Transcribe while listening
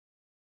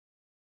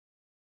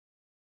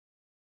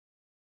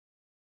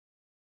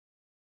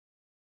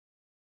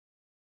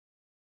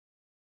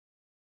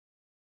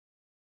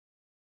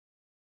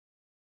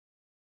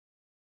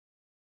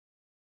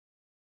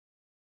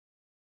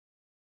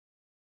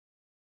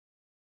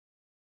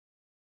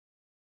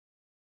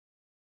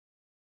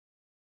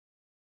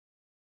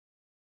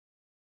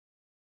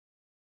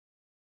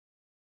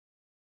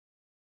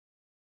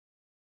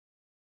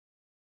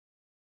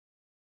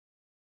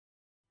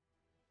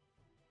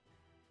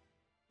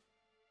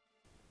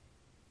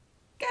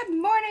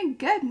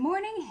good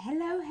morning.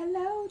 Hello,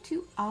 hello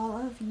to all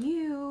of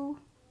you.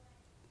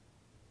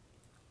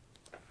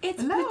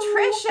 It's Hello.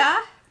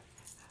 Patricia,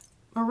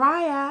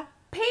 Mariah,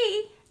 P,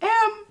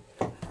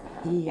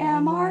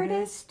 M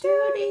Artist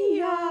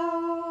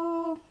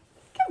Studio.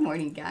 Good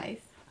morning, guys.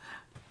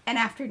 And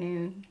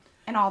afternoon,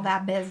 and all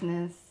that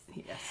business.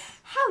 Yes.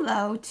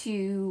 Hello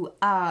to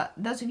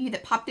those of you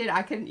that popped in.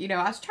 I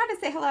was trying to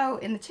say hello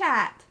in the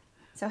chat.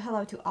 So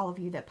hello to all of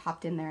you that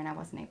popped in there and I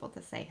wasn't able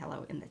to say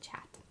hello in the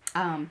chat.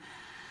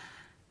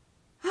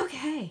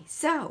 Okay,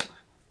 so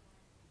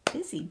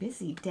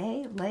busy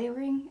day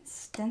layering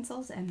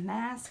stencils and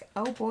masks.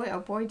 Oh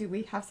boy, do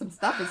we have some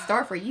stuff in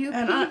store for you.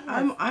 And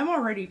I'm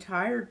already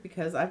tired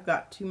because I've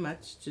got too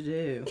much to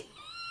do.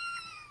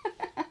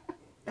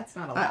 That's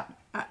not a lot.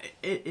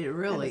 It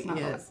really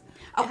is.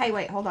 Oh, hey,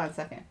 wait, hold on a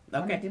second.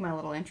 Let me Okay. do my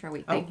little intro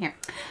thing here.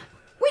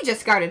 We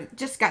just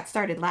got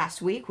started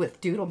last week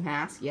with Doodle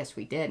masks. Yes,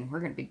 we did. And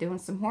we're going to be doing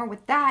some more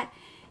with that.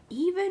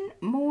 Even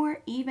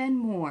more.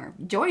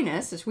 Join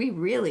us as we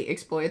really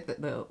exploit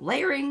the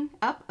layering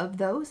up of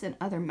those and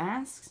other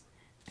masks.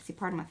 I see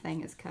part of my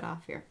thing is cut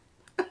off here.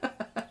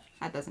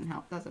 That doesn't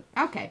help, does it?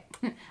 Okay.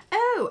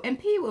 Oh, and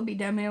P will be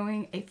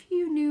demoing a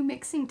few new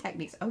mixing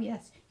techniques. Oh,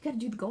 yes. You got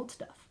to do the gold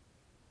stuff.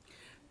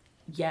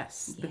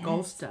 Yes, the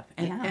gold stuff.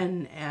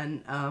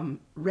 And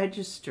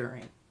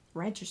registering.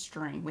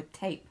 Registering with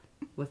tape.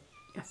 With,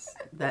 yes,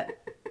 that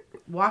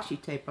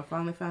washi tape. I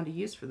finally found a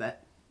use for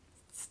that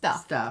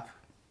stuff.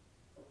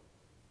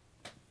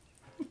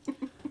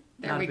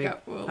 There we go.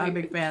 Not a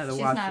big fan of the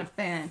washi. She's not a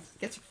fan.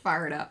 Gets her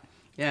fired up.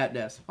 Yeah, it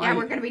does. Yeah,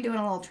 we're going to be doing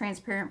a little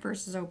transparent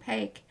versus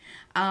opaque.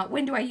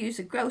 When do I use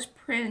a ghost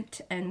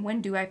print, and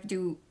when do I have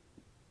to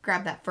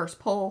grab that first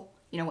pull?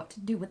 You know what to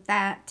do with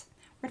that.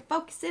 We're going to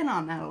focus in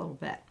on that a little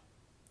bit.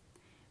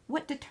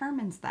 What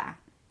determines that?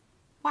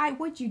 Why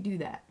would you do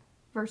that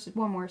versus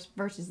one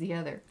versus the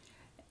other?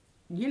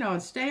 You know,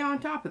 and stay on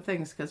top of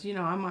things because, you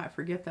know, I might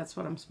forget that's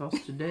what I'm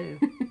supposed to do.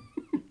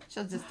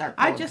 She'll just start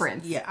pulling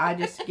prints. Yeah, I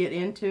just get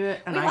into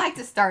it. And we like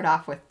to start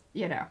off with,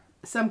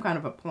 some kind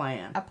of a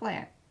plan. A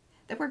plan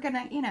that we're going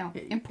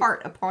to,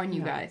 impart upon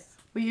you guys.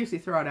 We usually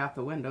throw it out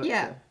the window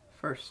at the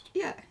first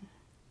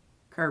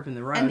curve in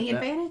the road. And the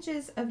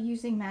advantages of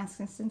using masks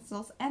and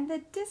stencils and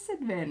the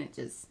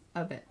disadvantages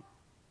of it.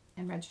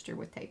 And register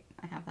with tape.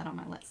 I have that on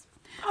my list.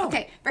 Oh,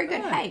 okay, very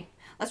good. Hey,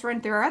 let's run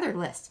through our other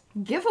list.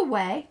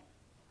 Giveaway.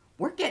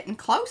 We're getting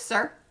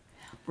closer.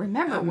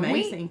 Remember, when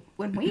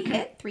we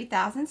hit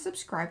 3,000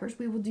 subscribers,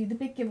 we will do the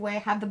big giveaway. I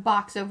have the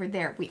box over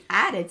there. We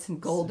added some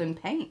golden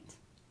paint.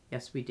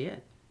 Yes, we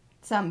did.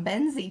 Some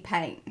benzy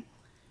paint.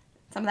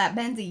 Some of that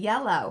benzy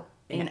yellow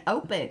in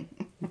open.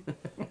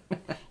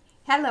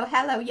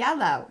 Hello,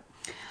 yellow.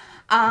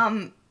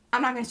 I'm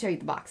not going to show you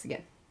the box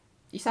again.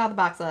 You saw the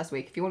box last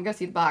week. If you want to go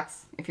see the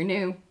box, if you're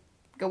new,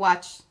 go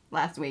watch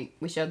last week.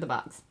 We showed the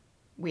box.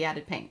 We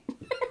added paint.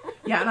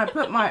 Yeah, and I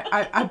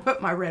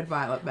put my red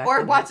violet back.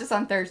 Or watch us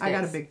on Thursdays. I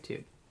got a big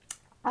tube.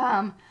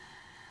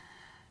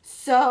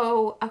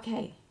 So,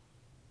 okay.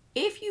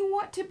 If you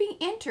want to be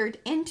entered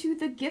into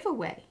the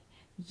giveaway,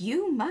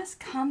 you must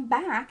come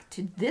back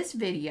to this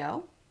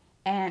video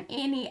and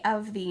any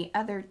of the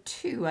other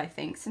two, I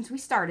think, since we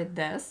started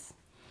this.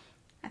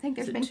 I think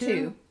there's been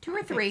two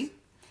or three.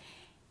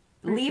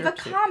 Leave a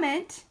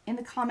comment in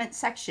the comment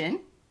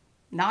section,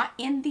 not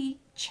in the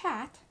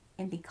chat,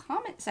 in the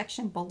comment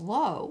section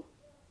below.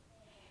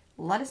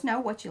 Let us know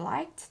what you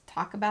liked.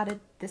 Talk about it,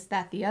 this,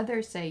 that, the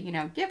other. Say,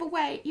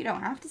 giveaway. You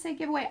don't have to say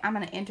giveaway. I'm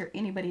going to enter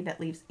anybody that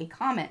leaves a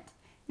comment.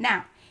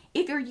 Now,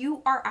 if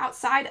you are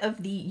outside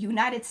of the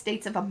United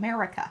States of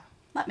America,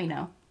 let me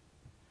know.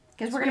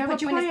 Because we're going to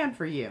put you in a plan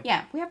for you.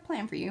 Yeah, we have a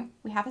plan for you.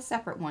 We have a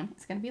separate one.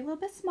 It's going to be a little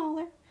bit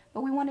smaller.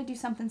 But we want to do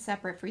something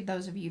separate for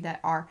those of you that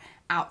are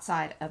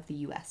outside of the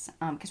U.S.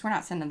 Because we're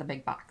not sending the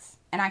big box.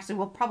 And actually,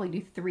 we'll probably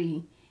do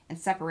 3 and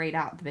separate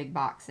out the big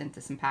box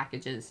into some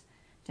packages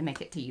to make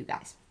it to you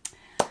guys.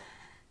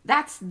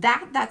 That's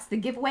the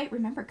giveaway.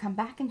 Remember, come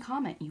back and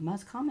comment. You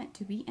must comment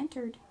to be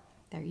entered.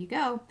 There you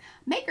go.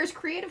 Makers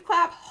Creative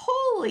Clap.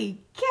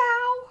 Holy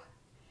cow.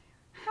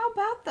 How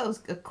about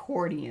those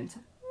accordions?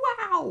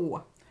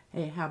 Wow.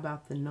 Hey, how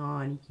about the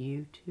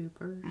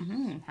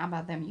non-YouTubers? How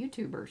about them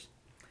YouTubers?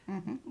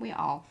 We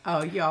all.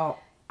 Oh, y'all.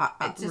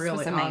 It just really,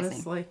 was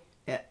amazing. honestly,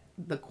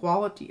 the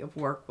quality of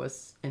work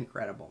was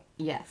incredible.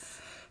 Yes.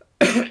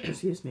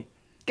 Excuse me.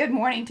 Good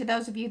morning to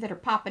those of you that are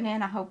popping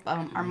in. I hope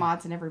our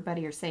mods and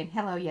everybody are saying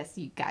hello. Yes,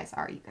 you guys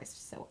are. You guys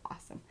are so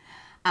awesome.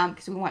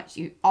 Because we want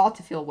you all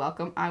to feel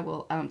welcome. I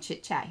will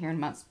chit-chat here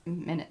in a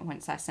minute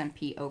once I send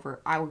P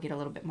over. I will get a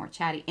little bit more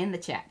chatty in the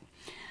chat.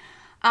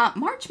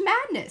 March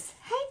Madness.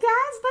 Hey,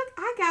 guys, look.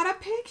 I got a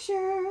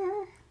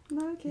picture.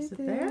 Look at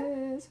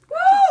this.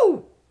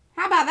 Woo!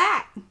 How about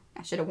that?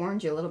 I should have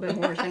warned you a little bit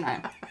more, shouldn't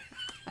I?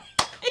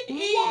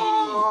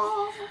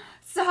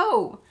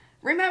 So,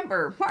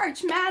 remember,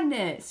 March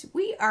Madness.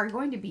 We are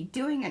going to be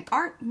doing an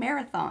art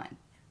marathon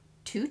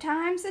 2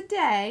 times a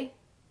day,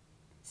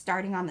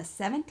 starting on the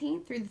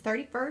 17th through the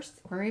 31st.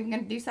 We're even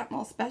going to do something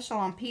a little special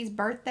on P's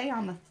birthday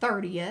on the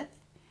 30th.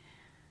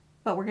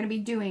 But we're going to be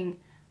doing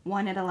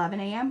one at 11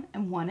 a.m.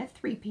 and one at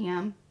 3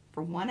 p.m.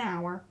 for 1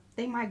 hour.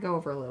 They might go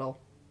over a little,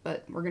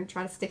 but we're going to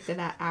try to stick to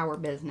that hour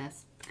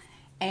business.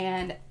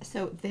 And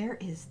so there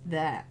is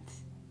that.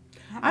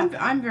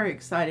 I'm very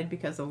excited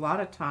because a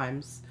lot of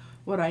times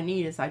what I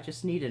need is I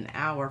just need an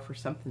hour for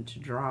something to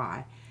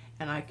dry.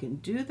 And I can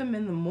do them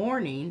in the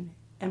morning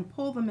and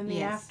pull them in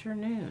the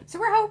afternoon. So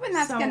we're hoping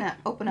that's going to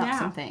open up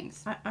some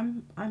things.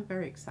 I'm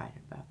very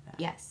excited about that.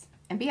 Yes.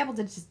 And be able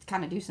to just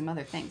kind of do some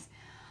other things.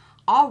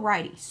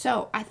 Alrighty.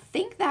 So I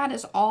think that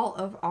is all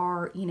of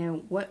our, you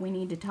know, what we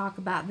need to talk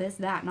about, this,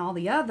 that, and all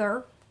the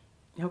other.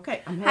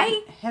 Okay, I'm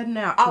heading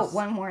out. Oh,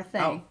 one more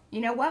thing. Oh. You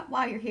know what?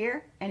 While you're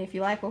here, and if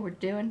you like what we're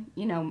doing,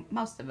 you know,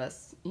 most of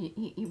us,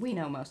 we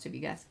know most of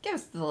you guys, give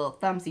us the little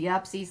thumbsy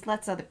upsies.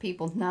 Lets other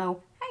people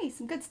know, hey,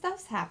 some good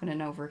stuff's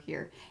happening over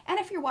here. And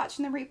if you're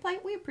watching the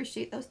replay, we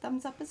appreciate those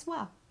thumbs up as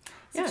well.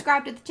 Yeah.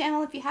 Subscribe to the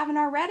channel if you haven't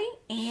already.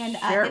 And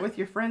share it with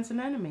your friends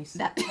and enemies.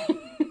 That,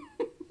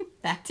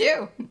 that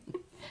too.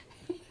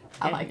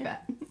 I like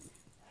that.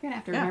 You're going to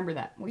have to remember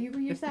that. Will you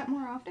use that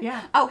more often?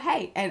 Yeah. Oh,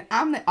 hey, and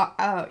I'm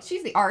the,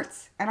 she's the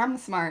arts, and I'm the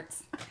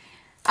smarts.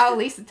 Oh,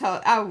 Lisa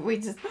told, we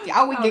giggled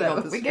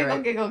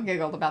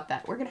about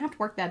that. We're going to have to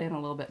work that in a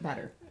little bit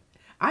better.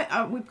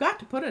 We've got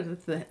to put it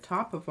at the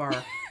top of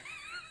our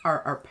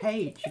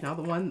page, you know,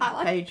 the one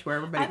page where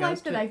everybody goes to. I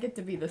like that I get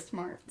to be the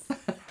smarts.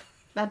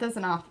 That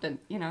doesn't often,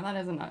 you know, that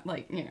isn't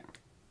like, you know.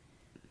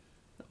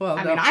 Well,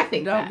 I mean, I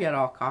think don't get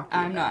all cocky.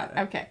 I'm not.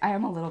 Okay, I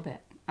am a little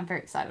bit. I'm very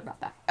excited about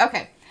that.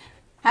 Okay.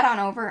 Head on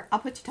over. I'll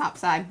put you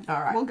topside. All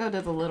right. We'll go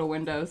to the little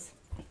windows.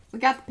 We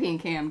got the pin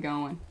cam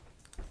going.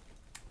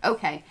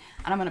 Okay.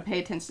 And I'm going to pay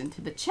attention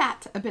to the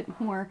chat a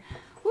bit more.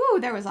 Woo,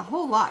 there was a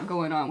whole lot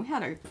going on. We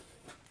had a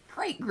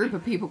great group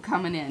of people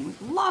coming in.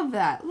 Love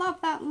that.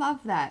 Love that. Love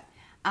that.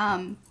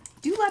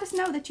 Do let us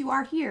know that you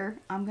are here.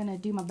 I'm going to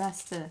do my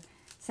best to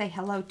say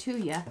hello to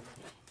you.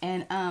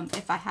 And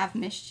if I have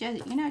missed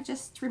you, you know,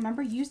 just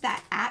remember, use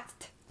that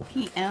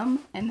 @PM,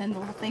 and then the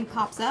little thing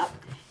pops up.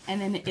 And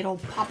then it'll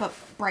pop up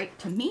bright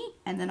to me,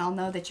 and then I'll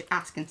know that you're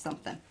asking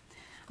something.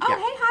 Oh,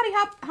 hey,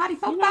 howdy,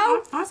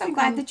 Popo. I'm so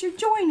glad that you're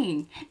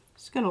joining.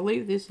 Just going to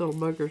leave these little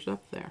boogers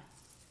up there.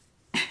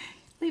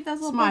 Leave those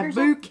little boogers up? It's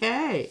my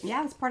bouquet.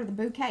 Yeah, that's part of the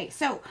bouquet.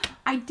 So,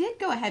 I did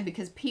go ahead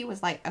because P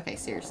was like, okay,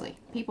 seriously,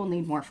 people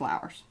need more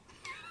flowers.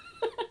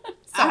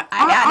 So,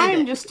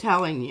 I'm just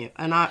telling you,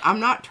 and I'm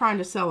not trying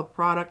to sell a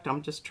product.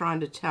 I'm just trying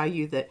to tell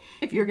you that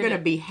if you're going to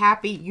be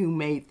happy you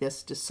made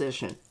this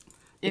decision.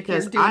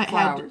 Because I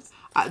had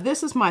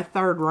this is my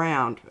third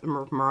round,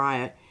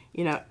 Mariah.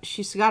 You know,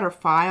 she's got her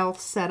file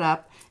set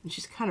up, and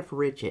she's kind of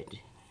rigid.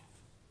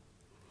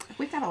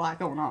 We've got a lot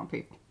going on,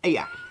 people.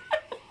 Yeah.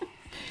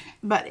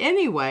 But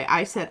anyway,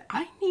 I said,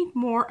 I need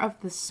more of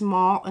the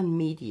small and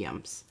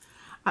mediums.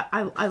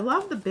 I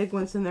love the big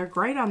ones, and they're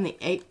great on the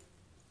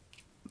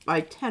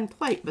 8x10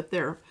 plate, but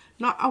they're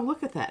not. Oh,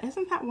 look at that.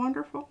 Isn't that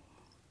wonderful?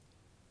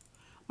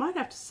 Might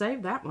have to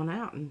save that one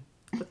out and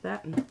put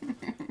that in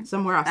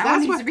somewhere else. That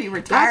one needs to be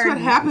retired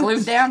and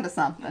glued down to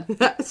something.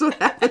 That's what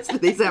happens to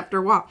these after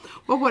a while.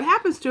 Well, what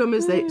happens to them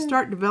is they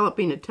start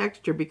developing a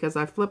texture because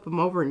I flip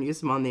them over and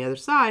use them on the other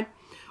side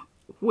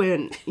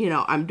when, you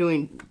know, I'm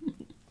doing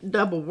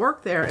double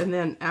work there. And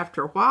then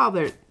after a while,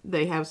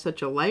 they have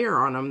such a layer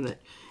on them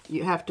that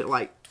you have to,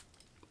 like,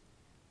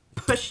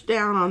 push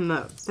down on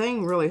the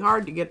thing really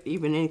hard to get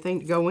even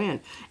anything to go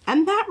in.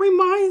 And that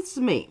reminds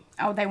me.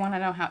 Oh, they want to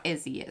know how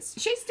Izzy is.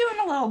 She's doing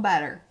a little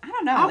better. I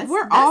don't know.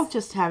 We're all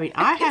just having.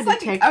 I had to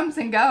take. It comes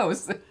and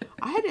goes.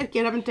 I had to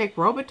get up and take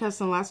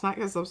Robitussin last night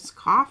because I was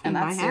coughing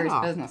my head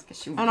off. And that's serious business.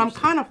 Cause and I'm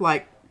kind of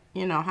like,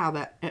 you know, how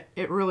that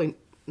it really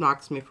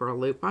knocks me for a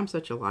loop. I'm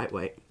such a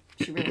lightweight.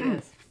 She really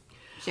is.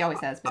 She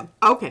always has been.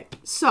 Okay,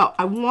 so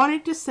I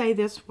wanted to say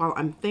this while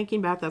I'm thinking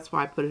about it. That's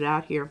why I put it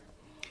out here.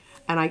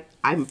 And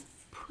I'm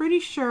pretty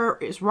sure,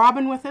 is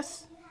Robin with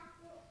us?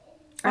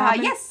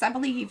 Yes, I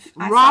believe.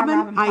 I Robin, saw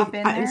Robin pop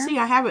in there. And see,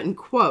 I have it in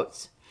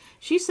quotes.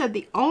 She said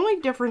the only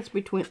difference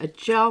between a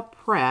gel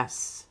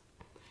press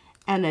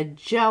and a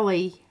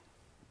jelly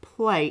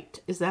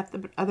plate, is that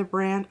the other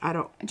brand? I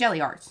don't.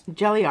 Jelly Arts.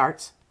 Jelly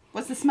Arts.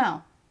 What's the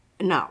smell?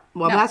 No.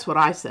 Well, that's what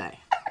I say.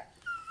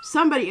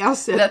 Somebody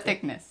else said. The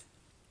thickness.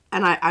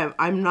 And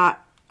I'm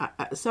not.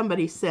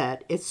 Somebody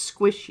said it's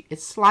squishy.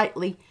 It's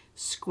slightly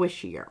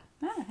squishier.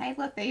 Oh, hey,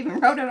 look, they even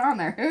wrote it on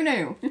there. Who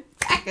knew?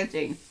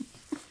 Packaging.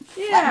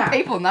 Yeah.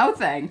 People know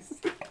things.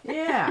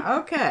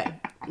 Yeah, okay.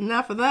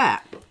 Enough of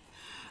that.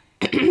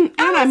 And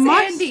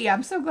Sandy,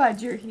 I'm so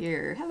glad you're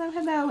here. Hello,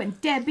 hello, and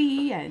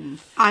Debbie, and...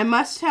 I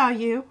must tell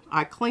you,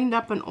 I cleaned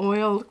up and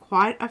oiled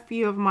quite a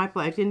few of my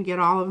plates. I didn't get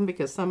all of them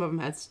because some of them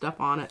had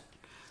stuff on it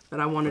that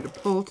I wanted to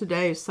pull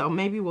today, so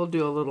maybe we'll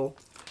do a little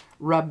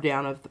rub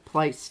down of the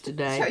plates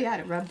today. Show you how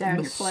to rub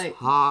down your plate.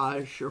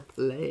 Massage your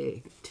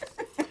plate.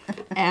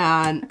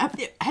 And,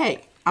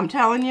 hey, I'm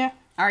telling you,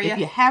 if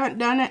you haven't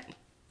done it,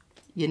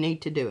 you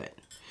need to do it.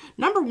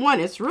 Number one,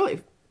 it's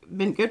really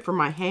been good for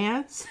my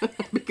hands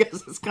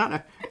because it's kind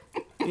of,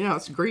 you know,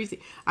 it's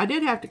greasy. I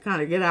did have to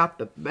kind of get out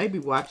the baby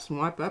wipes and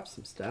wipe up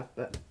some stuff,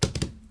 but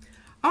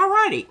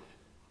alrighty.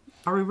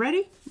 Are we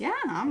ready? Yeah,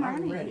 I'm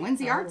ready. When's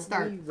the art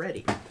start?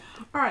 Ready.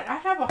 All right, I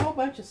have a whole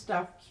bunch of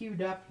stuff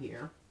queued up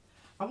here.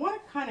 I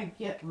want to kind of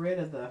get rid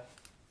of the...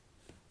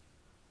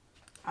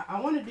 I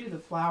want to do the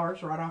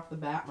flowers right off the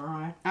bat,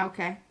 Mariah.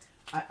 Okay.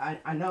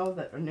 I know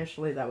that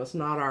initially that was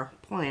not our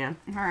plan.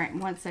 All right,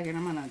 1 second.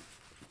 I'm going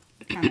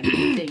to kind of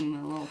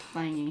ding the little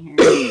thingy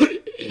here.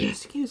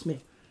 Excuse me.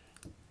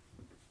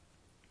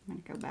 I'm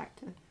going to go back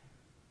to...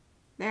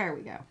 There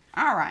we go.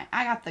 All right,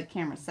 I got the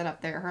camera set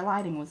up there. Her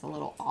lighting was a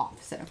little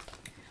off, so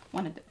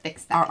wanted to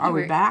fix that. Are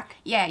we back?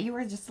 Yeah, you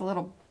were just a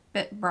little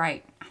bit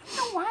bright. I don't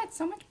know why it's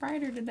so much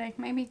brighter today.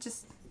 Maybe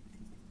just,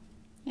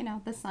 you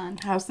know, the sun.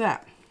 How's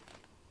that?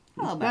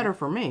 A little better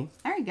for me.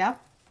 There you go.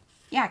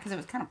 Yeah, because it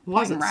was kind of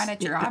pointing right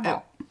at your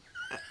eyeball.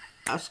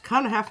 I was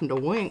kind of having to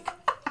wink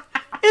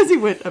as he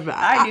went about.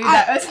 I knew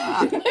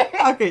that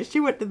was... Okay,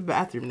 she went to the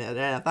bathroom the other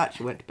day. I thought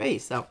she went to pee,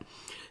 so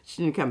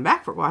she didn't come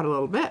back for quite a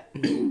little bit.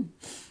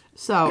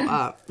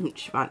 So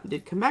she finally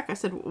did come back. I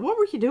said, what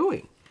were you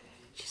doing?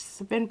 She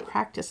says, I've been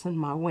practicing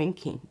my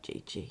winking,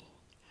 Gigi.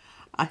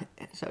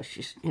 So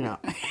she's, you know,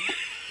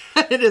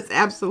 it is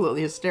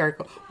absolutely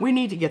hysterical. We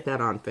need to get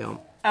that on film.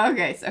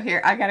 Okay, so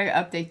here, I gotta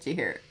update you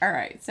here. All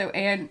right, so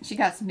Ann, she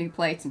got some new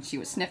plates, and she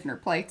was sniffing her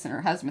plates, and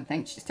her husband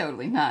thinks she's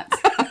totally nuts.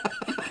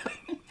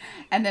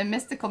 And then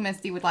Mystical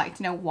Misty would like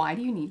to know, why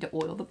do you need to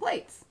oil the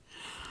plates?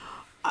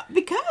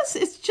 Because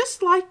it's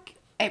just like...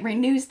 It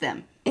renews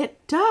them.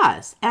 It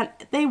does, and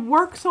they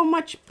work so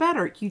much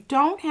better. You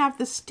don't have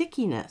the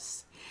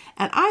stickiness.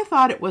 And I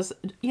thought it was,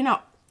 you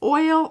know,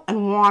 oil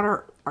and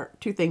water are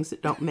two things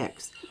that don't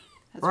mix.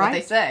 That's right? What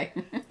they say.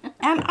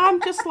 And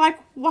I'm just like,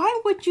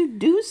 why would you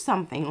do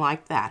something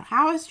like that?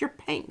 How is your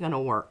paint going to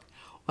work?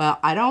 Well,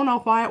 I don't know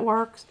why it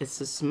works. It's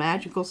this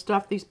magical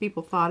stuff these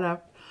people thought of.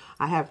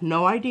 I have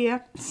no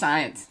idea.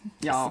 Science,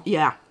 y'all.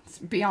 Yeah. It's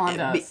beyond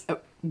us.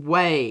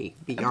 Way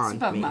beyond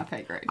it's above me. My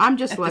pay grade. I'm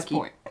just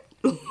lucky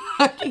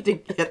to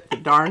get the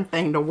darn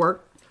thing to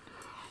work.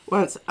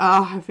 Once,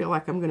 I feel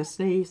like I'm going to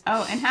sneeze.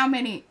 Oh, and how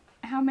many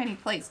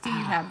plates do you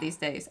have these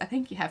days? I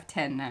think you have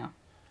 10 now.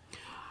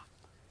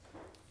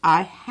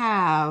 I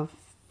have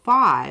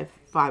 5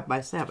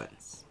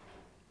 5x7s.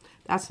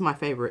 That's my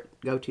favorite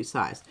go-to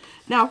size.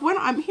 Now, when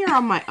I'm here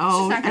on my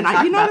own, and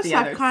you notice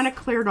I've kind of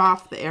cleared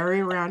off the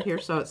area around here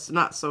so it's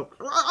not so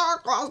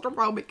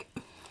claustrophobic.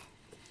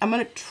 I'm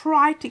going to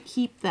try to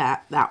keep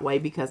that way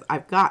because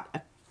I've got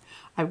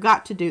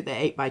to do the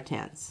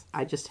 8x10s.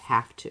 I just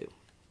have to.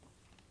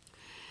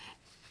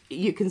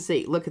 You can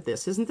see, look at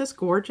this. Isn't this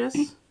gorgeous?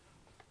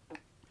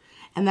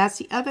 And that's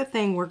the other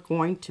thing we're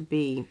going to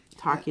be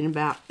talking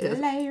about. Is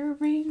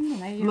layering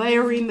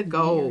the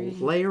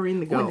gold. Layering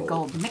the gold. Or the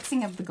gold.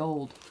 Mixing of the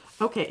gold.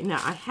 Okay, now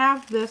I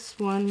have this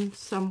one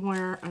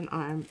somewhere, and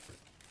I'm...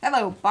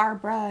 Hello,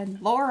 Barbara and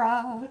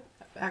Laura.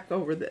 Back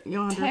over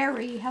yonder.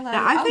 Terry, hello.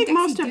 Now, I think Dixie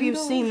most of Doodle. you've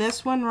seen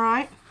this one,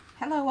 right?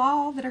 Hello,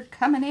 all that are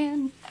coming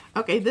in.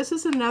 Okay, this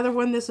is another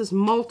one. This is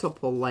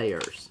multiple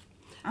layers.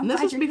 I'm and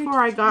this is before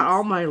I got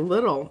all my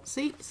little...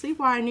 See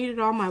why I needed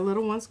all my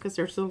little ones? Because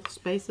there's little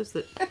spaces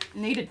that...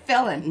 needed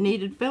filling.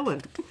 Needed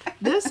filling.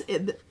 This...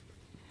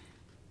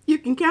 You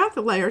can count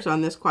the layers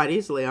on this quite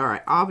easily. All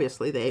right,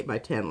 obviously the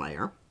 8x10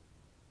 layer.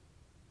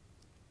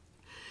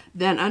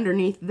 Then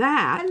underneath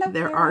that,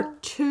 there are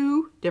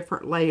 2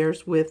 different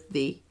layers with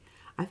the...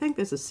 I think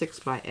this is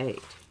 6x8.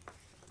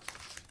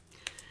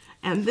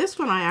 And this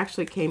one I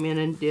actually came in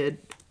and did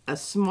a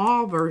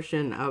small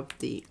version of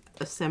the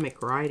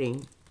Asemic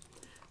writing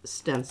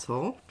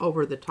stencil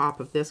over the top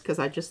of this because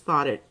I just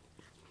thought it,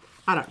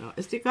 I don't know,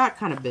 it got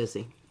kind of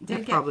busy.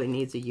 It probably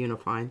needs a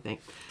unifying thing.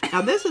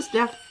 Now this is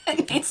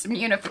definitely... It needs some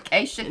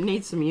unification. It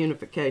needs some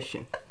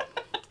unification.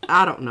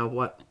 I don't know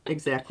what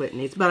exactly it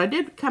needs, but I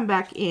did come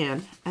back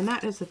in, and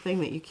that is the thing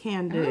that you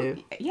can do.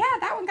 Oh, yeah,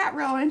 that one got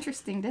real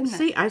interesting, didn't it?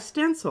 See, I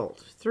stenciled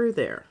through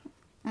there.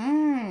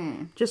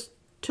 Just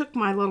took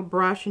my little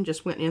brush and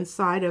just went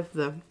inside of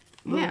the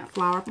little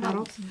flower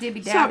petals.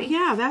 Dibby So, dabby.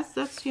 yeah,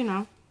 that's you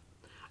know,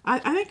 I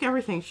think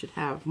everything should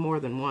have more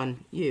than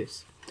one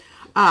use.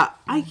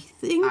 I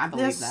think I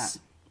believe this,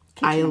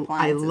 that.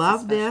 I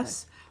love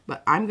this,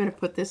 but I'm going to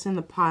put this in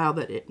the pile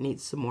that it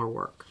needs some more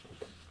work.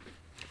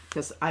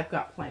 Because I've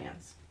got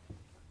plans.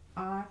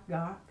 I've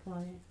got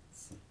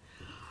plans.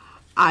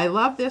 I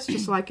love this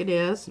just like it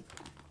is.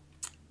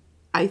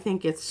 I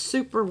think it's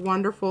super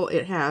wonderful.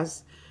 It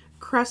has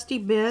crusty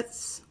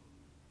bits.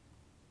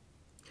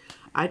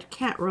 I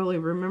can't really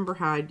remember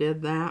how I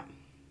did that.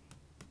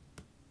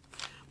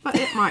 But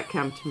it might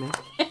come to me.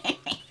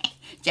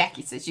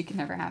 Jackie says you can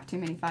never have too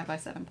many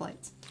 5x7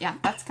 plates. Yeah,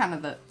 that's kind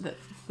of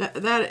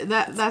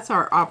that's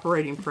our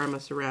operating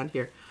premise around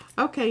here.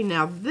 Okay,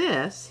 now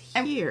this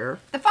here.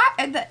 The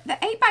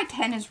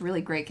 8x10 is really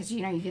great because,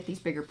 you know, you get these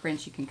bigger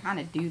prints, you can kind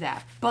of do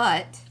that.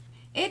 But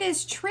it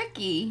is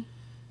tricky.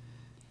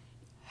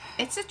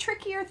 It's a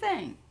trickier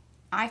thing,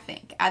 I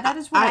think. That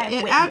is what I've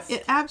witnessed.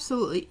 It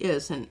absolutely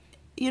is. And,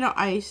 you know,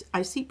 I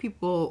see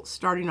people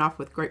starting off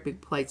with great big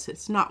plates.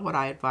 It's not what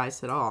I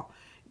advise at all.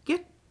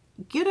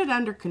 Get it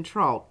under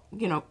control.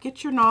 You know,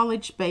 get your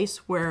knowledge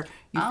base where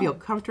you feel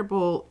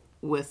comfortable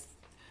with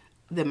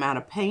the amount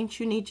of paint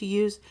you need to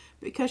use,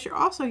 because you're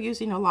also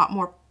using a lot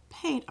more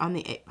paint on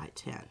the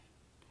 8x10.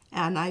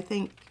 And I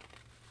think,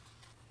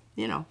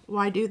 you know,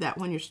 why do that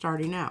when you're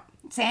starting out?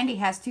 Sandy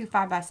has 2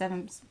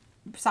 5x7s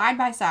side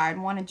by side,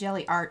 one a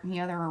Jelly Art and the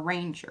other a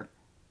Ranger.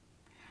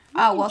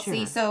 Oh, well,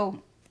 see,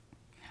 so,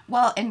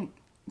 well, and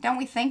don't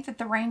we think that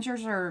the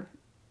Rangers are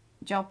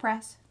gel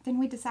press? Didn't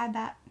we decide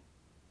that?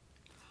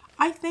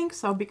 I think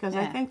so, because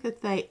I think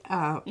that they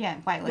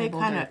white label. they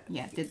kind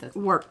of did the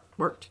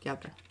work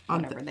together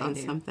on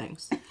some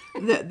things.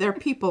 Their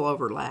people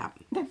overlap.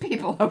 Their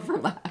people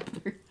overlap.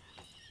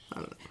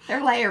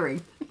 They're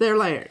layering. They're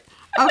layered.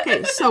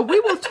 Okay, so we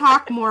will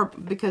talk more,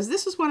 because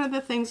this is one of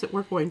the things that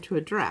we're going to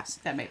address.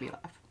 That made me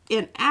laugh.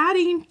 In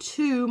adding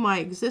to my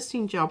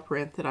existing gel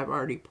print that I've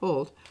already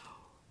pulled,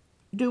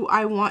 do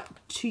I want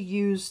to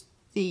use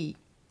the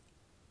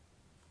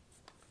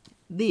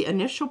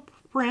initial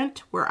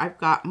print where I've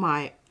got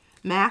my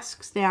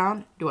masks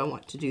down? Do I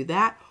want to do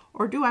that?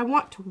 Or do I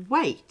want to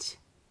wait,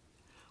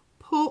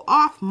 pull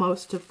off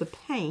most of the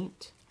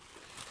paint,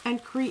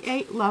 and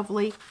create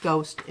lovely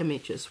ghost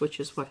images, which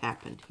is what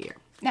happened here.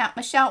 Now,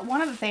 Michelle,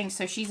 one of the things,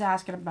 so she's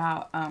asking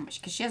about,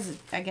 because she has,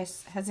 I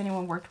guess, has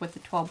anyone worked with the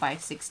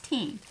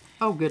 12x16?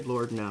 Oh, good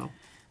Lord, no.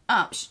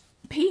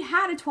 P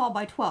had a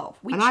 12x12.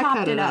 We and chopped I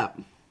cut it up.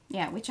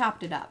 Yeah, we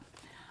chopped it up.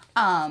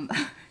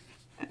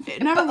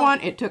 Number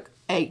one, it took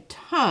a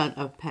ton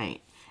of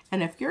paint.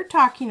 And if you're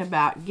talking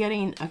about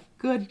getting a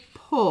good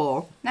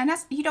pull... Now,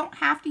 you don't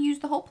have to use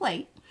the whole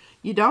plate.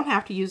 You don't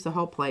have to use the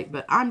whole plate,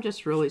 but I'm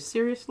just really,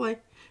 seriously, if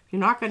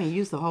you're not going to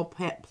use the whole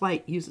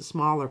plate, use a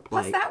smaller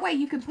plate. Plus, that way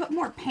you can put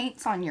more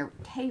paints on your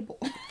table.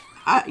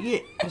 Yeah,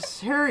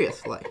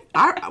 seriously.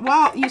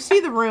 Well, you see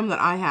the room that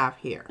I have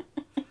here.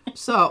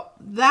 So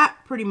that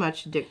pretty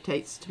much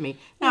dictates to me.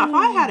 Now, if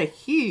I had a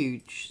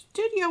huge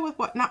studio with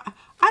whatnot,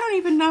 I don't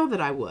even know that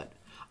I would.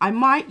 I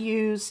might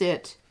use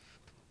it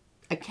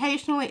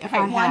occasionally if I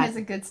had... One is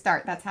a good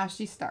start. That's how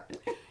she started.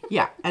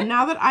 Yeah, and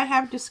now that I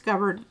have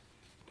discovered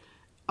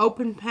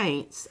open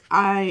paints,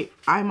 I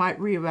might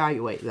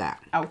reevaluate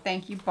that. Oh,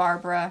 thank you,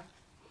 Barbara.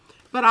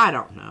 But I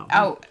don't know.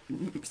 Oh,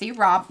 see,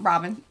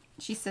 Robin,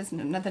 she says the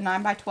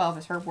 9x12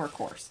 is her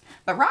workhorse.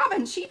 But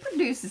Robin, she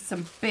produces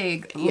some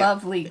big,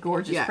 lovely,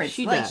 gorgeous prints.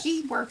 She does.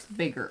 She works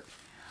bigger.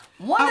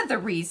 One of the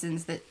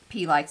reasons that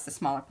P likes the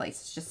smaller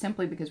plates is just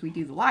simply because we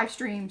do the live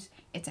streams.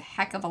 It's a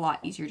heck of a lot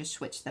easier to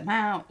switch them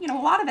out. You know,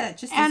 a lot of it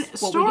just and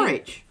is what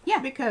storage. We do. Yeah.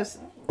 Because,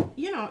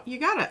 you know, you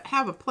got to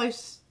have a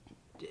place.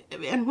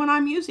 And when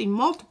I'm using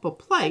multiple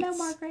plates, Hello,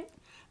 Margaret.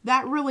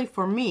 That really,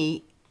 for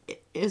me,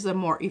 is a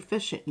more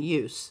efficient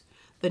use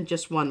than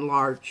just one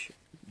large,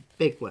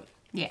 big one.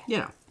 Yeah. You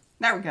know.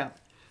 There we go.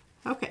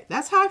 Okay,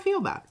 that's how I feel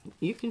about it.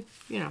 You can,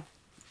 you know,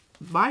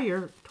 buy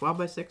your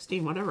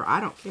 12x16, whatever. I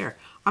don't care.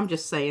 I'm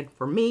just saying,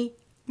 for me,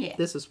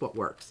 this is what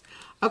works.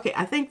 Okay,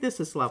 I think this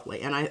is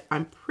lovely. And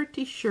I'm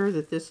pretty sure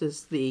that this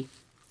was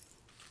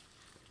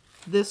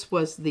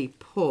the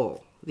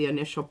pull, the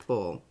initial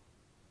pull.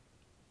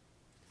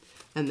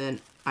 And then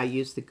I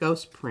used the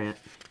ghost print.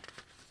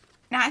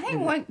 Now, I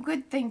think one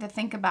good thing to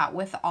think about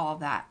with all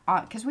of that,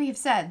 because we have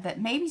said that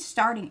maybe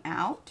starting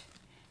out,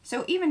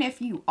 so even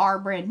if you are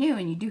brand new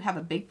and you do have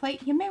a big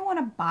plate, you may want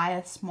to buy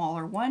a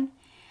smaller one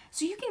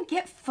so you can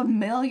get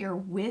familiar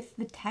with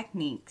the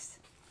techniques.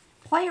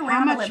 Play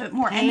around a little bit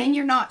more, and then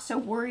you're not so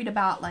worried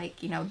about,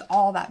 like, you know,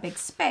 all that big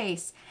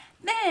space.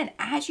 Then,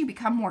 as you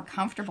become more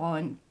comfortable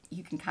and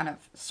you can kind of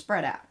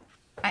spread out.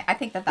 I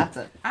think that's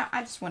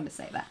I just wanted to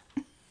say that.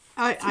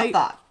 That's my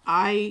thought.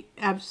 I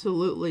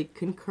absolutely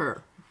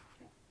concur.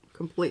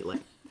 Completely.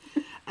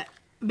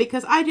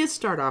 Because I did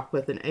start off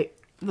with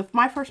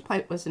my first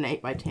plate was an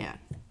 8x10.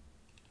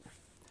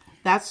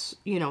 That's,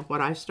 you know,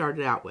 what I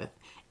started out with.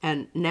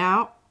 And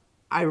now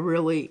I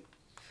really,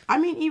 I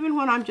mean, even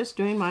when I'm just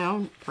doing my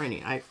own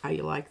printing, I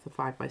like the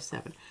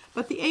 5x7.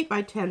 But the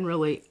 8x10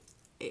 really,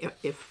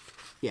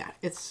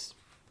 it's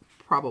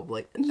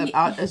probably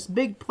about as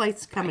big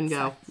plates come and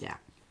go. Yeah.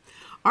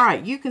 All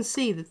right, you can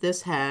see that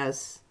this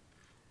has...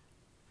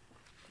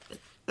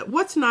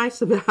 What's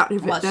nice about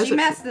it? Well, she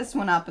messed this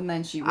one up and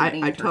then she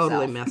redeemed herself. I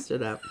totally messed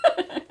it up.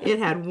 It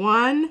had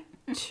 1,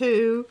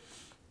 2,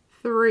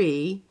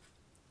 3,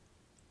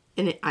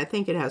 and I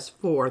think it has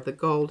 4. The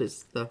gold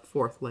is the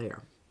 4th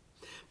layer.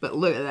 But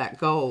look at that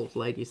gold,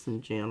 ladies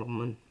and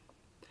gentlemen.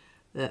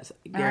 That's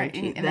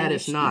guaranteed. Right, that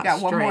is not straight.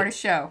 You got straight. one more to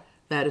show.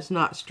 That is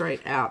not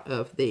straight out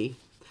of the...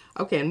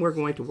 Okay, and we're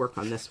going to work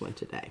on this one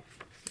today.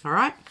 All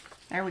right?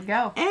 There we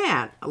go.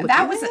 And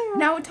that was...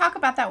 Now, we'll talk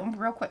about that one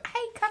real quick.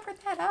 Hey, cover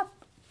that up.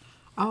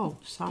 Oh,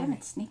 sorry.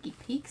 Giving sneaky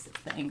peeks at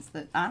things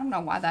that I don't know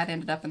why that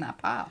ended up in that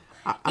pile.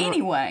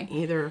 Anyway,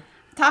 either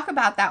talk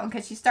about that one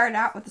because she started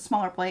out with the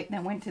smaller plate, and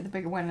then went to the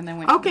bigger one, and then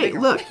went to the bigger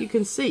one. Look, you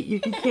can see, you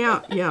can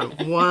count. Yeah,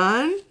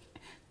 1.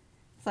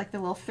 It's like the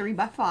little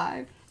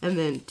 3x5. And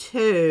then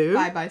 2.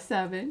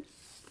 5x7.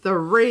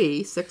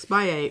 3,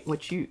 6x8,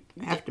 which you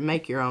have to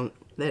make your own.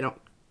 They don't.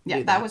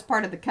 Yeah, that was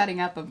part of the cutting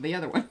up of the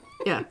other one.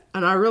 Yeah,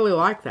 and I really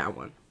like that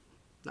one.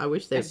 I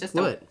wish they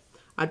would.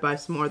 I'd buy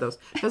some more of those.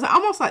 Because I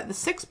almost like the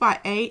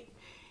 6x8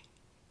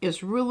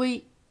 is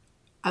really,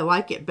 I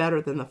like it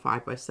better than the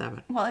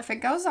 5x7. Well, if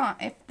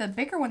the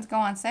bigger ones go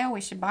on sale,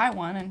 we should buy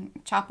one and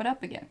chop it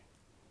up again.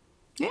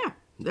 Yeah,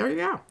 there you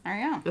go. There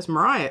you go. Because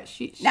Mariah,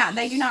 Now,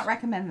 they do not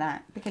recommend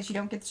that because you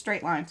don't get the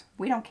straight lines.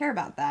 We don't care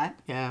about that.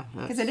 Yeah.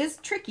 Because it is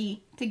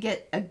tricky to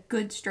get a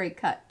good straight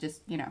cut.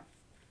 Just, you know,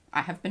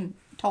 I have been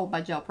told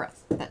by Gel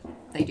Press that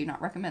they do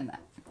not recommend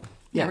that.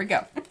 Yeah. There we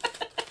go.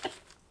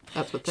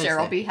 That's what they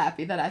Cheryl say. be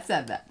happy that I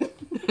said that.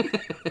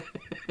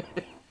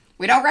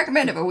 We don't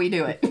recommend it, but we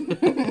do it.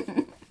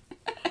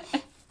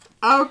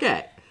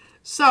 Okay.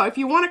 So if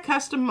you want to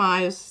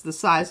customize the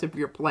size of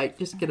your plate,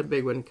 just get a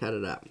big one and cut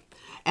it up.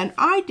 And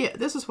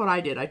this is what I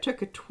did. I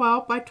took a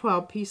 12 by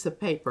 12 piece of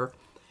paper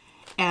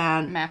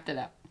and mapped it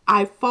up.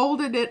 I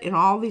folded it in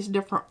all these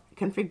different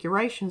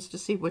configurations to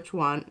see which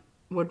one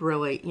would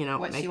really, you know,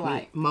 make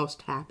me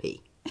most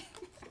happy.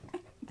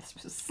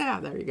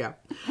 Yeah, there you go.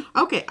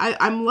 Okay,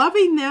 I'm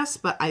loving this,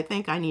 but I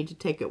think I need to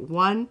take it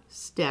one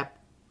step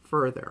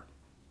further.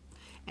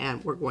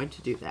 And we're going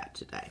to do that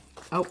today.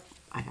 Oh,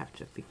 I have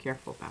to be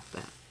careful about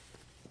that.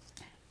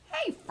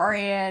 Hey,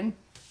 friend.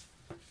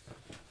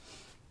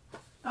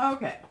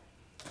 Okay.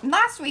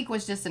 Last week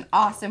was just an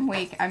awesome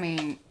week. I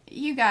mean,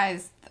 you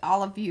guys,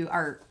 all of you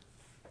are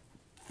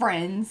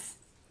friends,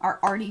 our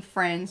arty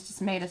friends,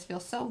 just made us feel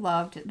so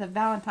loved. The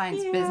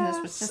Valentine's business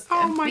was just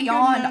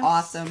beyond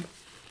awesome.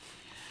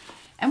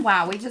 And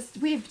wow,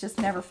 we've just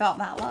never felt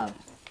that love.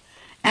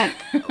 And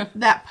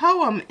that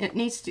poem, it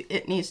needs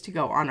to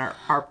go on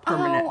our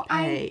permanent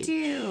page. I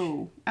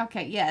do.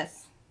 Okay,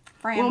 yes.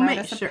 Fran wrote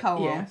us a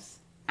poem. Yes.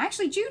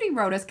 Actually, Judy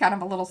wrote us kind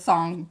of a little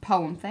song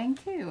poem thing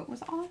too. It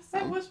was awesome.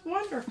 It was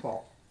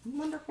wonderful.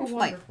 Wonderful,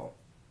 wonderful.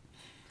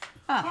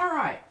 All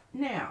right.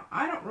 Now,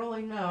 I don't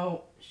really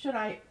know. Should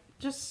I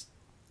just...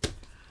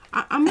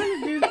 I'm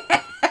going to do...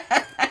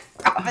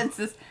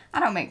 I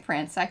don't make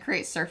prints. I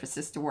create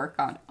surfaces to work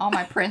on. All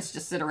my prints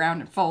just sit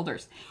around in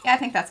folders. Yeah, I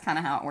think that's kind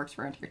of how it works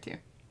around here too.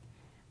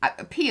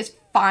 P is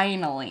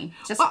finally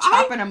just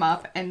chopping them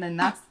up, and then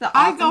that's the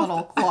awesome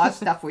little collage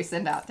stuff we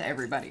send out to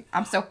everybody.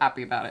 I'm so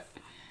happy about it.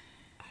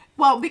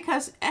 Well,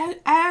 because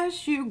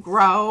as you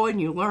grow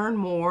and you learn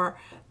more,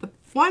 the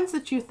ones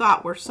that you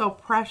thought were so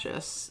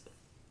precious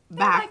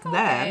back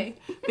then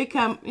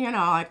become, you know,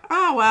 like,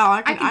 oh, well,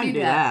 I can do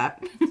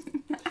that.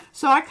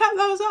 So I cut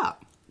those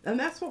up, and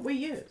that's what we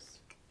use.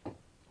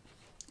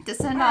 To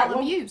send all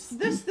of use.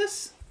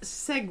 This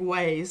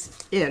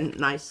segues in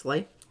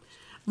nicely.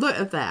 Look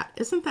at that.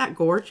 Isn't that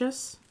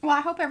gorgeous? Well,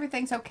 I hope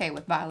everything's okay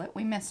with Violet.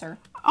 We miss her.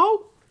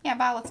 Oh. Yeah,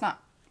 Violet's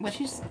not with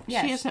She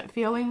isn't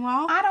feeling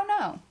well? I don't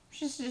know.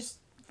 She's just,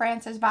 Fran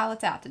says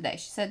Violet's out today.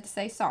 She said to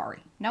say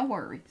sorry. No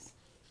worries.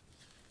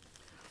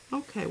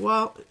 Okay,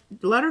 well,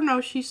 let her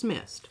know she's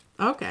missed.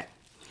 Okay.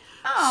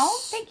 Oh,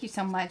 thank you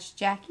so much,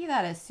 Jackie.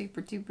 That is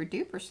super duper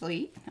duper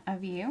sweet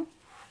of you.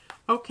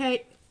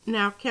 Okay,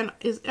 now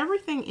is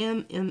everything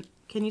in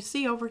can you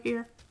see over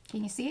here?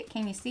 Can you see it?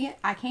 Can you see it?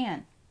 I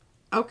can.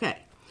 Okay.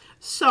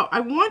 So I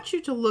want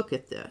you to look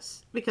at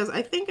this because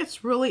I think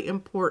it's really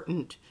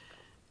important.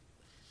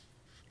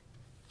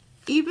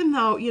 Even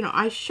though, you know,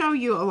 I show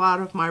you a lot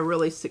of my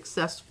really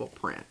successful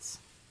prints,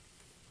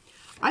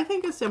 I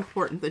think it's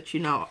important that you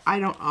know I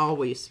don't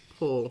always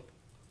pull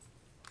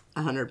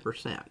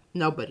 100%.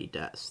 Nobody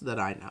does that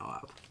I know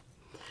of.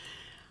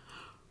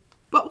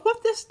 But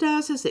what this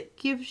does is it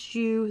gives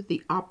you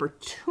the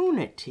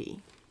opportunity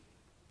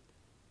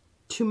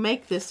to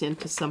make this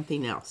into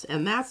something else.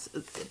 And that's,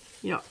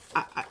 you know,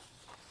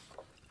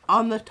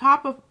 on the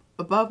top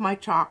above my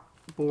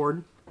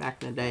chalkboard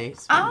back in the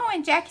days. Oh,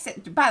 and Jackie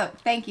said, by the way,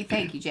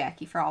 thank you,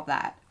 Jackie, for all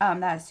that.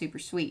 That is super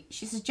sweet.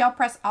 She says Gel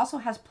Press also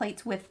has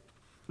plates with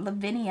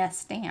Lavinia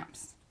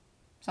stamps.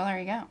 So there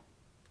you go.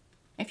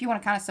 If you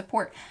want to kind of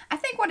support. I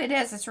think what it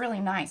is, it's really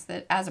nice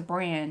that as a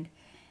brand,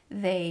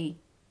 they,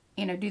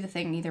 you know, do the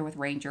thing either with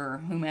Ranger or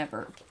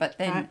whomever. But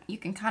then you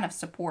can kind of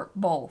support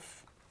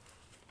both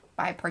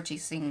by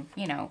purchasing,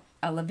 you know,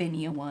 a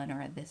Lavinia one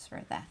or a this or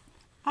a that.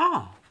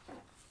 Oh.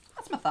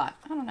 That's my thought.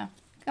 I don't know.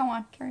 Go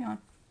on. Carry on.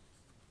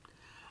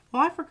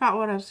 Well, I forgot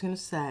what I was going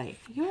to say.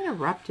 You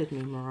interrupted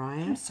me,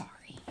 Mariah. I'm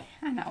sorry.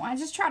 I know. I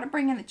just try to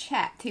bring in the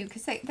chat, too,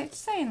 because they're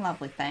saying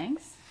lovely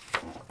things.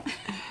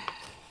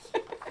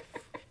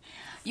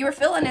 You were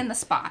filling in the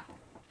spot.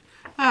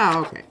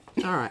 Oh, okay.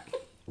 All right.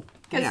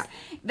 Because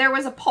there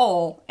was a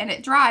pole, and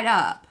it dried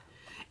up.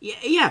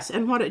 Yes,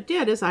 and what it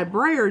did is I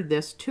brayered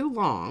this too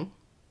long,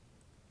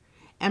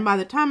 and by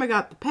the time I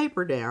got the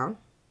paper down,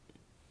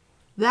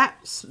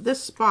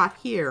 this spot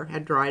here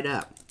had dried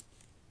up.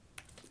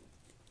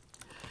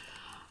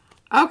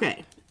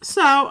 Okay,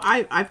 so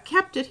I've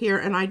kept it here,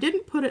 and I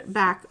didn't put it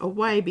back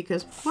away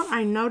because what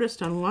I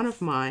noticed on one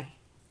of my,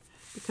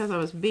 because I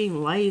was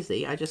being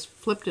lazy, I just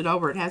flipped it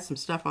over. It had some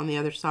stuff on the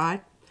other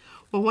side.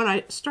 Well, when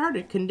I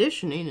started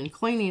conditioning and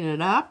cleaning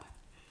it up,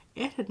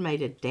 it had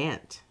made a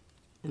dent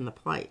in the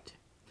plate.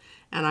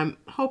 And I'm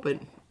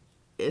hoping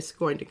it's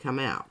going to come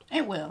out.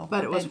 It will.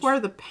 But it was where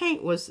the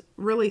paint was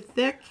really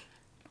thick.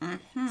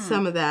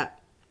 Some of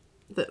that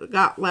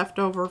got left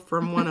over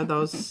from one of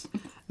those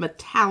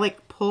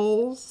metallic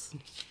pulls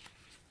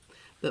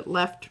that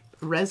left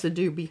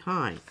residue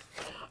behind.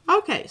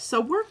 Okay, so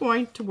we're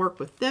going to work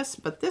with this,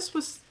 but this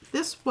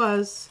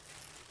was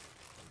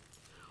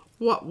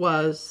what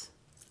was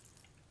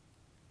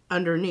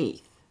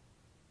underneath.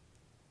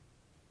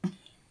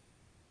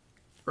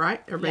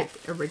 Right?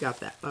 Everybody got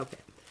that? Okay.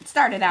 It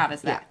started out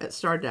as that. Yeah, it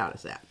started out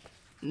as that.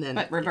 And then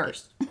but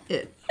reversed.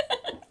 It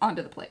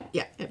onto the plate.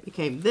 Yeah, it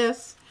became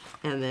this,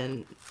 and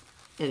then,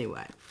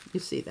 anyway, you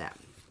see that.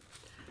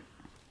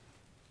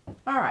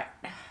 All right.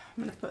 I'm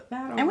going to put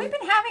that on. And we've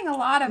been having a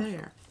lot of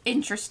there.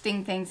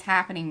 Interesting things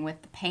happening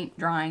with the paint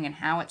drying and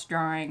how it's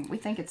drying. We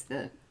think it's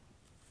the,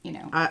 you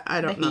know,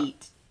 I don't the know.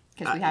 heat.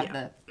 Because we have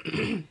the...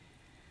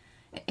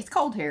 It's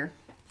cold here,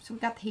 so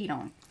we've got the heat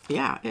on.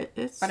 Yeah,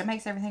 it's... But it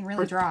makes everything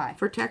really dry.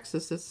 For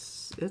Texas,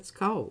 it's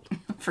cold.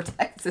 For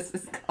Texas,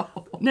 it's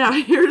cold. Now,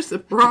 here's the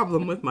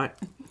problem with my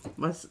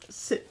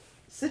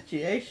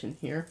situation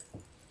here.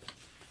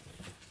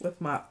 With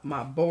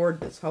my board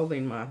that's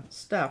holding my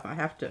stuff. I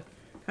have to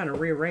kind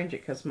of rearrange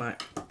it because my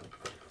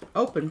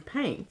open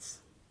paints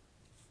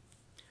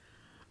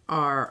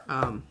are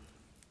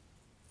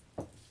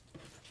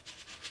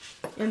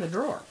in the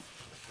drawer.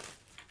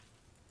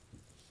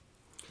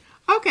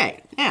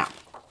 Okay, now,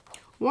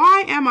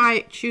 why am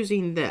I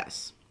choosing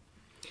this?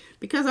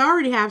 Because I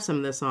already have some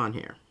of this on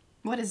here.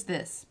 What is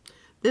this?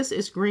 This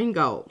is green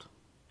gold.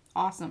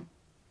 Awesome.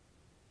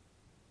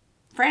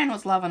 Fran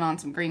was loving on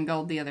some green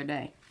gold the other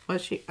day.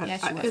 Was she? Yeah,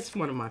 she was. It's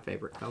one of my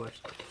favorite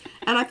colors.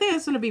 And I think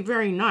it's going to be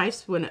very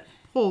nice when it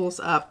pulls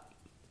up,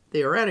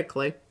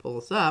 theoretically,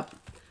 pulls up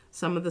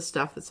some of the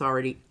stuff that's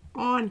already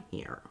on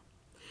here.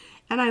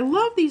 And I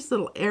love these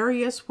little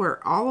areas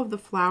where all of the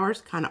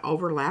flowers kind of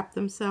overlap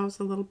themselves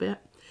a little bit.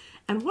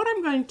 And what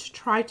I'm going to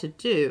try to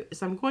do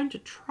is I'm going to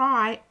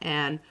try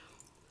and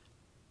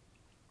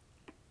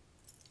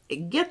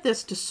get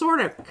this to sort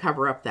of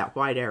cover up that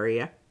white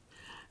area.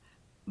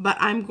 But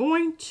I'm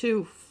going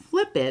to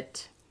flip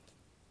it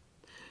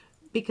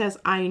because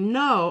I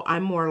know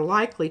I'm more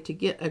likely to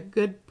get a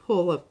good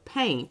pull of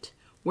paint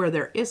where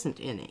there isn't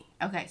any.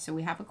 Okay, so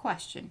we have a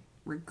question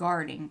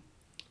regarding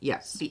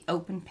the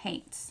open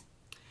paints.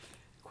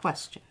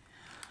 Question.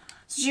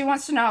 So she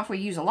wants to know if we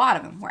use a lot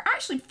of them. We're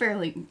actually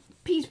fairly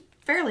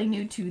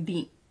new to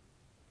the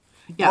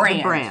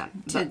brand.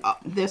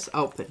 This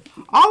open.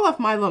 All of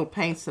my little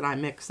paints that I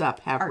mix up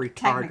have retarder.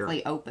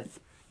 Technically open.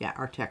 Yeah,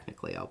 are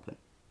technically open.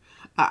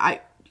 I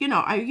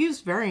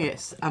use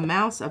various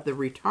amounts of the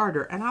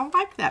retarder, and I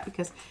like that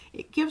because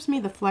it gives me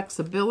the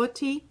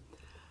flexibility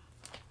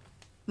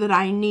that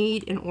I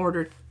need in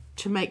order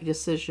to make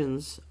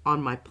decisions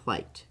on my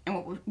plate.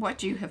 And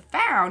what you have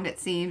found, it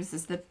seems,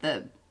 is that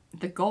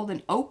the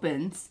golden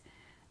opens,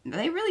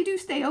 they really do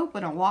stay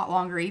open a lot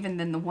longer even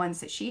than the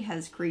ones that she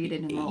has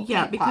created in little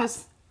paint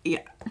pots.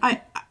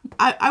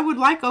 I would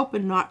like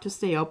open not to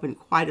stay open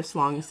quite as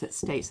long as it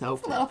stays open.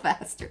 It's a little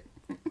faster.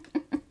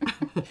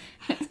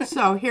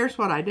 So here's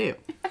what I do.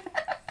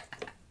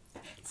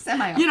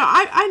 Semi-open. You know,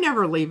 I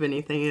never leave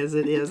anything as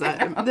it is.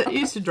 It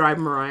used to drive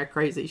Mariah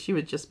crazy. She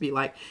would just be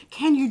like,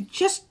 can you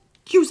just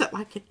use it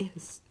like it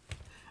is?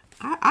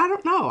 I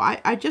don't know.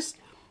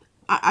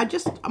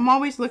 I'm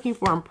always looking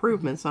for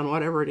improvements on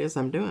whatever it is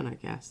I'm doing, I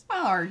guess.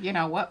 Well, or, you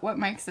know, what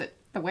makes it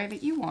the way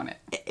that you want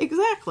it.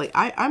 Exactly.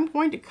 I'm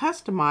going to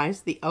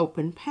customize the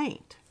open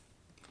paint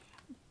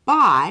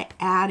by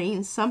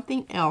adding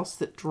something else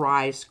that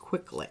dries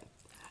quickly.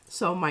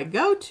 So my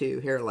go-to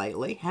here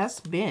lately has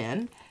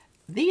been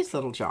these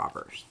little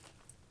jobbers,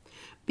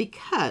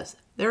 because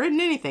there isn't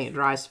anything that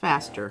dries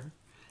faster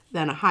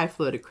than a high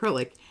fluid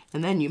acrylic,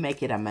 and then you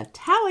make it a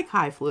metallic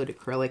high fluid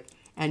acrylic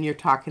and you're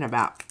talking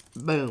about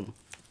boom.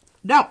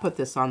 Don't put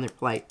this on their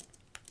plate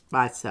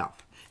by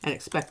itself and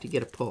expect to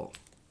get a pull,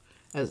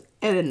 as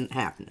it didn't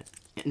happen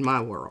in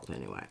my world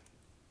anyway.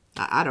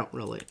 I don't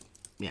really,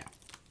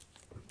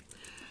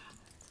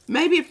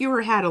 maybe if you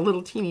had a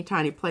little teeny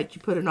tiny plate,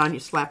 you put it on,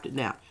 you slapped it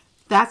down.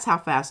 That's how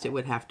fast it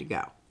would have to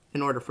go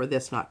in order for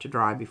this not to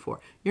dry before.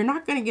 You're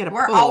not going to get a pull.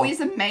 We're always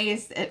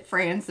amazed at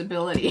Fran's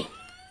ability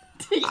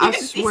to use I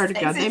swear to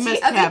God, they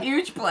must have a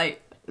huge plate.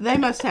 They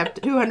must have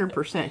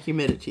 200%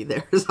 humidity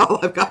there is all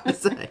I've got to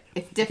say.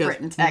 It's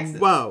different in Texas.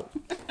 Whoa.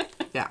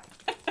 Yeah.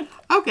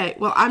 Okay,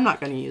 well, I'm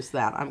not going to use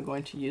that. I'm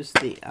going to use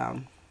the,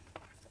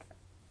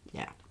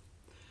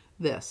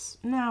 this.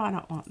 No, I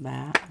don't want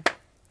that.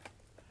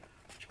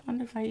 Which one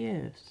did I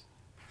use?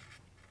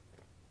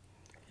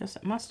 Yes,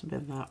 it must have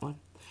been that one.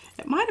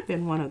 It might have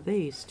been one of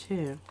these,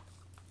 too.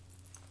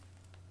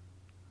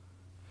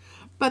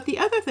 But the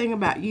other thing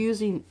about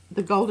using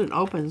the golden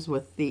opens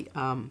with the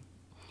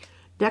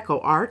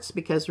DecoArts,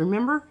 because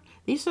remember,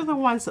 these are the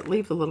ones that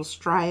leave the little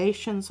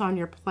striations on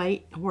your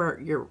plate where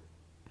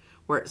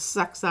it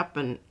sucks up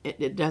and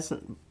it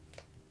doesn't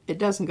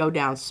go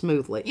down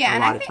smoothly. Yeah, a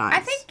and lot of times.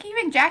 I think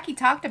even Jackie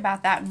talked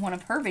about that in one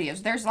of her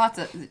videos. There's lots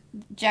of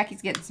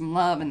Jackie's getting some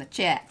love in the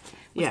chat.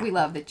 Which we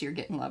love that you're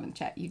getting love in the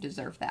chat. You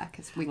deserve that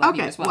because we love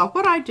you as well. Well,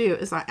 what I do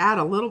is I add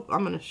a little.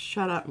 I'm going to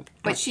shut up.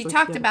 But she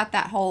talked about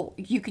that whole.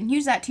 You can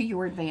use that to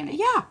your advantage.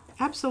 Yeah,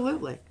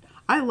 absolutely.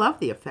 I love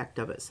the effect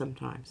of it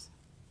sometimes.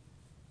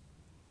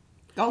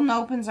 Golden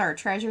opens are a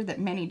treasure that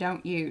many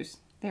don't use.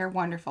 They're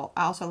wonderful.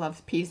 I also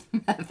love P's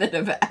method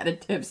of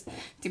additives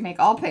to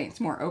make all paints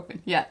more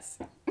open. Yes.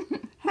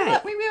 Hey.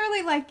 We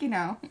really like, you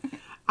know.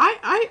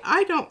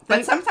 I don't think...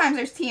 But sometimes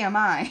there's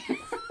TMI.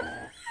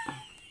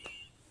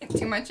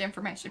 Too much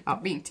information for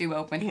being too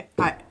open.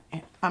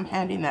 I'm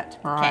handing that to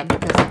Mariah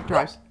because it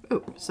drives...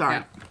 Oh,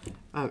 sorry.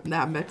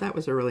 Yeah. I bet that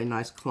was a really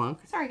nice clunk.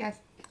 Sorry, guys.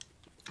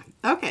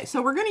 Okay,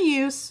 so we're going to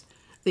use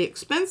the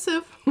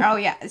expensive... Oh,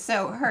 yeah.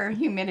 So her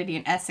humidity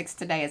in Essex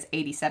today is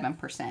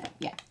 87%.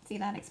 Yeah. See,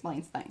 that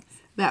explains things.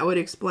 That would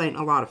explain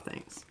a lot of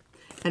things.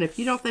 And if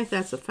you don't think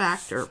that's a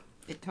factor...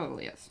 It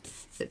totally is.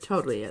 It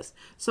totally is.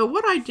 So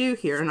what I do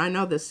here, and I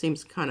know this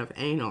seems kind of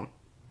anal,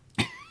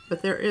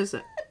 but there is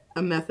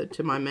a method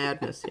to my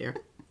madness here.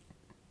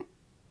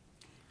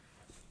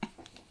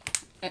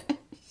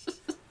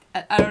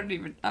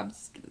 I'm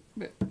just going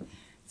to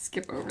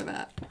skip over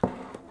that.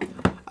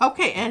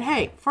 Okay, and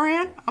hey,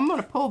 Fran, I'm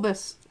going to pull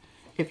this.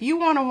 If you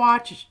want to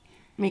watch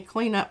me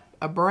clean up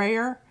a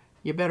brayer,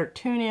 you better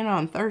tune in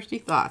on Thursday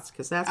Thoughts,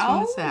 because that's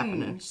when it's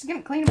happening. She's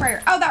going to clean a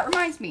brayer. Oh, that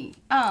reminds me.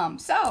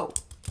 So,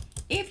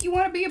 if you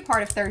want to be a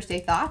part of Thursday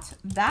Thoughts,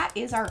 that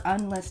is our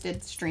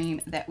unlisted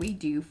stream that we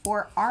do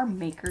for our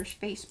Makers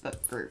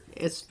Facebook group.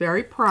 It's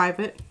very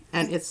private,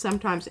 and it's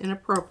sometimes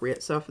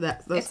inappropriate, so if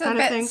those kind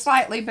of things... It's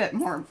slightly bit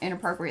more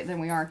inappropriate than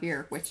we are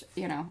here, which,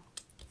 you know...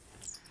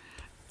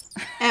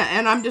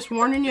 And I'm just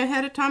warning you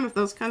ahead of time, if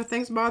those kind of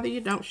things bother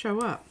you, don't show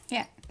up.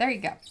 Yeah, there you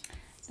go.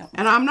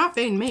 And I'm not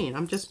being mean.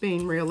 I'm just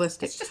being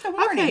realistic. It's just a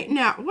warning. Okay,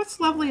 now,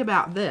 what's lovely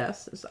about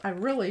this is I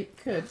really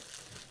could,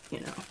 you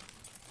know...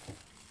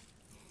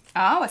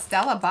 Oh,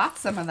 Estella bought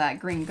some of that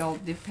green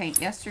gold dip paint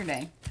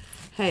yesterday.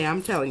 Hey,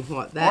 I'm telling you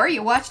what, that... Or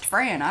you watched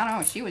Fran. I don't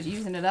know. She was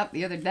using it up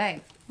the other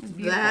day. It was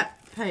beautiful. That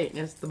paint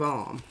is the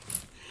bomb.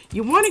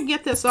 You want to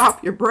get this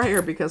off your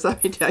brayer because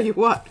let me tell you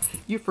what,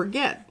 you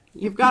forget.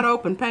 You've got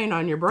open paint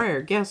on your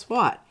brayer. Guess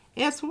what?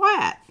 It's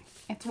wet.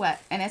 It's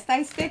wet. And it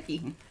stays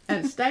sticky.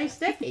 And it stays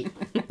sticky.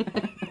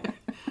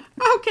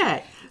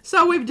 Okay.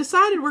 So we've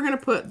decided we're going to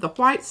put the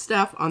white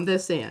stuff on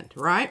this end,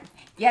 right?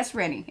 Yes,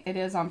 Rennie. It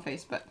is on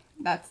Facebook.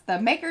 That's the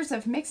Makers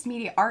of Mixed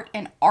Media Art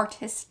and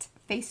Artist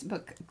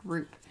Facebook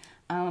group.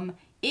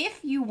 If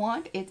you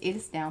want, it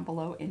is down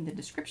below in the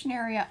description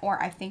area,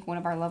 or I think one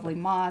of our lovely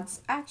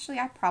mods. Actually,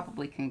 I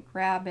probably can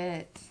grab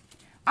it.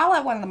 I'll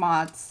let one of the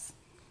mods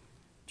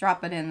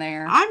drop it in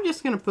there. I'm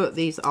just going to put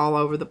these all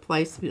over the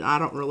place. I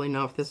don't really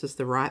know if this is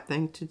the right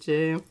thing to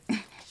do,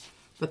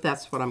 but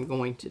that's what I'm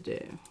going to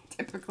do.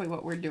 Typically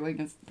what we're doing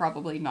is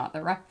probably not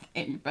the right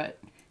thing, but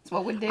it's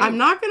what we do. I'm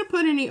not going to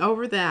put any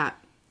over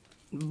that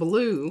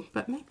blue,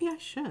 but maybe I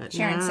should.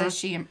 Sharon says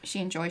she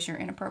enjoys your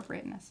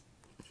inappropriateness.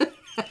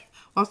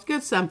 Well, it's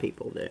good some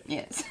people do.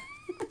 Yes.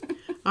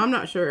 I'm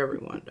not sure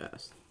everyone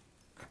does.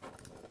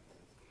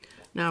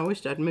 Now, I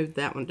wished I'd moved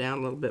that one down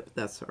a little bit, but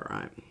that's all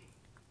right.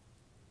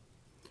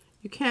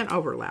 You can't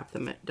overlap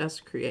them. It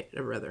does create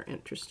a rather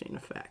interesting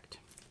effect.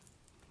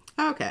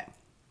 Okay.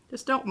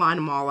 Just don't line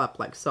them all up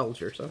like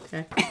soldiers,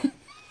 okay?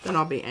 Then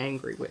I'll be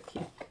angry with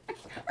you.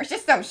 Or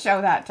just don't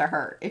show that to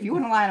her. If you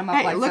want to line them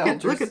up like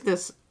soldiers. Look at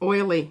this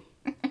oily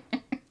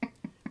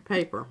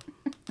paper.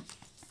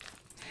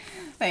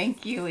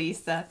 Thank you,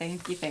 Lisa.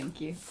 Thank you, thank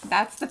you.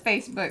 That's the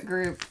Facebook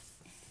group.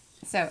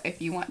 So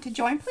if you want to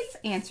join, please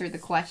answer the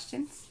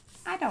questions.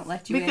 I don't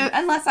let you in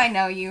unless I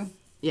know you.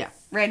 Yeah.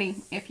 Ready,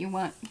 if you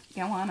want,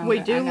 go on over. We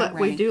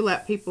do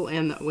let people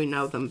in that we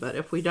know them, but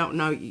if we don't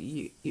know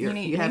you, we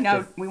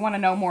want to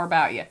know more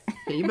about you.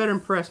 You better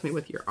impress me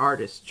with your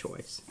artist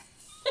choice.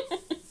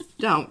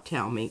 Don't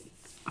tell me.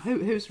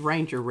 Who's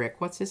Ranger Rick?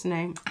 What's his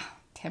name?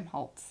 Tim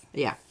Holtz.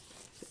 Yeah.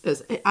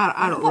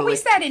 I don't really... we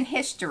said in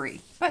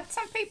history, but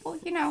some people,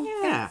 you know.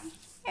 Yeah.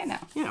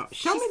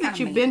 Show me that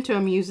you've been to a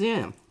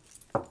museum.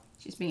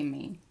 She's being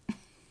mean.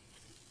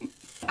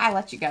 I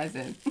let you guys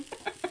in.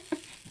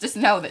 Just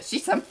know that she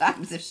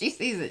sometimes, if she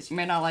sees it, she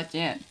may not let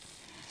you in.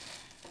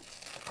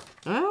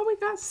 Well, we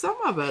got some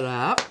of it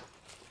up.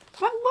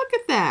 But look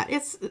at that.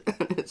 It's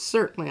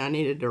certainly I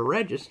needed to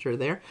register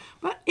there.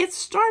 But it's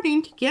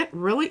starting to get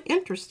really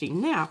interesting.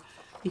 Now,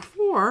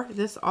 before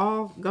this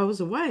all goes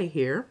away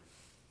here.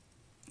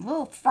 A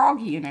little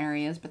froggy in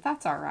areas, but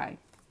that's all right.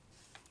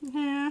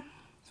 Yeah.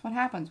 That's what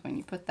happens when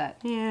you put that.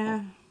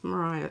 Yeah.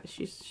 Mariah,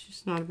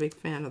 she's not a big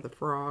fan of the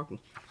frog.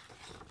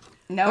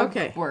 No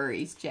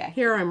worries, Jackie.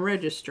 Here I'm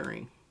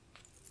registering.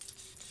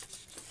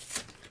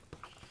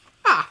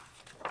 Ah!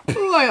 Look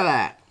at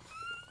that.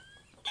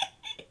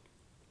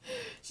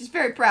 She's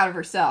very proud of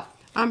herself.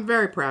 I'm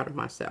very proud of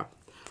myself.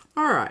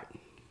 All right.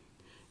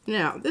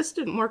 Now, this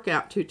didn't work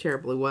out too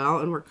terribly well,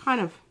 and we're kind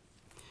of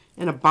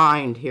in a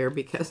bind here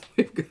because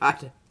we've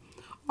got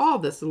all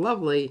this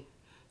lovely,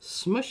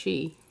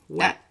 smushy,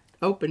 wet,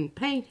 open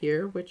paint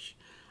here, which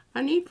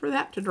I need for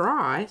that to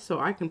dry so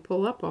I can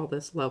pull up all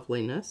this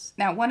loveliness.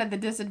 Now, one of the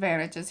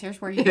disadvantages,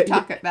 here's where you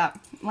talk about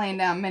laying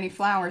down many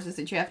flowers, is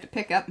that you have to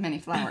pick up many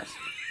flowers.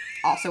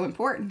 also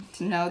important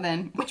to know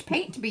then which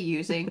paint to be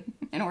using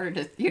in order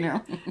to, you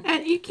know.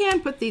 And you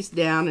can put these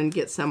down and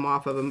get some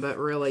off of them, but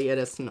really it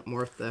isn't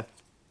worth the...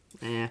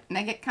 And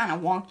they get kind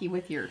of wonky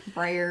with your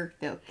brayer.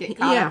 They'll get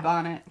caught up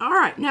on it. All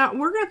right, now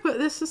we're going to put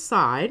this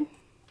aside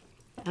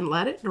and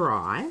let it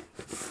dry.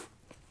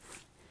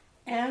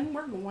 And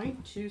we're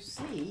going to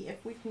see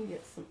if we can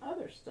get some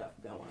other stuff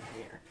going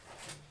here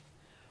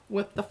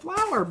with the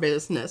flower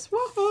business.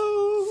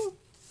 Woohoo!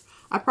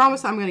 I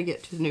promise I'm going to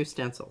get to new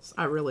stencils.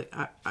 I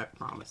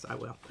promise I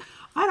will.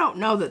 I don't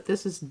know that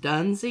this is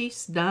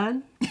Dunsies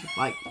done.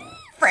 Like,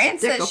 Fran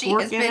says she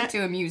has been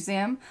to a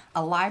museum,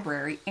 a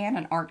library, and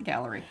an art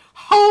gallery.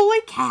 Holy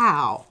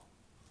cow!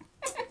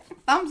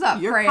 Thumbs up,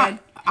 Fran.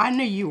 I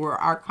knew you were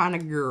our kind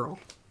of girl.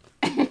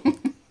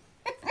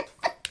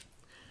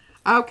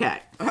 Okay.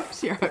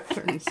 Oops, here,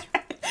 turns.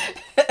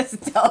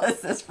 Tell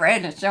us this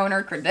Fran is showing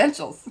her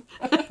credentials.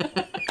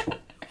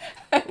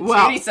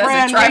 Well, Judy says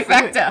Fran, a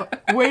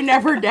trifecta. We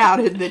never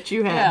doubted that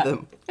you had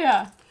them.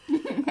 Yeah.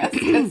 That's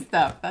good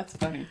stuff. That's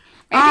funny.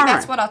 Maybe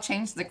that's what I'll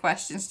change the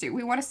questions to.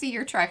 We want to see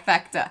your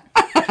trifecta.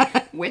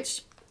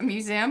 Which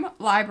museum,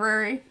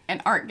 library,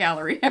 and art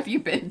gallery have you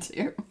been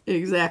to?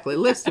 Exactly.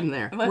 List them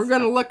there. We're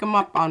going to look them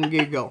up on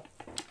Google.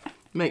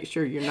 Make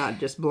sure you're not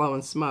just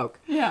blowing smoke.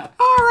 Yeah.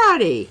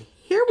 Alrighty.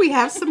 Here we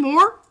have some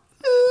more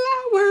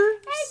flowers.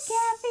 Hey,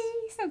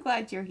 Kathy. So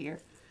glad you're here.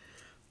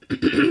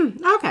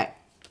 Okay.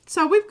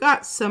 So we've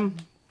got some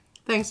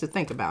things to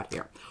think about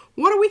here.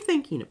 What are we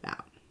thinking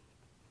about?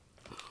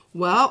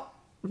 Well,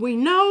 we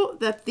know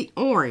that the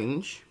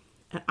orange,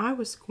 and I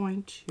was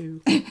going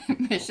to...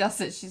 Michelle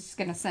said she's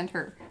going to send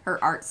her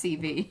art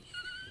CV.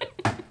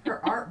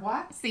 Her art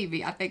what?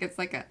 CV. I think it's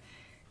like a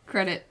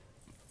credit...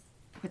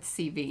 What's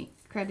CV?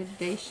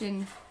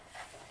 Accreditation.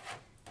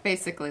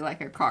 Basically like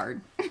a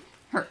card.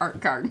 Her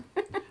art card.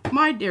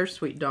 My dear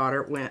sweet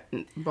daughter went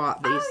and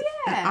bought these. Oh,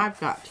 yeah. And I've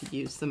got to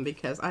use them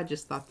because I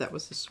just thought that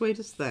was the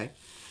sweetest thing.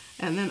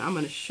 And then I'm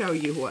going to show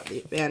you what the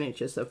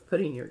advantages of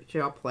putting your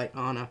gel plate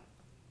on a...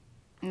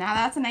 Now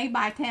that's an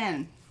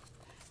 8x10.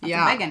 That's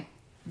a big one.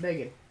 Big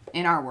one.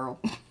 In our world.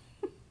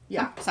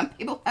 Yeah. Some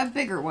people have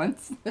bigger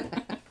ones.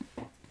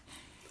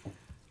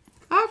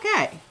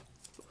 Okay.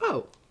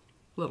 Whoa.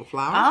 Little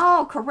flower.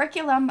 Oh,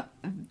 curriculum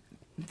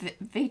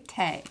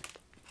vitae.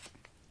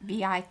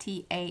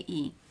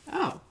 V-I-T-A-E.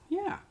 Oh,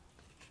 yeah.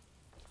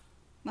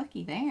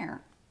 Looky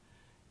there.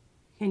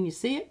 Can you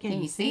see it?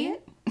 Can you see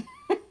it?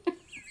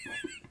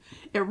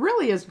 It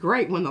really is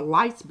great when the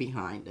light's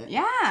behind it.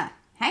 Yeah.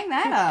 Hang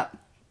that up.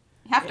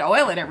 You have to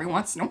oil it every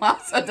once in a while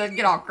so it doesn't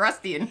get all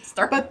crusty and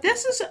start. But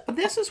this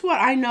is what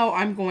I know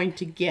I'm going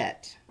to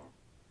get.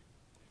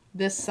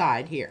 This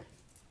side here.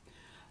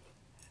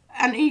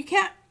 And you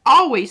can't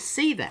always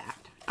see that.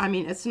 I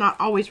mean, it's not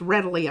always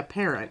readily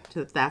apparent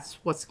that that's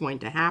what's going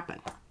to happen.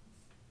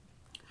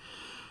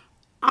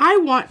 I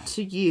want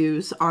to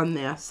use on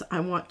this,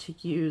 I want to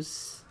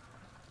use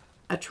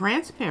a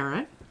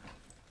transparent,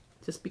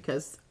 just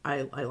because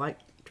I like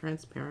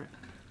transparent.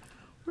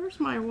 Where's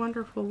my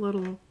wonderful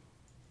little...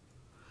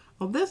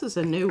 Well, this is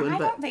a new one,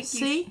 but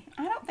see?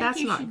 I don't think that's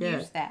you not should good.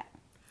 use that.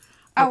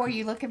 Oh, are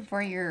you looking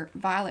for your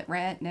violet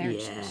red? There,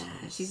 yes.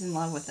 She's in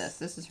love with this.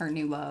 This is her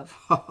new love.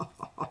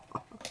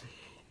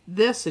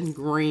 This and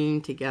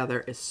green together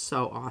is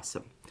so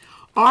awesome.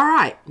 All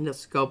right,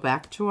 let's go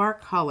back to our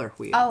color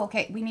wheel. Oh,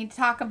 okay. We need to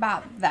talk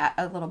about that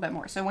a little bit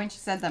more. So when she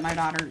said that my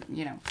daughter,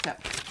 you know, so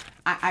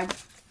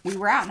we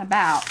were out and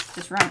about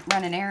just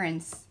running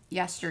errands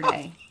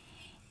yesterday.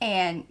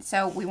 And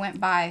so we went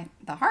by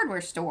the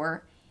hardware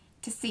store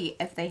to see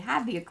if they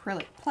had the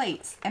acrylic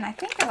plates. And I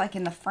think they're like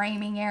in the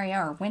framing area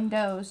or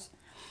windows.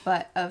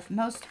 But of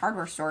most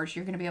hardware stores,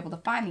 you're going to be able to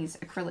find these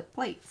acrylic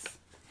plates.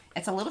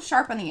 It's a little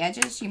sharp on the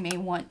edges. You may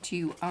want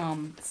to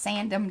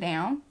sand them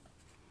down.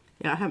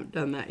 Yeah, I haven't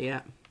done that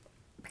yet.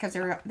 Because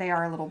they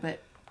are a little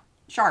bit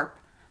sharp.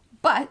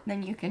 But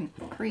then you can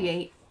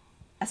create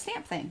a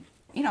stamp thing.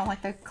 You know,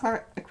 like the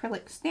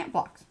acrylic stamp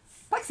blocks.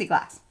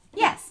 Plexiglass.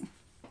 Yes.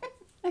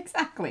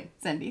 Exactly,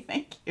 Cindy.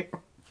 Thank you.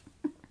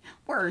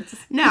 Words.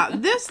 Now,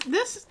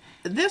 this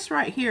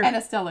right here. And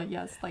Estella,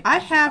 yes. Like I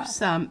have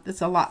some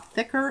that's a lot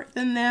thicker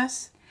than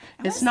this.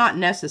 It's not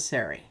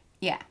necessary.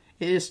 Yeah.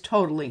 It is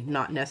totally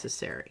not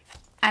necessary.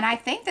 And I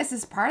think this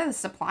is part of the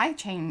supply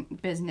chain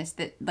business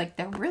that, like,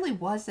 there really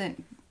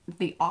wasn't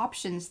the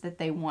options that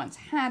they once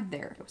had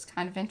there. It was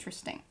kind of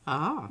interesting.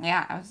 Ah.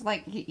 Yeah, I was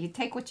like, you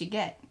take what you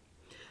get.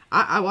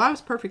 I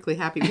was perfectly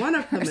happy. One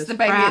of them is the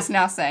baby is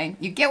now saying,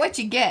 you get what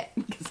you get.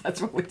 Because that's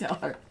what we tell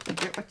her. You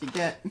get what you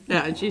get.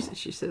 Yeah, and she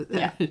says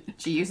that. Yeah,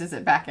 she uses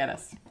it back at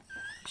us.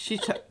 She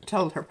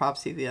told her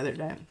popsy the other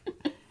day.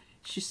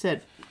 She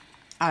said,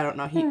 I don't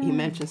know, he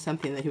mentioned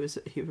something that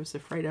he was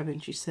afraid of,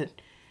 and she said,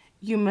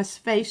 you must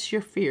face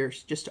your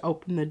fears. Just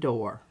open the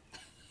door.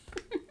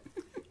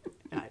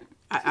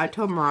 I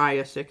told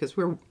Mariah, because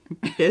we're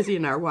busy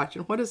and are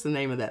watching, what is the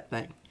name of that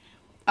thing?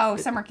 Oh,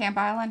 Summer Camp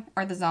Island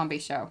or the zombie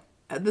show?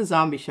 The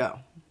zombie show.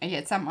 Yeah,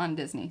 it's something on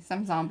Disney.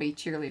 Some zombie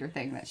cheerleader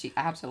thing that she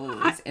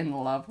absolutely is in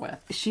love with.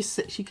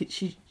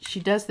 She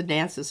does the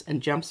dances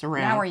and jumps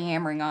around. Now we're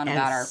yammering on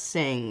about our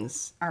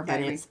sings. Our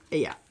baby.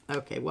 Yeah.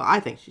 Okay. Well, I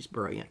think she's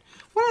brilliant.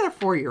 What other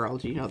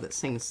 4-year-old do you know that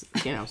sings,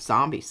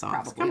 zombie songs?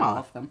 Probably Come all on.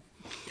 of them.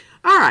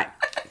 All right.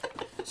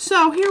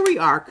 So here we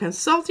are,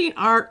 consulting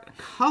art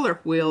color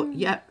wheel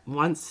yet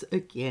once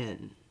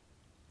again.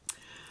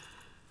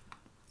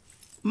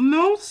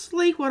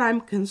 Mostly what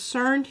I'm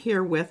concerned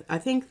here with, I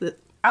think that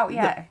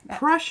the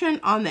Prussian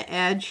on the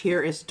edge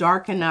here is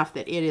dark enough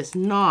that it is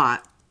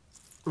not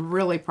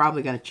really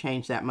probably going to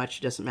change that much.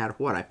 It doesn't matter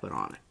what I put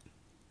on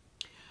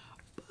it.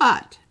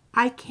 But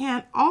I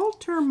can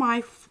alter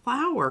my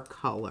flower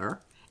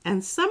color,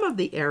 and some of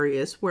the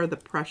areas where the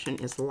Prussian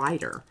is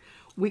lighter,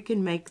 we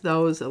can make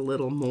those a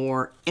little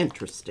more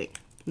interesting,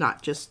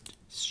 not just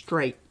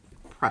straight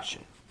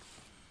Prussian.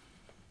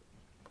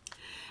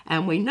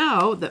 And we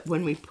know that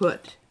when we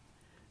put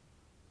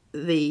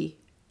the,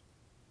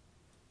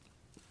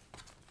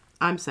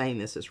 I'm saying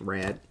this is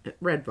red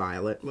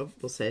violet,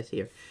 we'll say it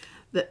here,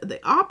 the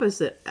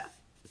opposite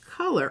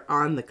color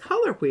on the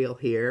color wheel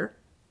here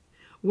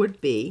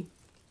would be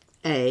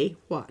a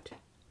what?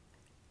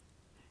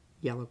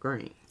 Yellow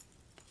green.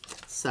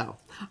 So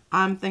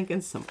I'm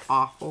thinking some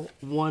awful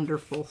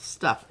wonderful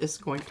stuff is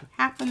going to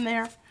happen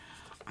there.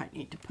 I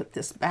need to put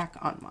this back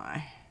on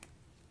my,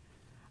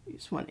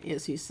 use one of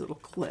Izzy's little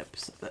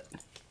clips that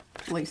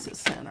Lisa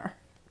sent her.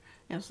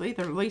 It's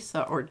either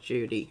Lisa or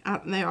Judy.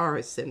 They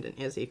always sending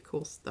Izzy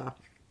cool stuff.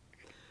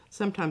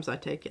 Sometimes I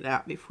take it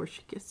out before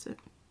she gets it.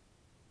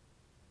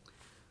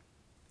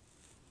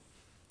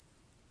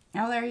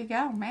 Oh, there you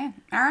go, man.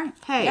 All right.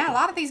 Hey. Yeah, a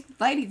lot of these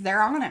ladies,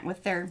 they're on it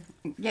with their,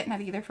 getting it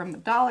either from the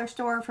dollar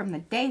store, from the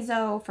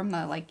Daiso, from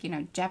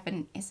the,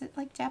 Japan, is it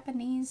like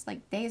Japanese,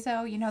 like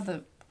Daiso,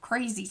 the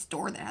crazy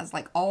store that has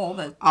like all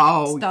the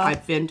stuff.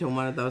 I've been to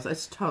one of those.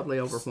 It's totally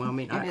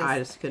overwhelming. I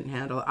just couldn't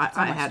handle it.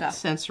 I had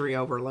sensory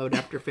overload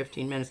after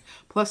 15 minutes.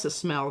 Plus the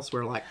smells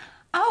were like...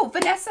 Oh,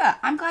 Vanessa,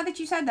 I'm glad that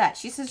you said that.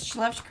 She says she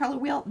loves your color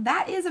wheel.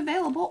 That is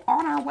available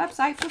on our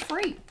website for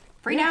free.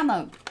 Free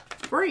download.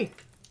 Free.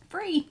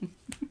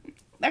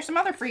 There's some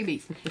other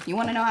freebies. You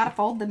want to know how to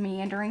fold the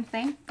meandering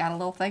thing? Got a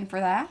little thing for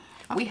that.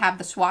 We have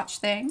the swatch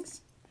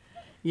things.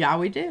 Yeah,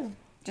 we do.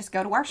 Just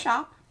go to our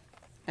shop.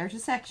 There's a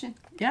section.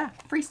 Yeah.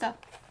 Free stuff.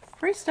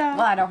 Free stuff.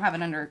 Well, I don't have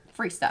it under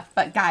free stuff,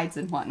 but guides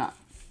and whatnot.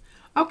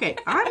 Okay,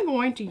 I'm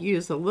going to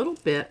use a little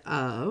bit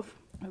of...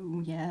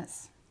 Oh,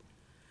 yes.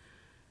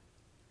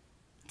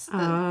 It's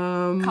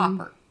the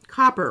copper.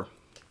 Copper.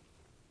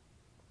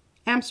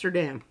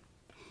 Amsterdam.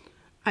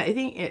 I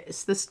think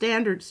it's the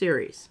standard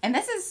series. And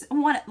this is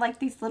one, like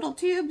these little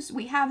tubes,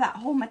 we have that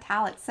whole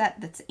metallic set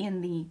that's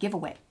in the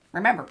giveaway.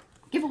 Remember,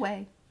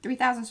 giveaway,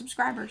 3,000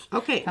 subscribers.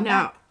 Okay, Come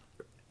now,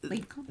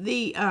 back.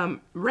 the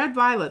red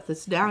violet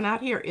that's down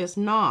out here is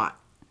not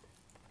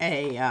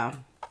a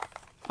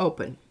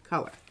open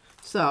color.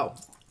 So,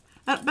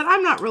 but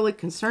I'm not really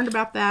concerned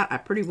about that.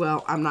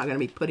 I'm not going to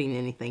be putting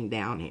anything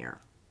down here.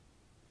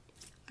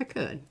 I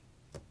could,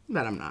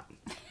 but I'm not.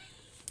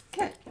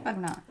 Good, but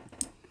I'm not.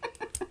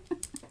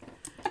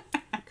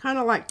 Kind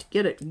of like to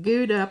get it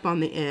gooed up on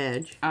the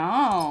edge.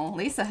 Oh,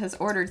 Lisa has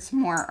ordered some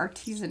more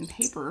artisan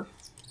paper.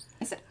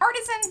 Is it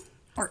artisan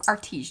or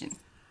artesian?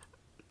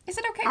 Is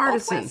it okay?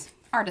 Artisan. Both ways?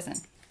 Artisan.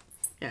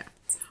 Yeah.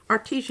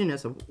 Artesian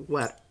is a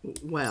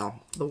well,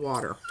 the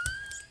water.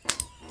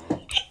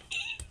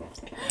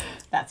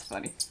 That's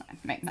funny. I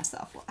make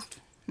myself laugh.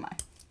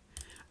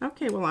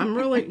 Okay, well, I'm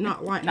really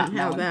not liking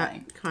how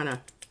that kind of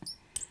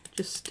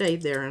just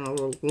stayed there in a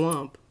little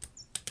lump.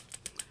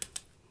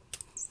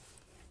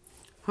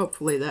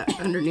 Hopefully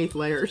that underneath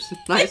layer is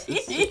nice and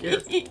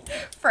secure.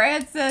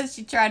 Fran says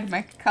she tried to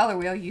make a color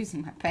wheel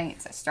using my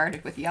paints. I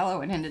started with yellow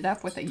and ended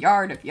up with a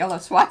yard of yellow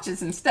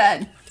swatches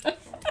instead.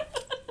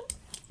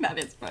 That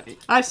is funny.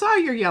 I saw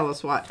your yellow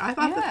swatch. I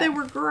thought that they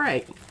were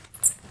great.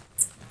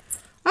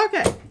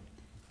 Okay.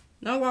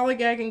 No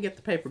lollygagging. Get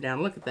the paper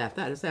down. Look at that.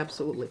 That is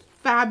absolutely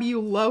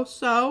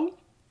fabuloso.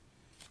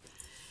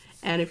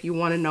 And if you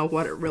want to know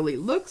what it really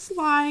looks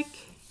like,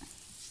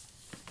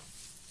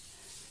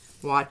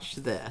 watch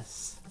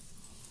this.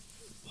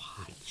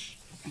 Watch.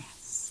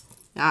 Yes.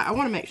 Now, I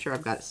want to make sure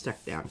I've got it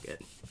stuck down good.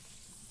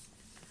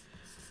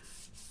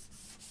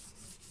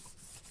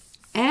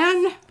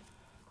 And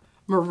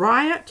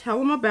Mariah, tell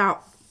them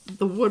about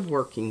the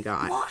woodworking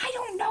guy. Well, I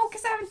don't know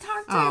because I haven't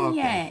talked to him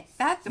yet.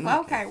 That's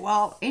okay.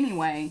 Well,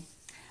 anyway,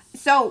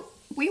 so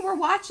we were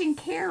watching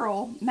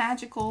Carol,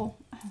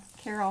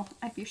 Carol,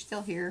 if you're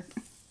still here,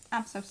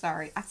 I'm so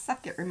sorry. I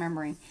suck at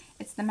remembering.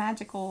 It's the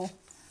magical,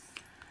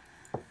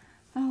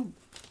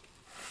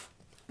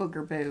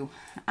 booger boo.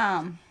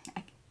 I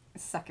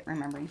suck at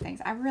remembering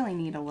things. I really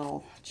need a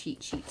little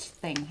cheat sheet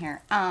thing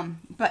here.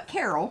 But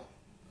Carol,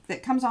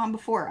 that comes on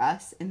before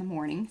us in the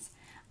mornings,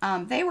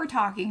 they were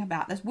talking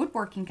about this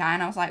woodworking guy,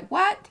 and I was like,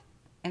 what?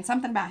 And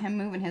something about him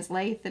moving his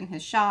lathe in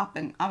his shop,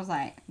 and I was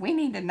like, we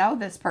need to know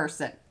this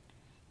person,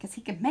 because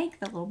he could make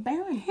the little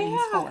bearing things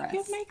for us. Yeah, he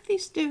could make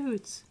these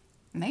dudes.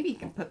 Maybe you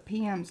can put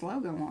PM's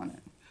logo on it.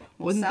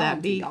 Wouldn't sell that them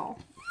to be y'all.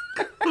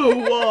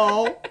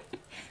 cool?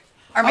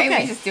 Or maybe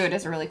Okay. we just do it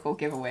as a really cool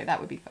giveaway. That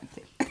would be fun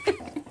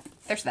too.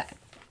 There's that.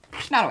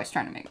 Not always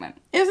trying to make money.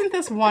 Isn't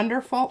this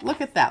wonderful? Look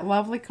at that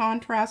lovely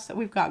contrast that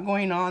we've got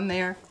going on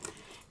there.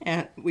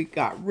 And we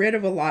got rid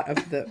of a lot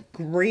of the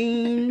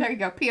green. There you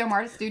go.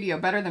 PMR Studio,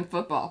 better than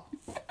football.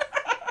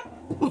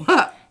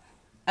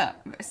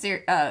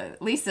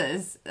 Lisa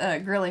is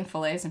grilling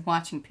fillets and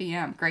watching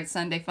PM. Great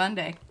Sunday fun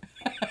day.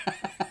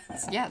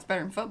 Yeah, it's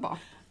better than football.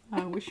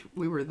 I wish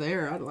we were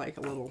there. I'd like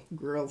a little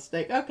grilled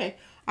steak. Okay,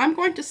 I'm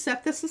going to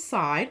set this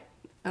aside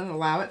and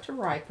allow it to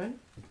ripen.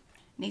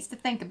 Needs to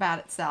think about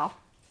itself.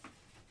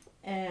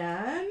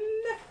 And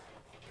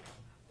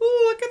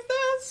look at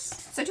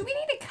this. So do we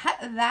need to cut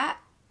that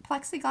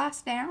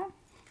plexiglass down?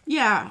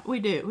 Yeah, we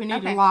do. We need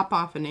Okay. to lop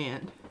off an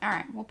end. All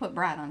right, we'll put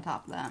Brad on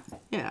top of that.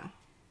 Yeah,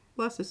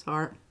 bless his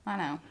heart. I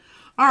know.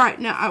 All right,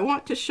 now I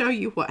want to show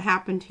you what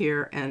happened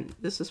here, and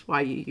this is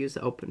why you use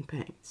open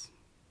paints.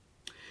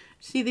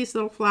 See these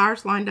little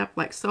flowers lined up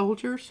like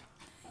soldiers?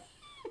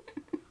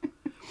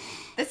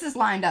 This is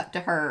lined up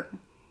to her.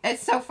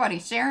 It's so funny.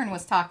 Sharon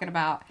was talking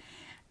about,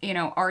 you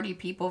know, arty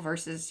people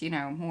versus, you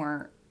know,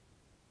 more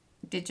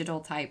digital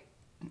type.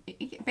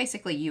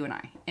 Basically, you and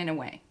I, in a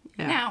way.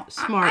 Yeah, Now,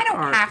 smart I don't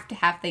art. have to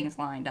have things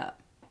lined up.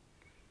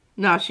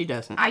 No, she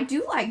doesn't. I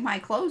do like my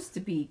clothes to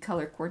be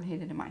color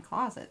coordinated in my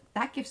closet.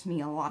 That gives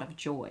me a lot of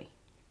joy.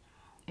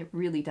 It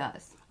really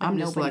does. But I'm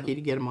just lucky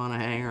to get them on a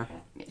hanger.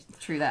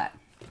 True that.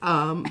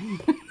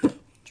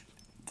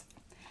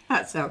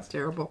 That sounds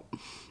terrible.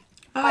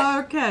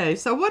 Okay,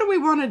 so what do we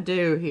want to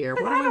do here?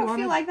 What do I we don't want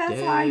feel to like that's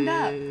do? lined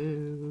up.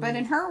 But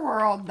in her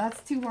world,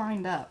 that's too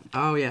lined up.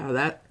 Oh yeah,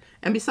 that.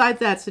 And besides,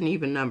 that's an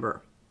even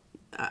number.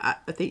 I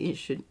think you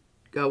should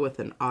go with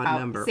an odd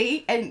number.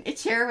 See, and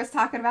Cherry was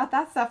talking about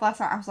that stuff last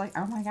night. I was like,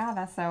 oh my god,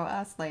 that's so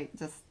us. Like,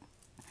 just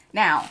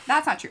now,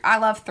 that's not true. I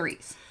love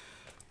threes.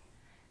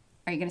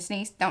 Are you gonna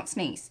sneeze? Don't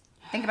sneeze.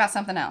 Think about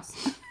something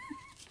else.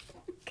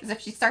 Because if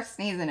she starts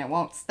sneezing, it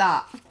won't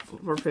stop.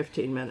 For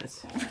 15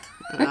 minutes.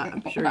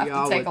 I'm sure We'll have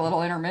y'all to take would. a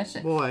little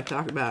intermission. Boy,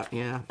 talk about,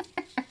 yeah.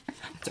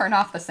 Turn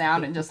off the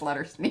sound and just let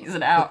her sneeze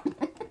it out.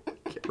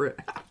 Get rid.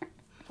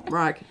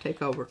 Mariah can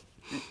take over.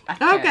 I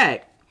can't.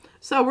 Okay,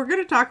 so we're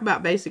going to talk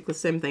about basically the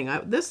same thing.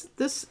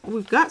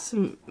 We've got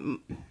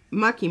some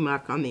mucky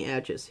muck on the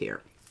edges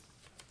here.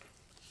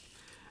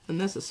 And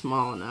this is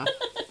small enough.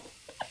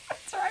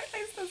 That's right.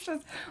 This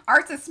says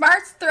Arts and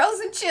Smarts, Thrills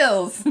and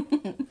Chills.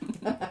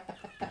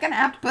 I'm going to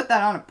have to put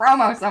that on a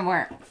promo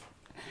somewhere.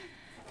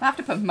 I'll have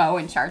to put Mo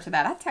in charge of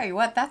that. I tell you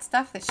what, that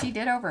stuff that she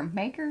did over in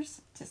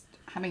Makers, just,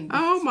 I mean,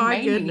 Oh, my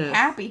made me goodness.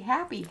 happy,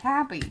 happy,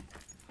 happy.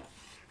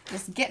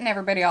 Just getting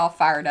everybody all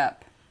fired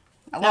up.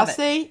 I Now love it.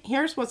 see,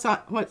 here's what's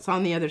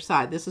on the other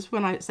side. This is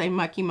when I say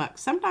mucky muck.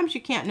 Sometimes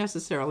you can't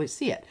necessarily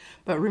see it.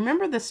 But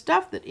remember, the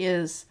stuff that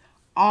is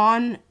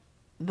on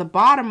the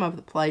bottom of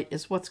the plate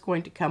is what's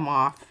going to come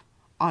off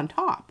on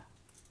top.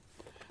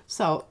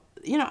 So,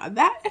 you know,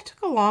 it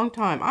took a long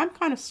time. I'm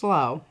kind of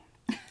slow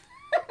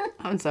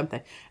on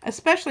something.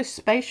 Especially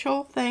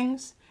spatial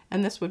things.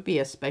 And this would be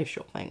a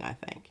spatial thing, I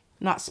think.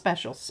 Not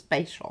special,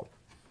 spatial.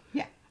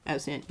 Yeah.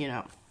 As in, you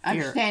know,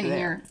 Understanding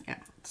here, your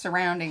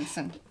surroundings.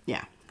 And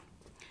yeah.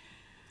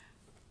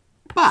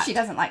 But she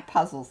doesn't like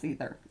puzzles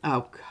either.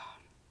 oh god!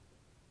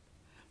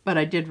 But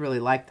I did really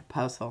like the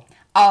puzzle,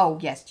 Oh,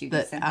 yes, Judy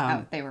But, sent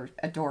out. They were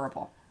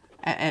adorable.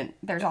 and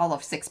There's all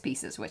of 6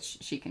 pieces, which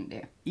she can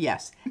do.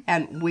 yes,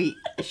 and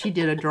she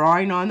did a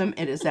drawing on them.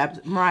 It is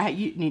Mariah,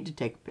 you need to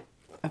take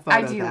a photo I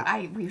of do.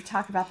 that We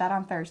talked about that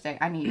on Thursday.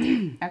 I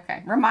need to.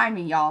 Okay. Remind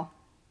me, y'all.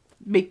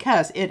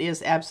 because it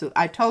is absolute.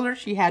 I told her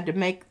she had to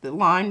make the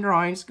line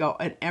drawings go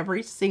in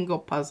every single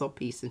puzzle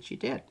piece, and she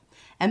did.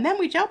 And then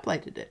we gel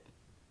plated it.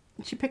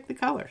 She picked the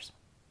colors.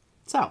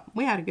 So,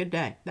 we had a good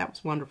day. That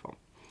was wonderful.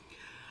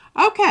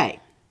 Okay,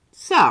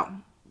 so,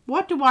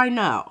 what do I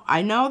know?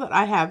 I know that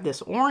I have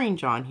this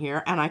orange on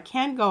here, and I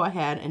can go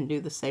ahead and do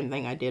the same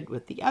thing I did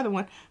with the other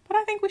one, but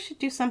I think we should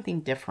do something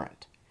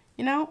different.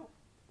 You know,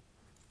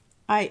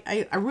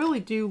 I really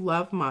do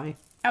love my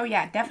Oh,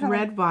 yeah, definitely.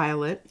 red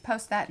violet,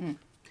 Post that in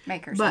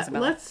Makers, but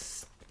Isabella.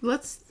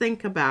 let's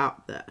think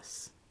about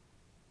this.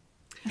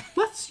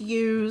 Let's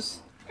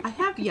use, I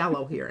have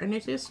yellow here, and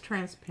it is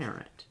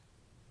transparent.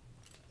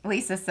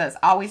 Lisa says,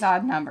 always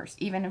odd numbers,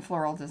 even in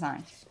floral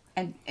design.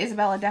 And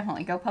Isabella,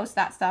 definitely go post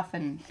that stuff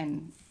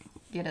and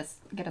get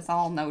us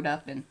all knowed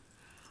up in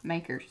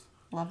Makers.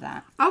 Love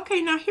that.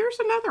 Okay, now here's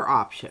another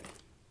option.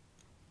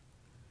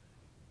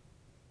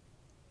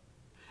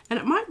 And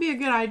it might be a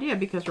good idea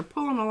because we're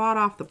pulling a lot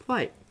off the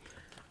plate.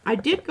 I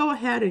did go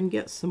ahead and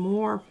get some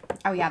more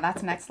Oh, yeah,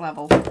 that's next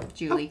level,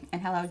 Julie.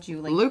 And hello,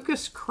 Julie.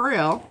 Lucas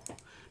Krill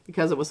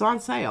because it was on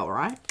sale,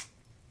 right?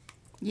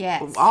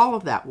 Yes. All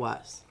of that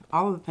was.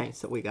 All of the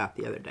paints that we got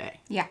the other day.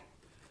 Yeah.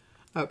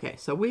 Okay,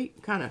 so we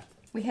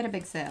We hit a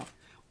big sale.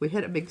 we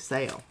hit a big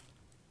sale.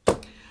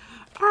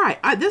 All right,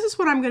 this is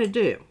what I'm going to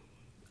do.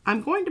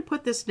 I'm going to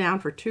put this down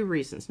for 2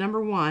 reasons.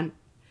 Number one,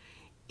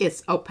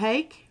 it's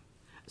opaque,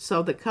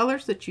 so the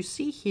colors that you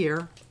see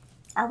here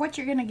Or what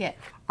you're going to get.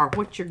 Or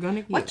what you're going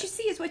to get. What you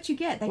see is what you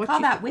get. They What call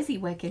you that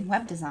WYSIWYG in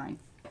web design.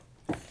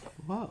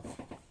 Whoa.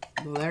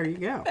 Well, there you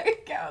go. There you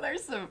go.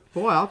 There's some...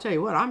 Boy, I'll tell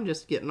you what, I'm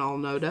just getting all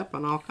knowed up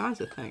on all kinds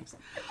of things.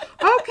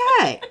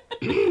 Okay.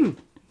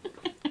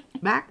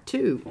 Back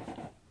to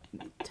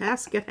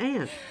task at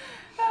hand.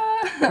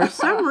 For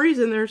some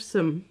reason, there's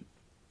some...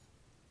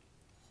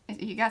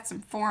 You got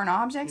some foreign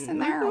objects in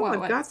there? No,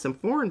 Or I've got some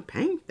foreign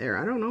paint there.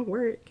 I don't know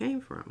where it came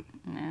from.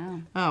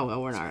 No. Oh,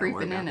 well, we're not going to worry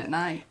Creeping about in that. at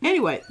night.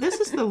 Anyway, this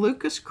is the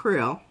Lucas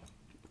Krill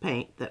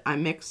paint that I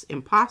mix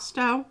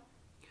impasto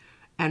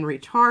and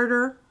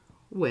retarder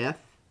with.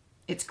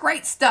 It's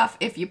great stuff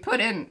if you put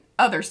in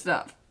other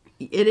stuff.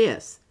 It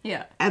is.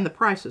 Yeah. And the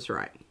price is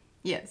right.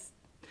 Yes.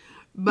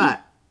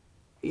 But,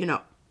 you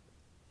know,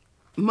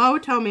 Mo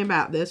told me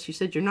about this. She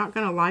said, you're not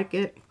going to like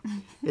it.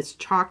 It's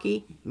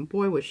chalky. And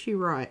boy, was she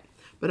right.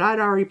 But I'd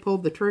already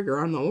pulled the trigger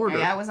on the order.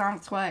 Yeah, it was on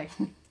its way.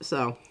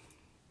 So,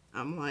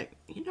 I'm like,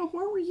 you know,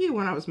 where were you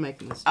when I was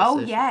making this Oh,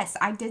 decision? yes.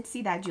 I did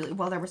see that, Julie.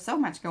 Well, there was so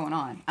much going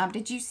on.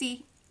 Did you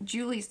see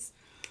Julie's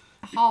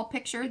haul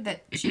picture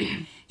that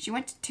she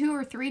went to 2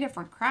 or 3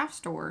 different craft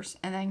stores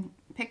and then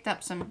picked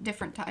up some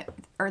different type,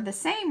 or the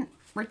same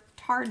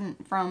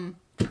retardant from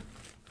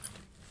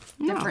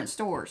different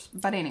stores.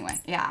 But anyway,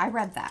 yeah, I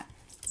read that.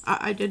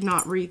 I did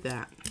not read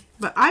that.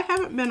 But I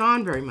haven't been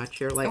on very much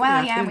here lately.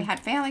 Well, yeah, we had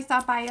family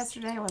stop by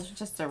yesterday. It was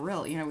just a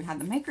real, you know, we had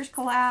the Makers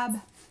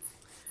collab.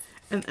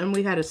 And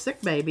we had a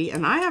sick baby,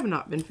 and I have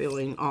not been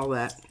feeling all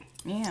that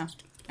Yeah.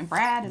 And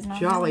Brad is not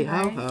jolly really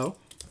right. ho-ho.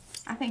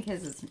 I think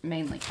his is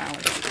mainly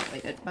allergy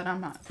related, but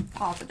I'm not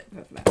positive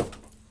of that.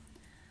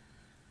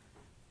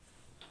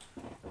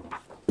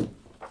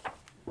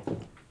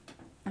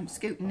 I'm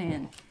scooting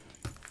in.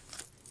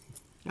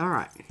 All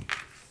right.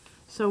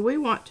 So we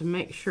want to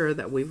make sure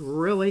that we've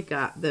really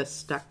got this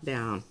stuck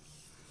down,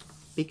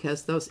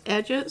 because those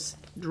edges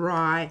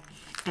dry,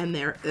 and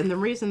the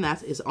reason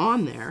that is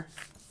on there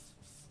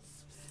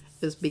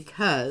is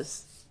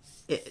because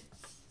it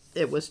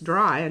was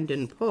dry and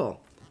didn't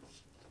pull.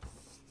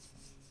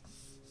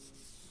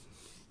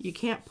 You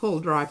can't pull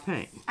dry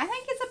paint. I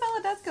think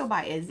Isabella does go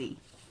by Izzy.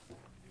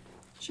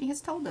 She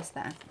has told us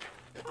that.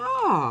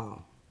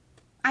 Oh.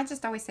 I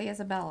just always say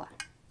Isabella.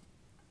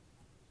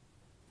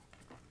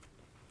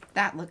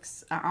 That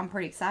looks, I'm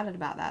pretty excited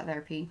about that there,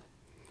 P.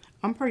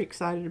 I'm pretty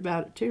excited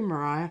about it too,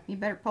 Mariah. You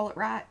better pull it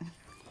right.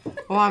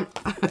 Well,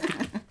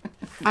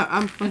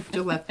 I'm going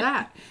to let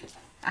that.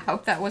 I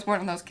hope that was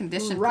one of those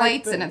conditioned Right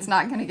plates there. and it's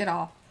not going to get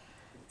all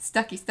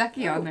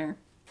stucky on there.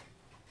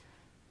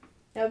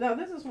 Yeah, no,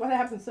 this is what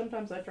happens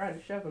sometimes. I try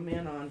to shove them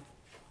in on.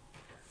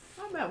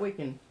 How about we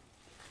can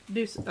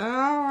do oh,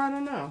 I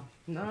don't know.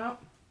 No.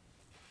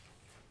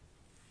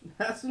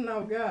 That's a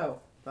no-go,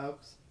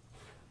 folks.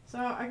 So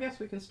I guess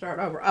we can start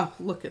over. Oh,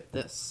 look at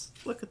this.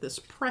 Look at this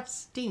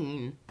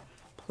pristine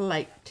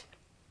plate.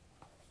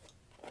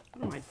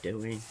 What am I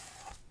doing?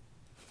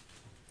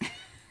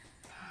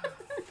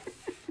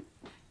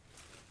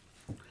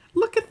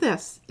 Look at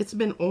this. It's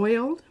been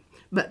oiled,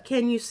 but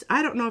can you,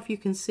 I don't know if you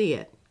can see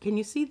it. Can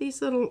you see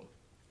these little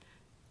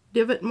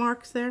divot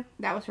marks there?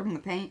 That was from the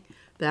paint.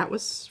 That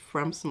was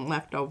from some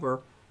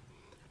leftover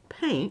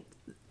paint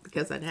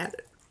because I'd had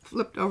it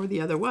flipped over the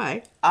other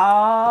way.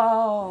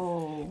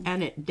 Oh.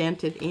 And it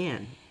dented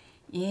in.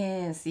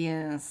 Yes,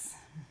 yes.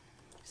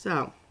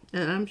 So,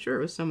 and I'm sure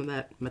it was some of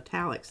that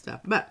metallic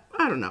stuff, but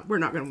I don't know. We're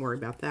not going to worry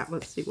about that.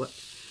 Let's see what.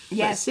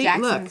 Yes, see,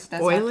 Jackson's look,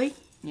 does oily. have,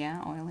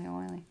 yeah,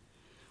 oily.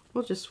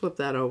 We'll just flip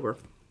that over.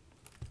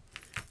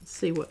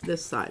 See what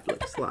this side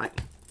looks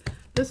like.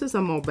 This is a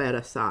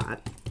Mobetta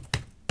side.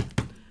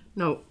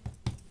 No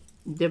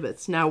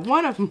divots. Now,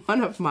 one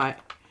of my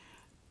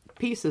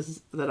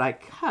pieces that I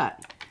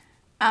cut.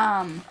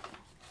 And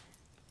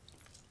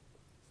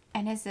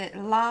is it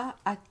La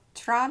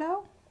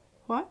Atrado?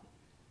 What?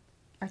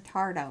 Or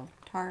Tardo?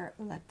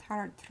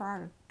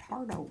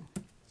 Tardo.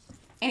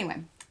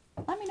 Anyway,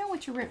 let me know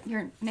what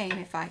your name,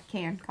 if I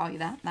can call you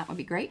that. That would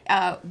be great.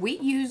 We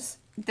use,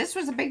 this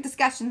was a big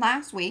discussion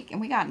last week, and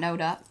we got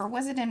note up. Or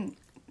was it in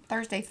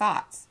Thursday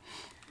Thoughts?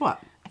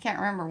 What? I can't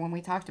remember when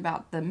we talked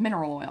about the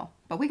mineral oil,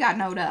 but we got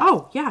note up.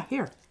 Oh, yeah,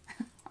 here.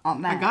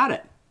 On that. I got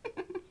it.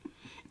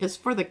 It's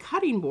for the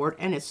cutting board,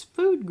 and it's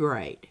food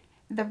grade.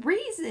 The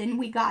reason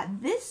we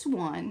got this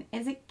one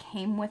is it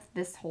came with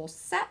this whole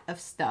set of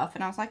stuff.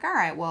 And I was like, all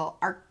right, well,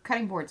 our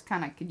cutting boards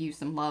kind of could use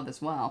some love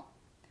as well.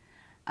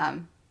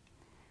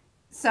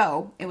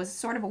 So it was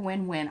sort of a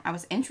win-win. I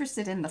was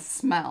interested in the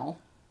smell.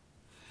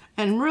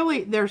 And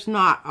really, there's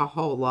not a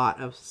whole lot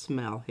of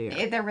smell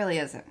here. There really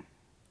isn't.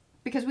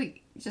 Because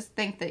we just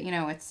think that, you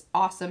know, it's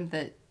awesome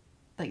that,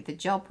 like, the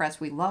gel press,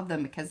 we love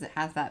them because it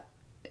has that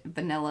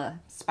vanilla,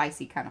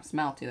 spicy kind of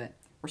smell to it.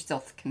 We're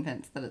still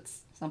convinced that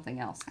it's something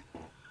else.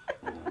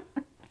 It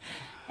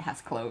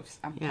has cloves.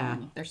 I'm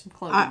telling you. There's some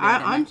cloves.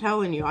 I'm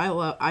telling you, I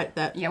love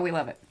that. Yeah, we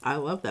love it. I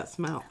love that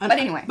smell. But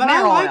anyway, but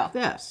mineral I like oil.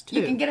 this too.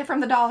 You can get it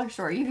from the dollar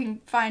store. You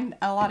can find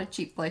a lot of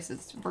cheap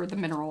places for the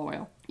mineral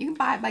oil. You can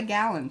buy it by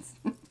gallons.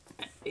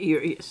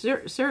 You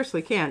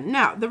seriously can.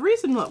 Now, the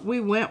reason that we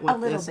went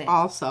with this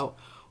also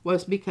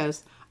was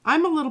because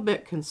I'm a little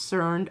bit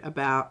concerned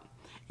about,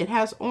 it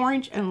has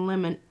orange and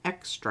lemon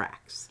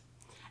extracts.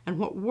 And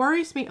what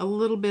worries me a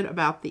little bit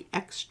about the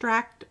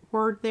extract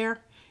word there,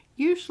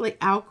 usually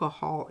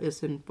alcohol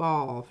is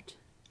involved.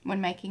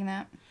 When making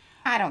that?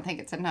 I don't think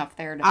it's enough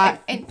there to...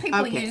 and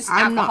people use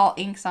alcohol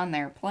inks on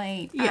their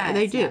plate. Yeah,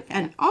 they do.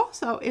 And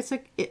also,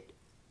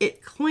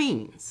 it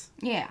cleans.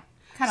 Yeah,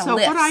 kind of So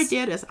lifts. what I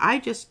did is I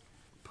just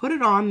put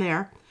it on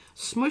there,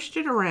 smushed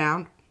it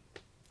around,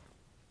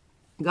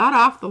 got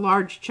off the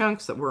large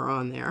chunks that were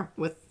on there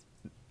with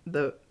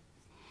the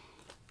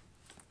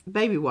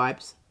baby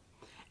wipes,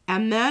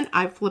 and then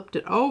I flipped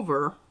it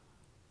over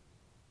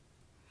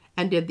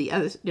and did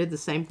the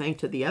same thing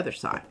to the other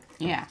side.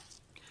 Yeah.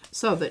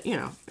 So that, you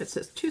know, it's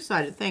a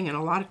two-sided thing, and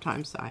a lot of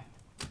times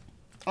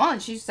well,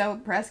 and she's so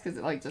impressed because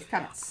it like just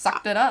kind of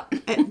sucked it up.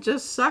 It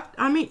just sucked.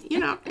 I mean, you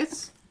know,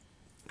 it's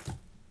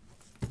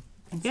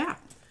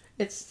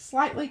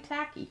slightly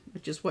tacky,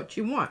 which is what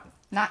you want.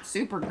 Not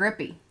super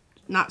grippy.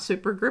 Not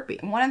super grippy.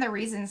 One of the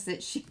reasons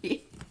that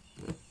she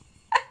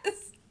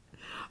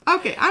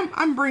Okay,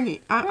 I'm going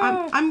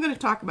to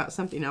talk about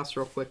something else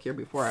real quick here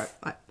before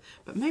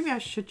but maybe I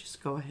should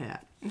just go ahead.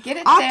 Get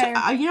it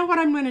there. You know what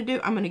I'm going to do?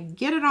 I'm going to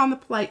get it on the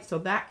plate so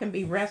that can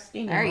be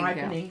resting and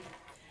ripening. Go.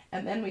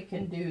 And then we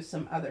can do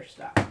some other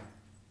stuff.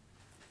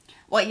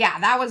 Well, yeah,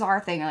 that was our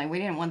thing. Like, we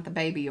didn't want the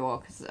baby oil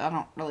because I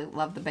don't really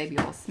love the baby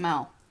oil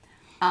smell.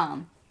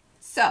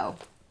 So,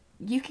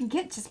 you can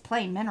get just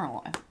plain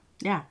mineral oil.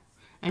 Yeah,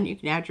 and you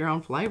can add your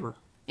own flavor.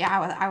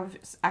 Yeah, I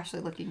was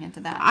actually looking into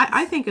that.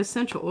 I think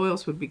essential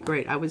oils would be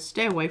great. I would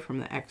stay away from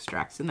the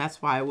extracts, and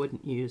that's why I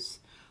wouldn't use,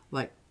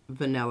 like,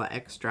 vanilla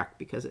extract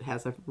because it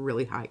has a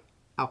really high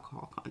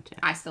alcohol content.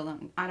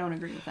 I don't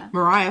agree with that.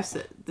 Mariah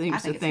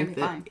seems to think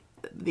that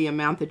the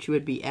amount that you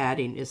would be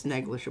adding is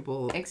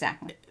negligible.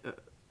 Exactly.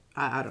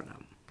 I don't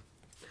know.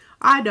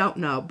 I don't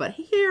know, but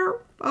here,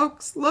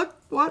 folks, look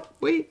what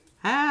we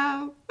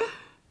have.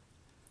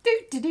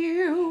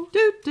 Do-do-do.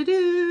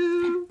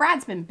 Do-do-do.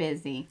 Brad's been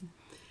busy.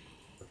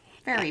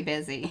 Very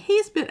busy.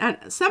 He's been,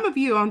 some of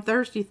you on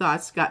Thirsty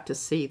Thoughts got to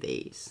see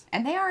these.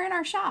 And they are in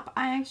our shop.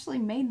 I actually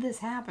made this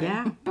happen.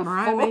 Yeah,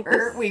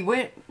 before we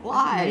went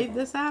live. Made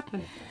this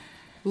happen.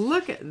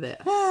 Look at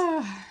this.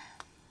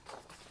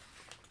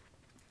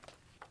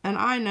 And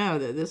I know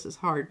that this is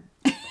hard.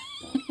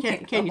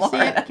 Can you see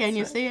it? Can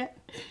you see it?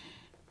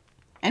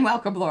 And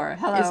welcome, Laura.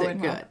 Hello. Is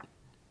it good?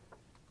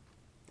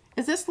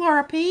 Is this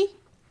Laura P?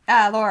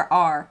 Laura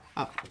R.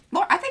 Oh.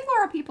 Laura, I think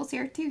Laura People's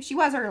here too. She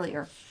was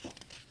earlier.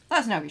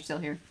 Let us know if you're still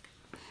here.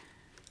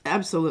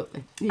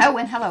 Absolutely. Yeah. Oh,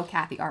 and hello,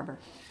 Kathy Arbor.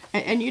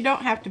 And you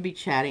don't have to be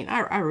chatting.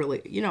 I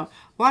really, you know,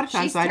 a lot of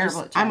times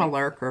I'm a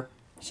lurker.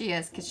 She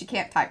is, because she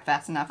can't type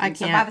fast enough. I can't.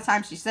 So by the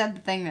time she said the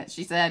thing that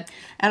she said,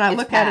 and I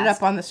look at it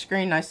up on the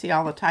screen, and I see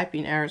all the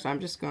typing errors. I'm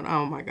just going,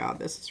 oh my God,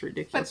 this is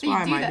ridiculous.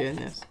 Why am I doing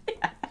this?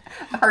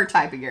 Her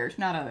typing errors,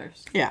 not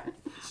others. Yeah.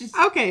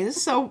 Okay,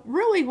 so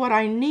really what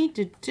I need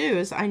to do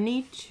is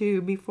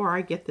before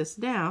I get this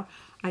down,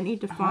 I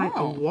need to find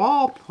a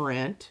wall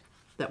print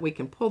that we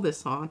can pull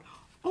this on.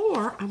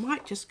 Or I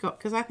might just go,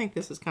 because I think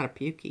this is kind of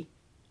pukey.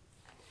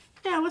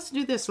 Yeah, let's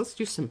do this. Let's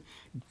do some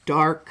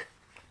dark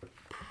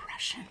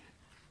Prussian.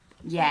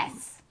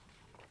 Yes.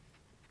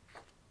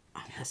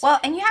 Well,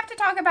 and you have to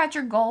talk about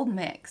your gold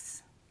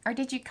mix. Or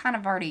did you kind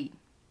of already...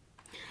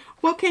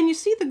 Well, can you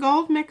see the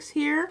gold mix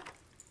here?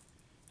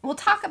 We'll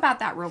talk about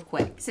that real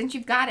quick, since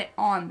you've got it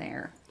on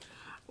there.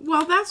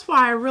 Well, that's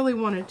why I really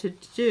wanted to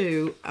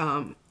do...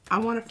 I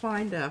want to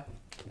find a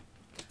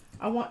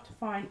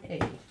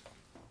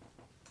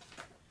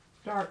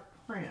dark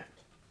print.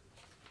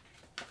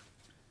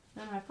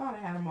 And I thought I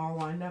had them all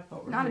lined up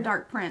over Not here. a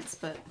dark prints,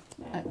 but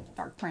a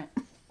dark print.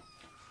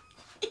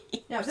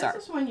 Now,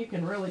 this is when you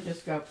can really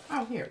just go,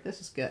 oh, here,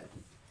 this is good.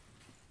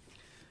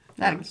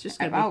 That's just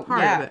going to be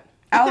part of it.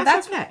 But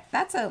that's okay.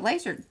 That's a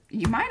laser.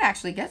 You might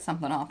actually get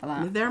something off of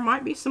that. There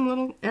might be some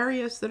little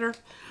areas that are...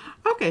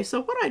 Okay,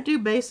 so what I do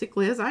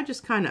basically is I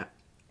just kind of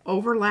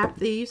overlap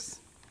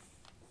these.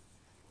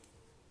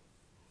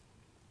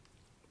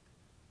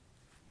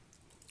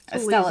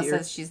 Estella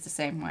says she's the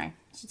same way.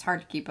 It's hard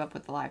to keep up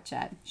with the live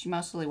chat. She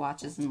mostly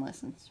watches and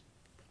listens.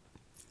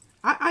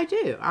 I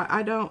do.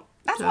 I don't...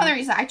 That's one of the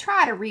reasons I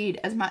try to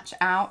read as much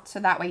out, so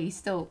that way you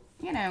still,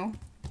 you know,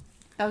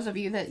 those of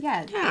you that,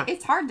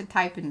 it's hard to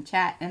type in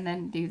chat and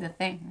then do the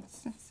thing.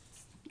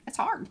 It's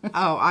hard.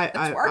 Oh,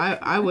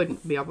 I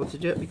wouldn't be able to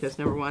do it because,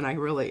 number one, I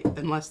really,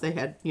 unless they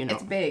had, you know.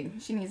 It's big.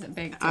 She needs it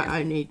big, too.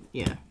 I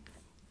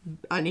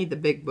need the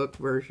big book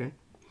version.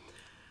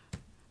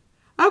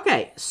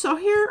 Okay, so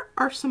here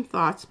are some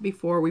thoughts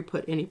before we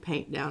put any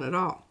paint down at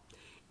all.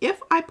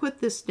 If I put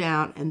this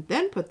down and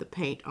then put the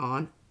paint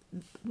on,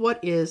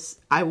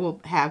 I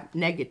will have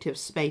negative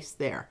space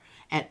there,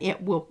 and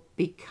it will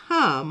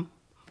become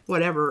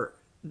whatever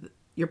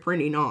you're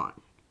printing on.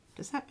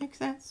 Does that make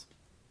sense?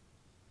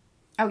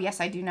 Oh,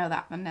 yes, I do know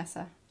that,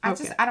 Vanessa. I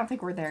don't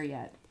think we're there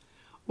yet.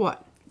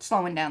 What?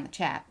 Slowing down the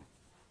chat.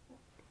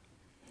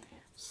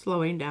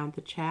 slowing down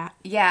the chat.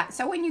 Yeah,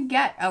 so when you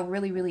get a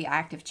really, really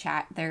active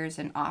chat, there's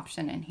an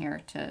option in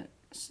here to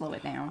slow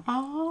it down.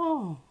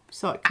 Oh,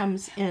 so it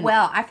comes in.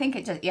 Well, I think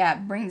it just, yeah,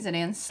 brings it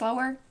in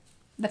slower,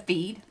 the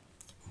feed.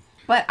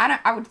 But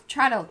I would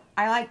try to,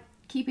 I like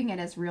keeping it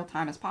as real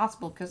time as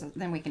possible because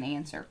then we can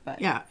answer. But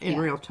yeah, in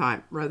real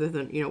time rather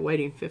than,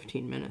 waiting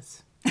 15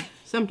 minutes.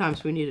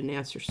 Sometimes we need an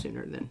answer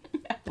sooner than.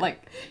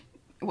 Like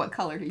what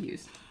color to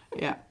use.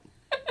 Yeah.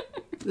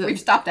 We've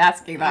stopped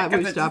asking that.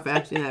 We've stopped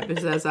asking that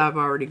because I've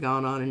already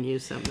gone on and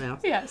used something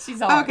else. Yeah,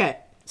 she's all okay.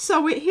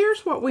 So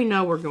here's what we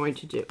know we're going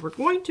to do. We're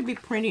going to be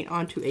printing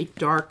onto a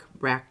dark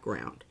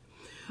background.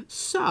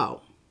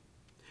 So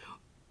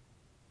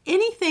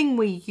anything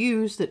we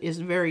use that is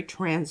very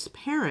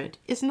transparent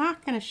is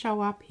not going to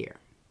show up here.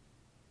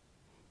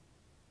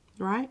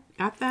 Right?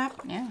 Got that?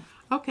 Yeah.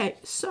 Okay,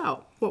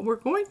 so what we're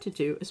going to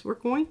do is we're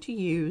going to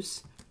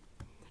use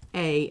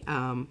a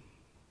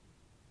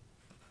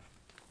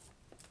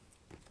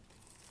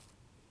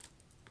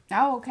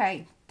Oh,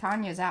 okay.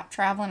 Tanya's out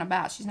traveling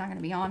about. She's not going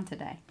to be on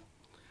today.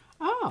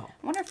 Oh.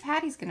 I wonder if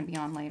Patty's going to be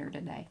on later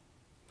today.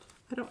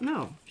 I don't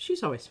know.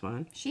 She's always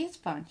fun. She is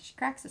fun. She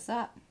cracks us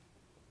up.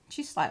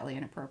 She's slightly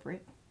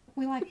inappropriate.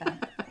 We like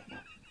that.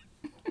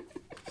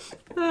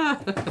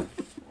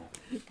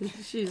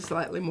 She's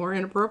slightly more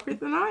inappropriate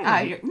than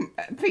I am.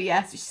 But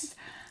yes,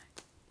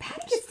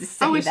 Patty gets to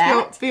say I always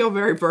that. feel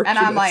very virtuous. And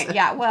I'm like,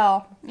 yeah,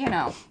 well,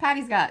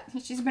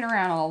 she's been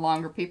around a little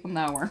longer. People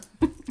know her.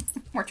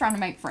 We're trying to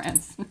make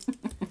friends.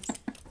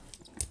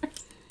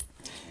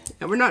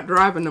 And we're not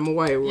driving them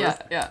away. We're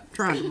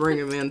trying to bring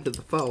them into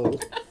the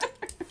fold.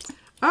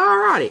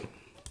 Alrighty.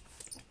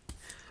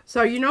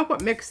 So you know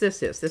what mix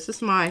this is. This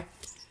is my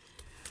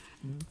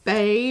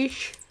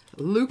beige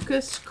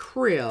Lucas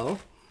Krill.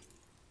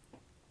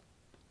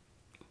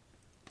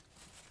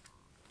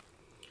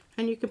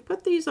 And you can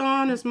put these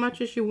on as much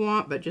as you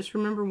want, but just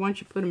remember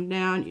once you put them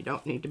down, you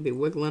don't need to be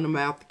wiggling them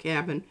out the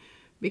cabin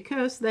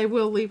because they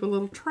will leave a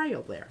little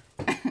trail there.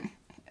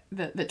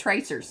 the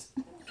tracers.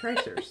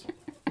 Tracers.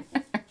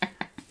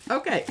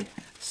 Okay,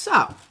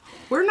 so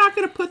we're not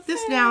going to put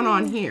this down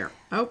on here.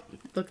 Oh,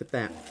 look at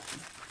that.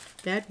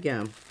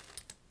 Dadgum.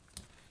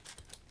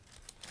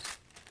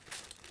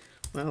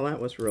 Well, that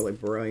was really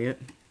brilliant.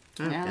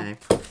 Okay.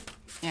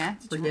 Yeah.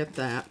 Forget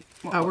that.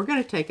 Oh, we're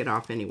going to take it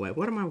off anyway.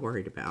 What am I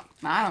worried about?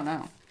 I don't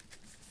know.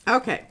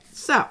 Okay,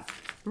 so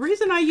the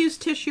reason I use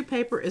tissue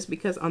paper is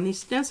because on these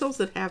stencils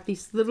that have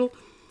these little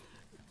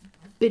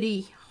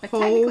bitty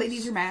holes. Technically,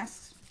 these are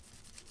masks.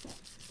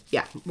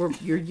 Yeah,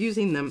 you're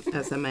using them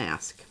as a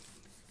mask.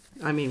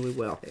 I mean, we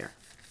will here.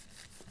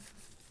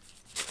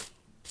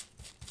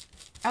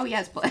 Oh,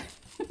 yes,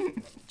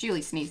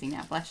 Julie's sneezing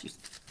now. Bless you.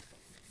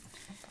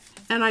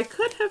 And I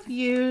could have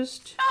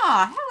used...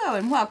 Ah, hello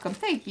and welcome.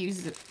 Thank you,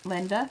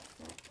 Linda.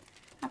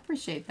 I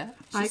appreciate that.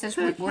 She says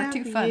we're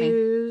too funny.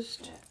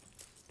 Used...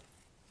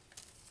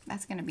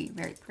 That's going to be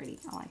very pretty.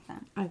 I like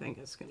that. I think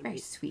it's going to be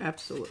sweet.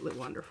 Absolutely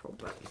wonderful,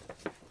 but,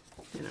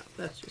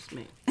 that's just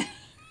me.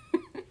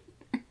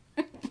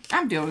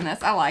 I'm doing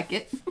this. I like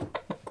it.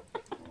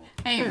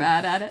 I ain't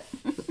mad at it.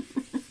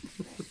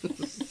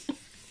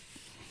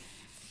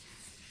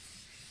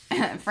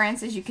 Fran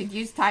says you could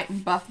use Titan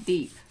Buff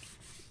Deep.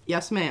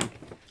 Yes, ma'am.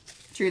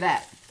 True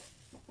that.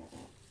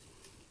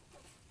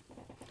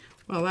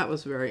 Well, that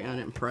was very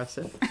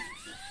unimpressive.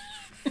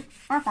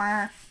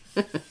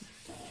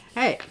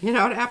 Hey, you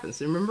know what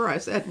happens? Remember I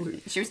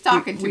said... She was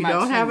talking too much. We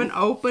don't have an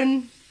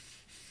open...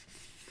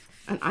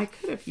 And I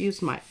could have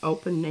used my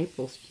open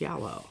Naples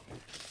yellow.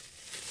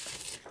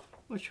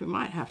 Which we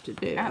might have to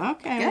do.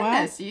 Okay,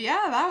 goodness. well...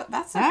 Yeah,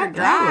 that's sucker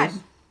dried.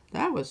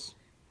 That was...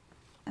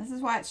 This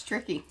is why it's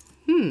tricky.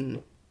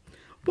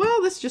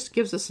 Well, this just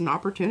gives us an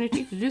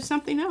opportunity to do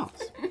something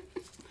else.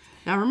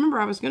 Now, remember,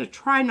 I was going to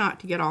try not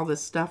to get all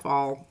this stuff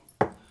all...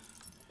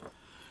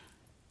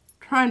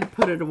 Trying to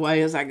put it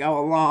away as I go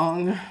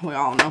along. We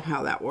all know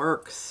how that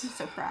works. I'm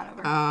so proud of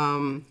her.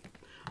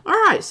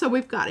 All right, so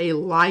we've got a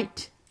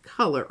light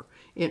color.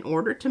 In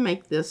order to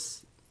make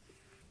this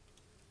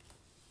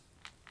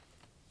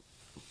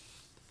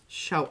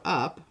show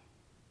up,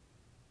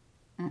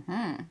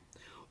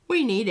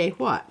 we need a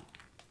what?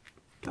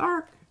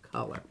 Dark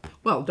color.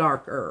 Well,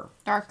 darker.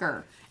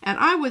 Darker. And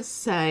I would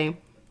say...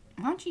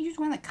 Why don't you use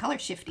one of the color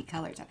shifty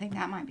colors? I think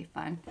that might be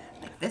fun.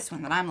 Like this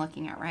one that I'm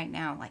looking at right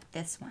now. Like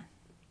this one.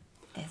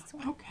 This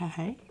one.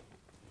 Okay.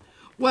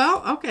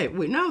 Well, okay,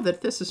 we know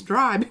that this is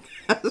dry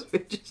because we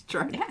just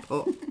tried to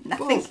pull.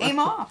 Nothing came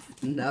off.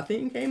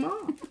 Nothing came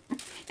off.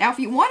 Now, if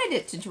you wanted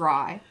it to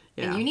dry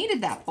and you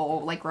needed that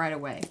bowl like right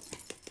away,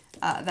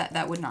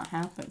 that would not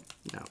happen.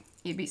 No.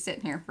 You'd be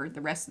sitting here for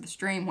the rest of the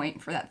stream waiting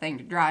for that thing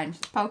to dry and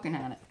just poking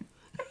at it.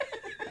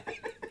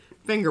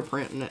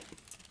 Fingerprinting it.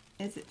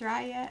 Is it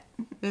dry yet?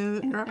 Is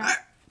it dry?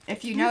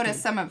 If you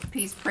notice some of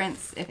P's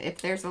prints,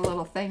 if there's a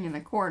little thing in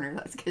the corner,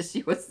 that's because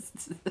she was...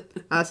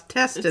 I was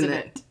testing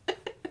it.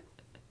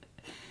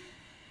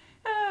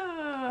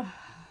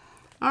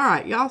 All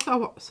right, y'all saw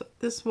what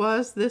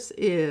this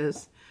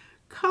is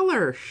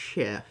color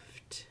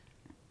shift.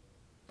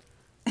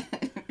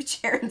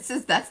 Sharon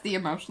says that's the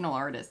emotional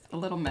artist. A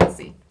little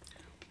messy.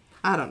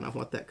 I don't know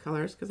what that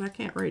color is because I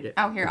can't read it.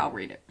 Oh, here, I'll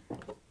read it.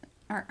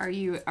 Are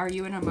you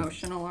an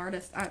emotional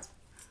artist?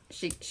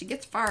 She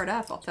gets fired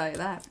up, I'll tell you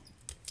that.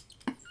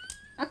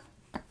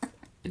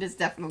 It is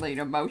definitely an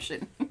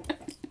emotion.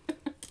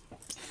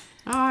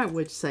 I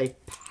would say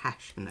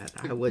passionate.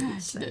 I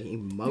wouldn't say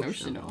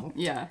emotional.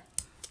 Yeah.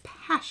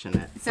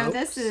 Passionate. So folks.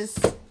 this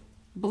is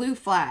Blue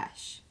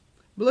Flash.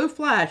 Blue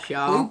Flash,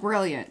 y'all. Blue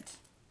Brilliant.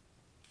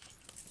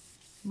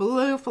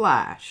 Blue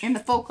Flash. In the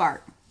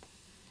FolkArt.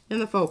 In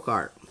the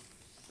FolkArt.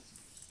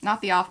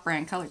 Not the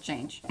off-brand color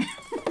change.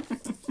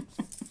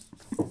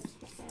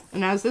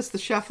 And now is this the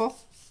Shuffle?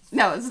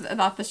 No, it's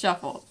not the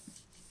Shuffle.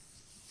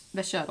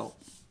 The Shuttle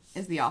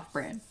is the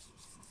off-brand.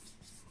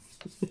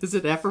 Is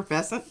it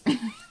effervescent?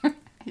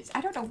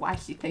 I don't know why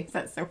she thinks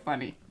that's so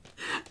funny.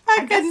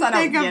 I couldn't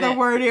think of the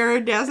word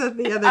iridescent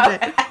the other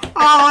day.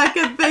 All I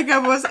could think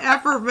of was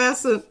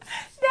effervescent.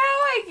 Now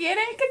I get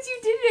it, because you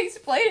didn't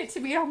explain it to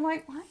me. I'm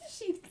like, why is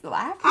she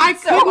laughing I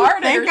so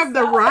hard couldn't think at of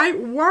the right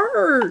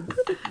word.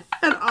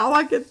 And all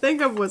I could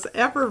think of was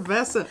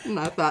effervescent. And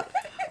I thought,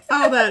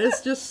 oh, that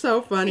is just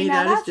so funny.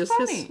 Now That is that's just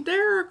funny.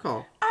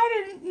 hysterical.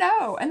 I didn't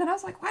know. And then I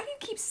was like, why do you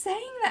keep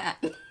saying that?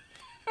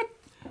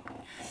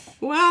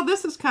 Well,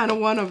 this is kind of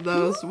one of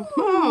those,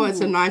 oh, it's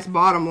a nice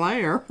bottom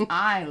layer.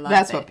 I love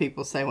That's it. what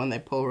people say when they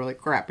pull really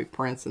crappy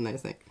prints and they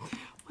think,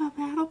 well,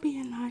 that'll be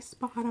a nice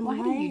bottom layer.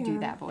 Why do you do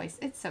that voice?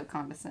 It's so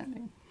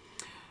condescending.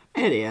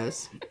 It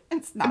is.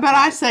 It's not. But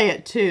I say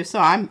it too, so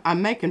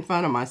I'm making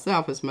fun of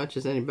myself as much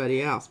as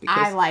anybody else because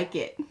I like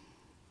it.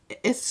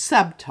 it's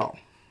subtle.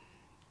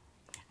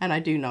 And I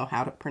do know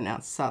how to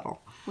pronounce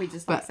subtle. We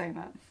just like saying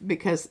that.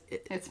 Because,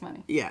 It's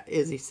funny. yeah,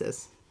 Izzy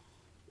says.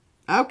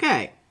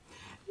 Okay.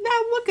 Now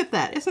look at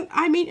that.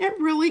 I mean, it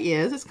really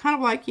is. It's kind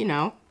of like, you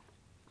know.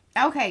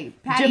 Okay,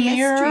 Patty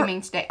Demure. is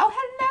streaming today. Oh,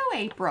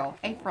 hello, April.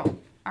 April.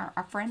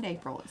 Our friend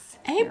April is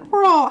here.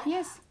 April.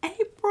 Yes.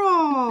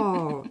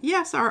 April.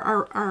 Yes,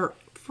 our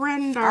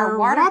friend, our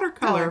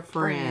watercolor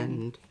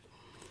friend.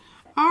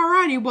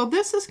 Alrighty, well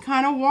this is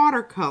kind of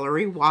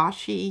watercolory,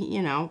 washy,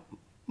 you know,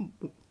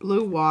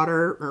 blue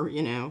water, or,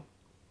 you know,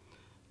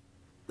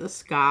 the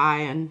sky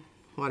and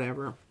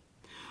whatever.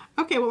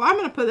 Okay, well I'm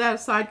going to put that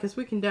aside because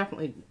we can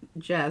definitely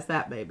jazz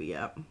that baby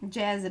up.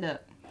 Jazz it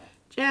up.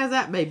 Jazz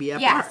that baby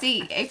up. Yeah,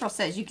 see, April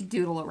says you could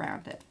doodle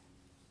around it.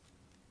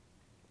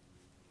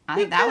 I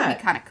think that would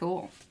be kind of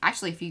cool.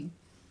 Actually,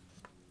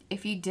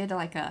 if you did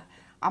like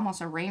almost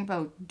a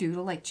rainbow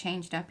doodle, like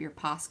changed up your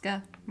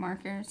Posca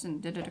markers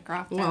and did it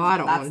across town. Well, I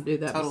don't want to do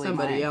that, totally but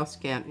somebody mine. else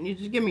can. You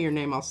just give me your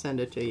name, I'll send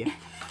it to you.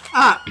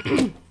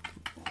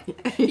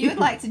 If you would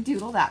like to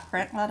doodle that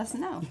print, let us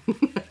know.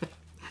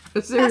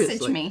 Seriously.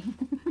 Message me.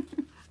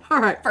 All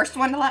right. First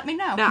one to let me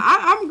know. Now,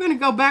 I'm going to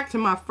go back to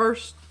my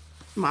first.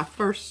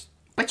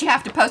 But you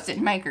have to post it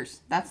in Makers.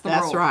 That's the rule.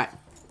 That's right.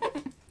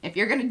 If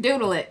you're gonna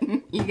doodle it,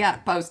 you gotta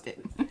post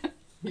it.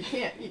 You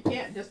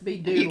can't just be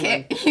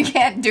doodling. You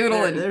can't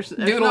doodle it. There's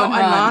doodle no and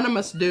run.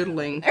 anonymous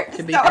doodling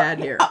to be had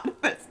here.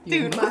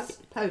 You Doodle.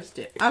 must post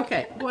it.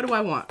 Okay, what do I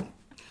want?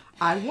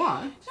 I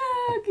want.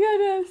 Oh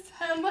goodness.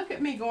 And look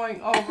at me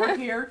going over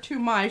here to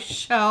my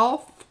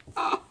shelf.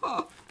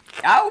 Oh,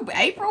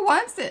 April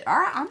wants it. All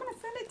right, I'm gonna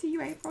send it to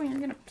you, April.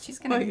 She's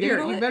gonna But doodle here,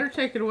 you it. better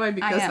take it away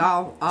because I am.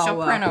 I'll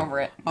She'll print over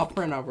it, I'll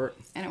print over it.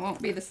 and it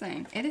won't be the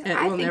same. It is. It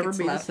I will think never it's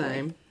be lovely. the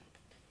same.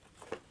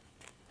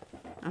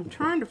 I'm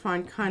trying to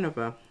find kind of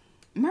a.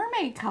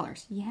 Mermaid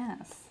colors,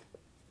 yes.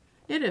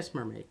 It is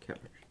mermaid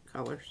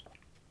colors.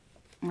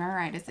 All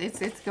right,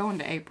 it's going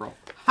to April.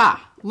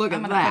 Ha! Look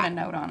I'm at gonna that. put a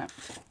note on it.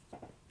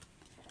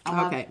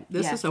 Okay,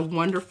 this is a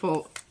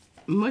wonderful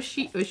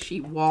mushy ushy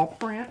wall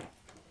print.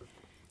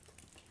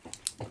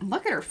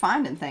 Look at her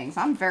finding things.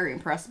 I'm very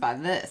impressed by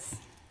this.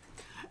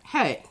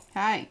 Hey,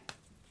 Hey.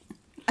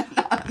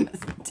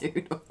 Anonymous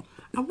doodle.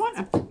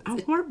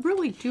 I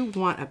really do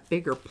want a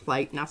bigger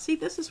plate. Now, see,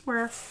 this is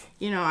where,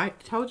 you know, I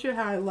told you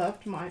how I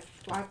loved my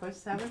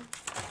 5x7.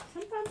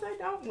 Sometimes I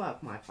don't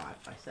love my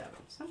 5x7.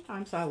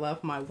 Sometimes I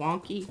love my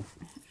wonky,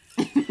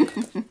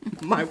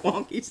 my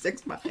wonky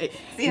 6x8.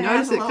 See, You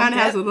notice it kind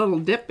of has a little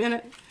dip in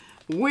it?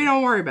 We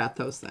don't worry about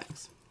those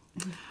things.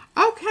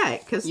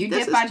 Okay, because You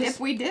this dip, I is dip, just,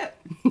 we dip.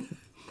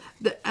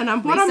 and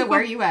I'm Lisa,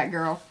 where you at,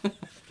 girl?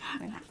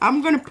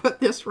 I'm going to put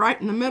this right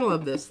in the middle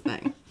of this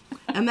thing.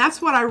 And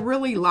that's what I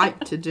really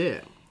like to do.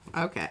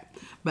 Okay.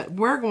 But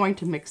we're going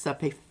to mix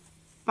up a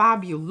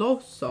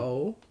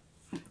fabuloso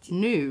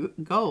new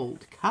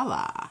gold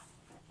color.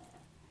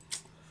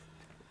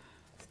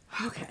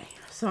 Okay.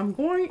 So I'm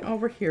going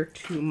over here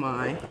to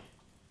my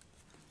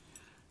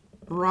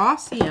raw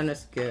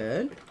sienna's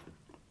good.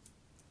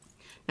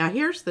 Now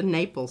here's the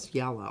Naples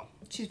yellow.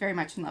 She's very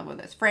much in love with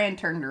this. Fran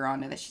turned her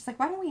on to this. She's like,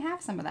 why don't we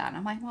have some of that? And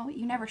I'm like, well,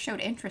 you never showed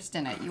interest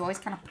in it. You always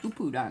kind of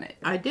poo-pooed on it.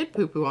 I did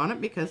poo-poo on it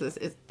because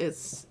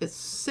it's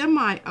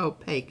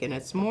semi-opaque, and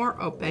it's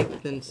more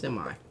opaque than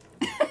semi.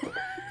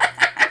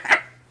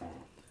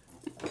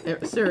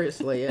 It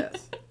seriously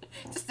is.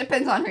 Just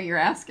depends on who you're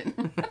asking.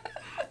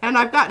 And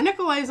I've got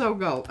nickel azo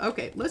gold.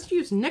 Okay, let's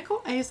use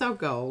nickel azo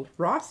gold,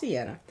 raw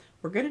sienna.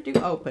 We're going to do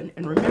open.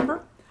 And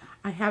remember,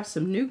 I have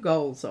some new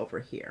golds over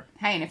here.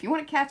 Hey, and if you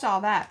want to catch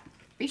all that,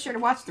 be sure to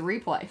watch the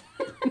replay.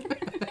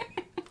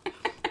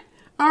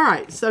 All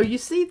right, so you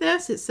see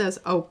this? It says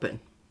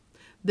open.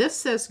 This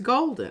says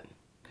golden.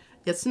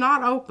 It's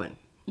not open.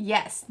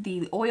 Yes,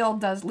 the oil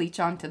does leach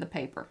onto the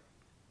paper.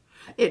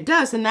 It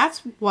does, and that's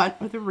one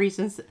of the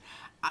reasons.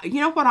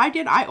 You know what I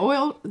did? I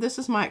oiled. This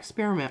is my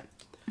experiment.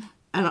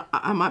 And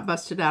I might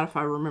bust it out if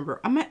I remember.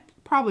 I meant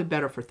probably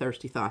better for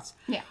Thirsty Thoughts.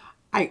 Yeah.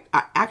 I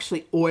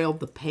actually oiled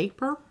the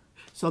paper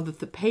so that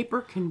the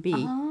paper can be,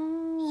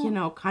 you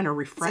know, kind of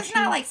refreshing. So it's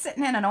not like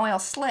sitting in an oil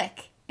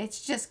slick.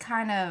 It's just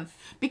kind of...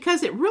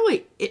 Because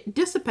it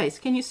dissipates.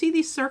 Can you see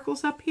these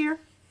circles up here?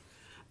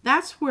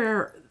 That's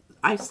where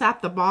I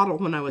sat the bottle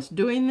when I was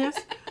doing this.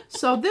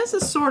 So this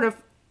is sort of,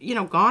 you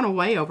know, gone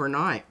away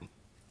overnight.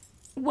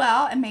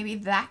 Well, and maybe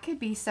that could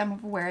be some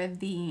of where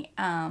the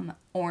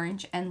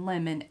orange and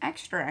lemon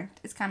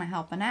extract is kind of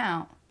helping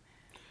out.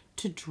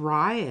 To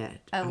dry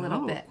it. A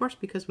little bit. Of course,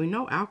 because we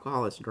know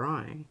alcohol is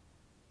drying.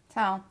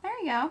 So, there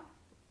you go.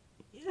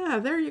 Yeah,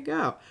 there you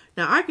go.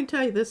 Now, I can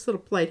tell you this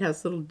little plate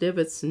has little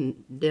divots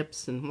and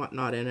dips and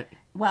whatnot in it.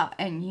 Well,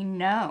 and you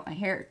know,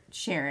 here,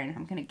 Sharon,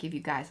 I'm going to give you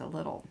guys a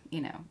little,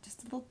 you know,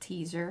 just a little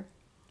teaser.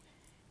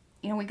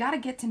 You know, we got to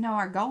get to know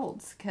our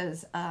golds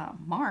because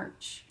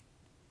March,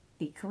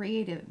 the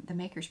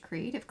Maker's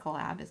Creative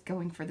Collab is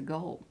going for the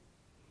gold.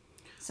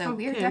 So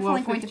we are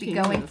definitely going to be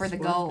going for the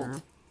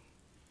gold.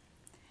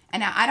 And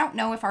now, I don't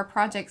know if our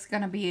project's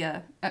going to be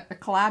a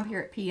collab here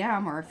at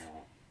PM or if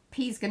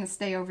P's going to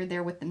stay over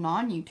there with the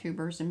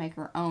non-YouTubers and make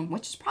her own,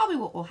 which is probably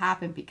what will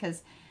happen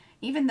because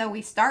even though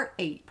we start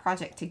a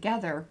project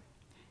together,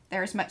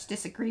 there's much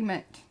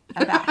disagreement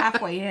about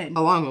halfway in.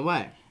 Along the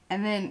way.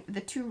 And then the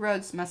two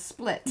roads must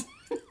split.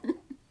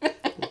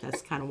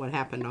 That's kind of what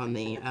happened on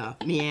the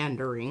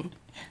meandering.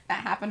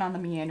 That happened on the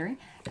meandering.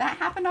 That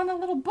happened on the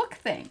little book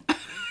thing.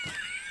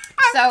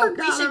 I So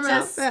we should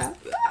just, that.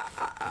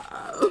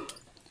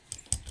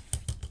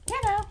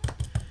 you know.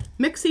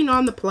 Mixing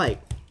on the plate.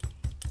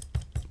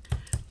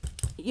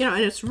 You know,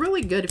 and it's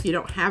really good if you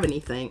don't have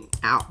anything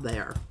out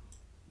there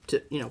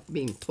to, you know,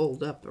 being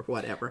pulled up or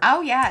whatever.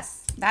 Oh,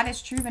 yes. That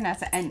is true,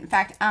 Vanessa. And in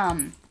fact,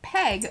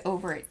 Peg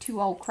over at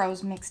Two Old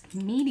Crows Mixed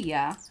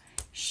Media,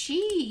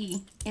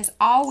 she is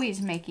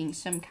always making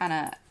some kind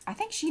of, I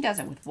think she does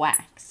it with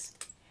wax.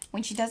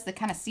 When she does the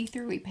kind of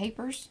see-through-y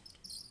papers.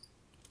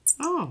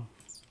 Oh.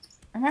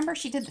 Remember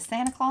she did the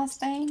Santa Claus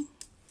thing?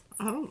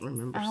 I don't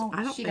remember. Oh,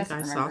 I don't think I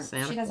saw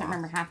Santa Claus. She doesn't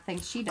remember half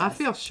things she does. I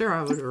feel sure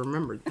I would have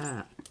remembered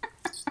that.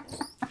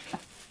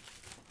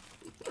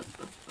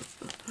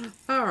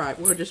 All right,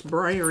 we're just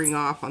brayering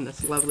off on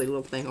this lovely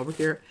little thing over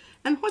here.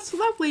 And what's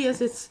lovely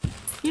is it's,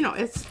 you know,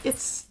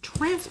 it's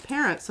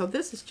transparent. So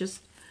this is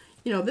just,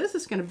 you know, this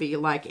is going to be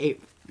like a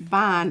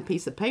fine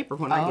piece of paper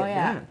when I get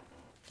done.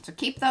 So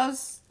keep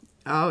those.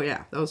 Oh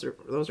yeah, those are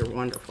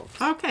wonderful.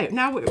 Okay,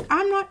 now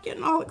I'm not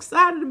getting all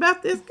excited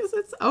about this because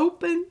it's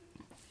open.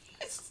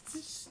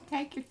 Just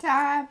take your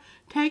time.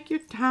 Take your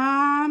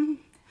time.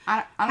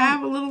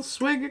 Have a little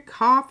swig of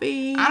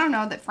coffee. I don't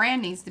know that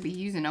Fran needs to be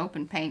using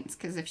open paints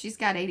because if she's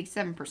got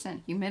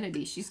 87%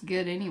 humidity, she's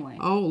good anyway.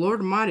 Oh, Lord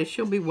Almighty,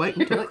 she'll be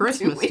waiting till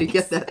Christmas to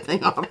get that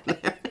thing off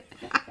there.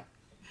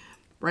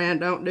 Fran,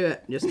 don't do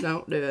it. Just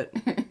don't do it.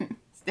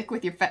 Stick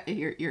with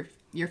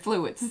your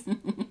fluids.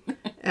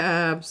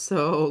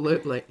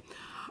 Absolutely.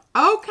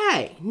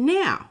 Okay,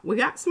 now we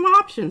got some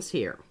options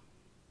here.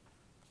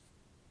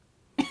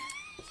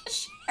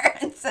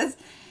 Sharon says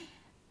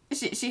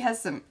she has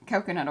some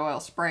coconut oil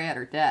spray at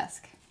her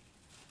desk.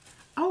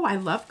 Oh, I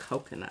love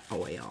coconut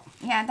oil.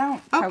 Yeah,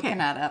 don't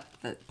coconut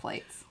up the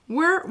plates.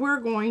 We're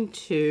going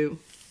to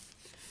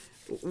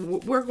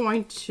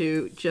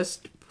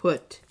just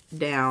put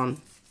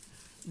down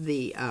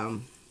the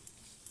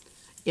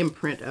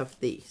imprint of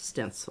the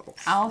stencils.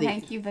 Oh,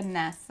 thank you,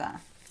 Vanessa.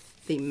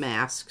 The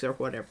masks or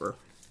whatever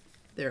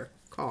they're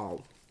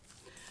called.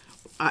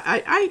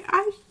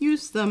 I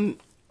use them.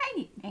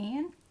 Hey,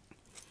 Ann.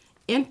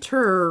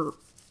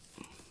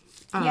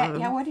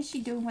 Yeah, what is she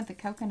doing with the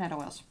coconut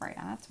oil spray?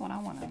 That's what I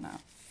want to know.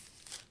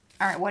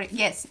 All right,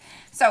 yes.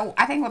 So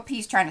I think what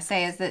P's trying to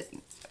say is that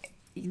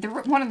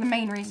one of the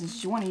main reasons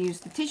is you want to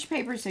use the tissue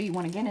paper, so you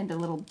want to get into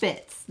little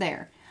bits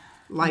there.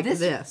 Like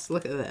this.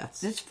 Look at this.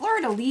 This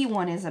fleur-de-lis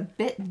one is a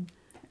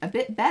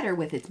bit better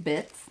with its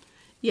bits.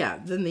 Yeah,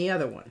 than the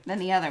other one.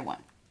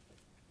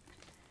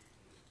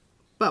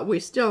 But we're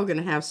still going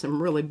to have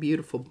some really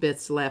beautiful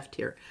bits left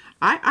here.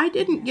 I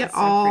didn't get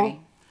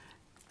all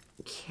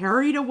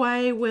carried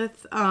away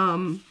with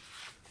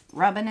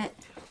rubbing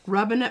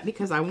it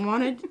because I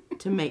wanted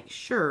to make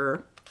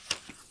sure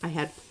I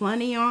had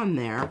plenty on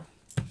there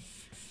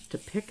to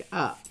pick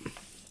up.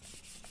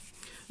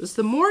 Because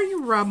the more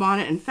you rub on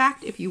it, in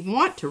fact, if you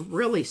want to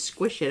really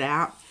squish it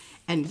out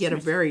and get a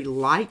very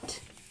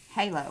light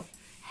halo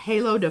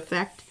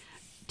effect,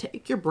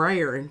 take your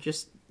brayer and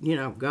just, you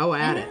know, go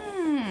at it.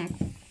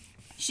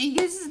 She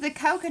uses the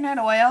coconut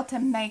oil to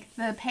make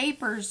the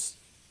papers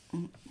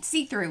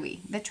see-through-y,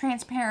 the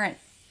transparent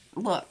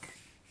look.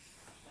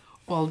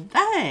 Well,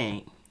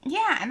 dang.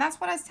 Yeah, and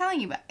that's what I was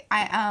telling you. But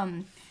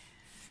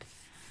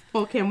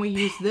Well, can we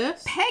use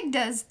this? Peg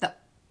does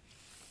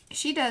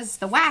she does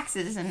the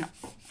waxes and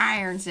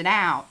irons it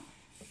out.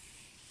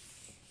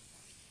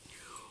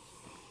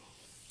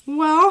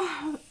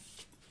 Well,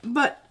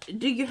 but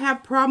do you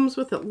have problems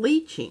with it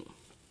leaching?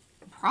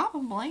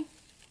 Probably.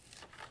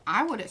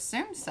 I would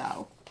assume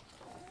so.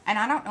 And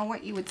I don't know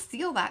what you would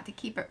seal that to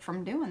keep it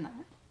from doing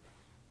that.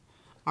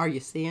 Are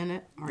you seeing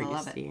it? Are I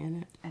love you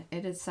seeing it?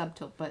 It is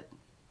subtle, but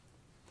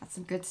that's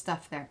some good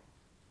stuff there.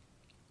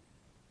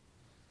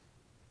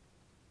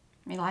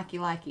 Me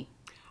likey.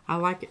 I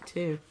like it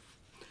too.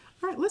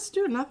 All right, let's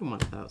do another one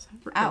of those.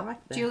 I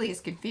like that. Julie is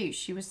confused.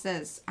 She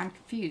says, I'm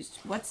confused.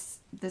 What's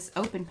this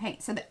open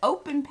paint? So the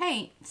open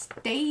paint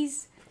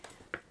stays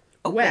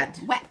open,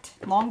 wet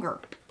longer.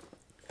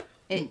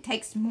 It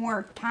takes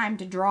more time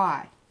to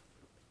dry.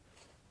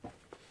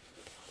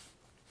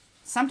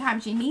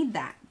 Sometimes you need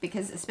that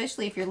because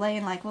especially if you're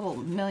laying like little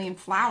million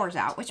flowers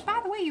out, which by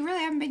the way, you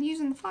really haven't been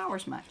using the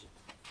flowers much.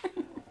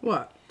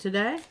 What,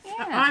 today?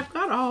 Yeah. I've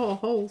got a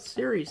whole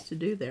series to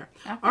do there.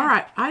 Okay. All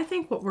right, I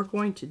think what we're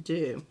going to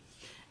do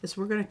is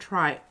we're going to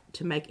try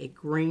to make a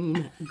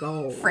green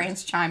gold.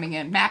 Fran's chiming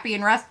in. Mappy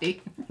and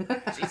Rusty.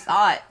 She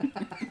saw it.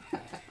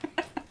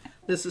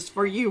 This is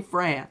for you,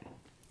 Fran.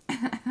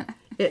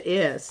 It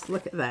is.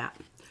 Look at that.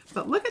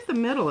 But look at the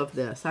middle of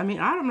this. I mean,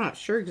 I'm not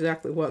sure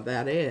exactly what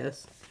that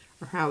is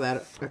or how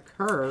that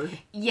occurred.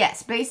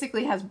 Yes,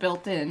 basically has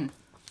built in.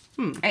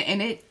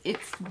 And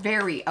it's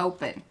very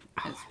open.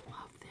 Oh, I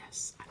love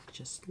this. I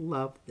just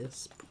love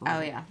this print. Oh,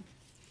 yeah.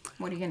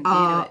 What are you going to do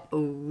to it? A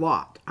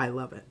lot. I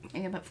love it. Are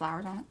you going to put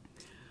flowers on it?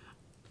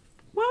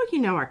 Well, you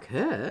know, I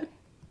could.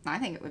 I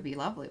think it would be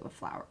lovely with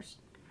flowers.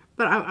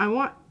 But I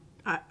want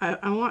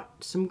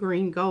some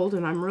green gold,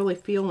 and I'm really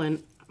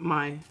feeling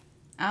my...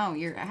 Oh,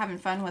 you're having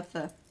fun with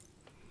the...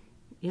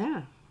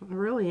 Yeah, I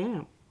really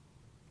am.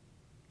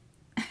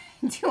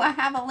 Do I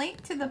have a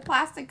link to the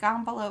plastic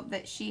envelope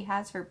that she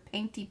has her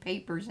painty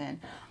papers in?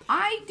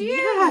 I do.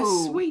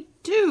 Yes, we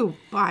do.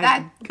 By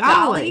that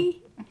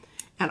golly.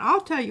 And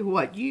I'll tell you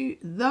what,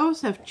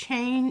 those have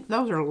changed.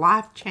 Those are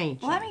life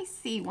changing. Let me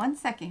see 1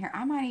 second here.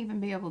 I might even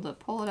be able to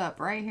pull it up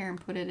right here and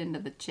put it into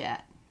the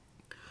chat.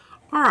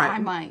 All right. I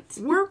might.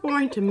 We're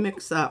going to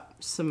mix up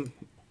some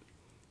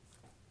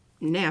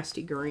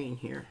nasty green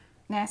here.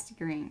 Nasty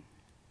green.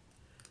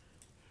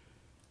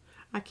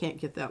 I can't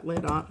get that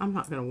lid on. I'm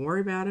not going to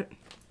worry about it.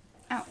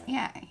 Oh,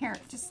 yeah. Here,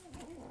 just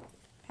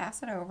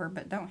pass it over,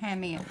 but don't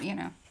hand me it, you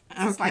know. It's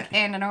Okay. just like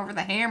handing over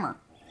the hammer.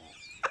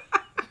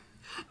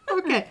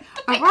 Okay.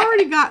 I've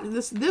already got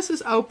this. This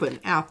is open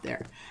out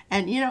there.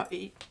 And, you know,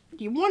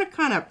 you want to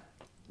kind of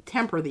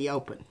temper the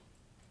open.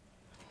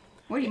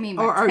 What do you mean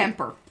by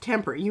temper?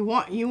 Temper. You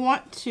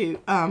want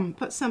to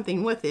put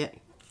something with it.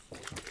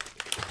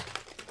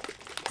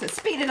 To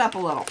speed it up a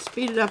little.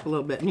 Speed it up a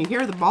little bit. And you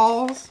hear the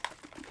balls?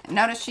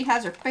 Notice she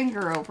has her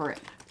finger over it.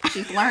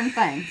 She's learned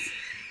things.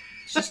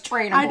 She's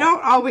trainable. I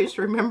don't always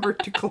remember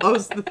to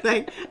close the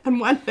thing. And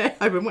one day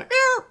I went,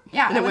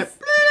 yeah, and it went,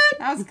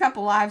 that was a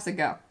couple lives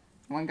ago.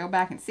 I want to go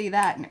back and see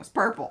that, and it was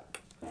purple.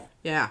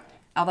 yeah.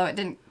 Although it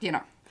didn't, you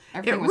know,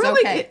 everything It was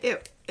really, okay.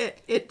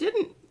 it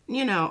didn't,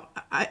 you know,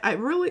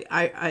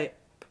 I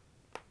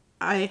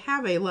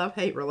have a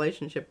love-hate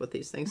relationship with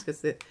these things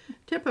because the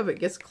tip of it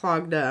gets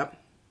clogged up.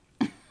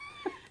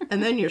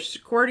 And then you're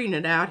squirting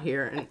it out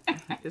here, and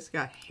it's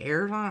got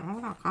hairs on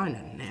it, all kind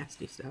of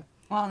nasty stuff.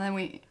 Well, and then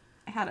we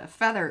had a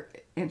feather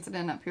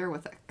incident up here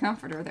with a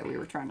comforter that we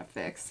were trying to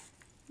fix.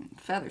 And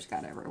feathers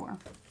got everywhere.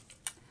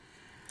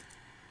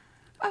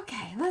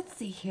 Okay, let's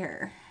see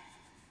here.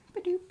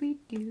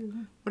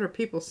 Ba-doop-be-doo. What are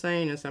people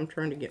saying as I'm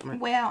trying to get my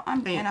Well,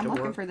 I'm paint to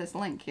looking work? for this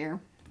link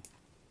here.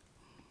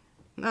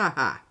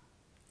 Aha.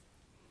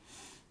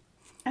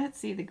 Let's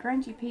see, the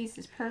grungy piece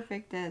is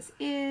perfect as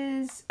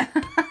is.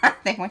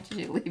 They want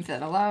you to leave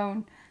that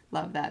alone.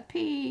 Love that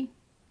P.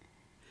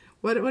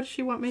 What does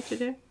she want me to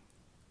do?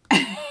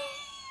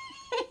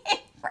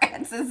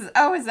 Francis,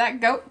 oh, is that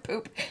goat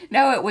poop?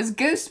 No, it was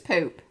goose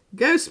poop.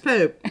 Goose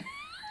poop.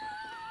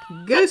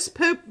 Goose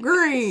poop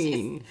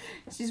green.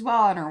 She's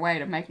well on her way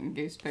to making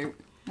goose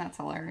poop. That's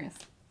hilarious.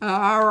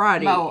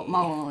 Alrighty. Mo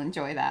will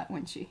enjoy that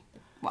when she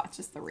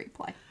watches the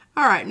replay.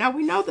 Alright, now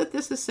we know that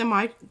this is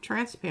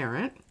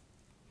semi-transparent.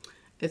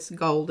 It's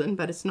golden,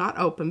 but it's not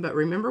open. But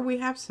remember, we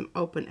have some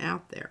open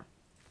out there.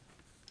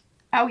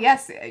 Oh,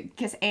 yes,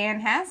 because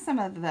Anne has some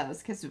of those.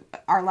 Because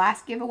our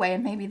last giveaway,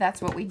 and maybe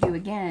that's what we do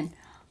again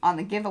on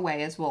the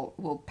giveaway, is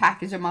we'll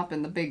package them up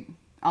in the big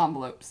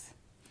envelopes.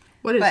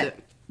 What is it?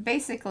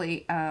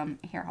 Basically,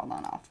 here, hold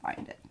on, I'll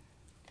find it.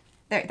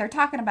 They're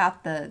talking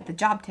about the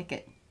job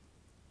ticket.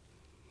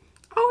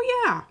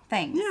 Oh, yeah.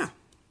 Things. Yeah.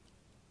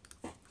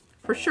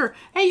 For sure.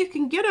 Hey, you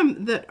can get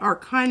them that are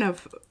kind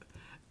of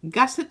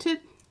gusseted.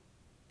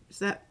 Is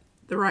that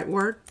the right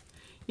word?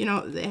 You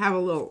know, they have a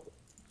little...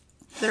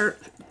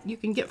 you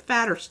can get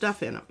fatter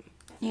stuff in them.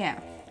 Yeah.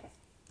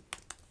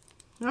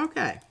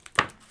 Okay.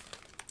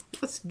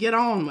 let's get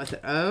on with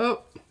it.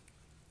 Oh,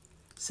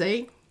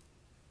 see?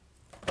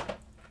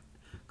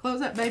 Close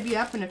that baby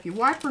up, and if you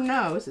wipe her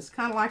nose, it's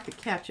kind of like the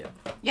ketchup.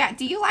 Yeah,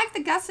 do you like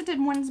the gusseted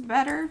ones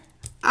better?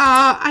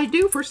 I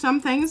do for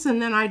some things,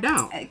 and then I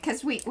don't.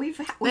 Because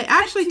we've They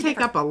actually take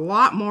up a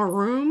lot more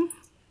room.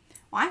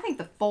 Well, I think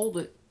the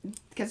folded,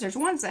 because there's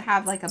ones that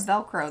have like a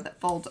Velcro that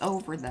folds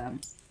over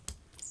them.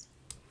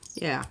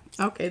 Yeah.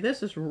 Okay,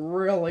 this is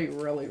really,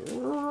 really,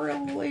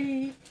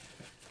 really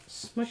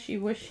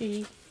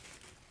smushy-wishy.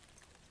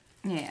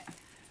 Yeah.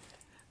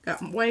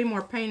 Got way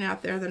more paint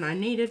out there than I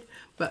needed.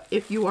 But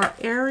if you are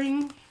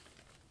airing,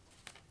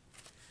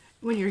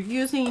 when you're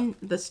using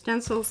the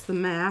stencils, the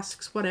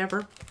masks,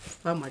 whatever.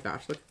 Oh my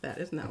gosh, look at that.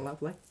 Isn't that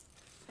lovely?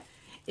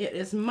 It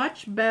is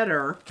much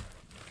better,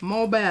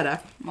 more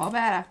better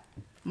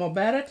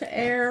to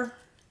air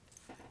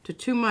to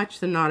too much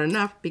than not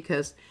enough,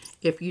 because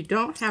if you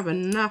don't have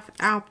enough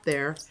out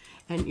there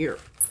and you're,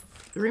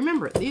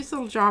 remember, these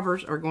little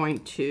jobbers are going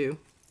to,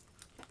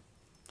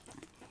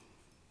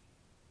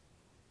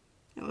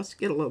 let's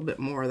get a little bit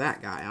more of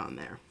that guy on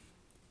there.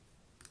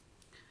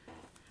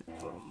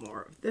 A little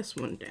more of this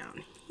one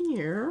down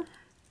here.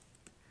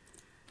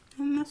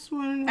 And this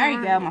one there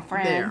you go, my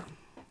friend. There.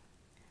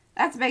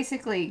 That's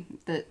basically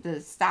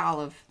the style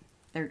of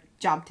their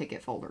job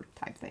ticket folder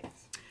type things.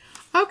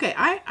 Okay,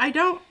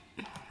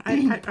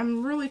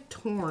 I'm really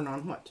torn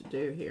on what to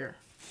do here.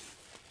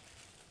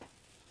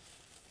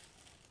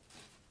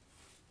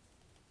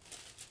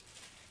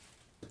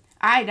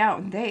 I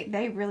know,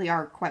 they really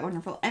are quite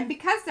wonderful. And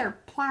because they're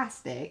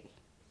plastic,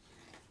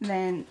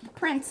 then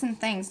prints and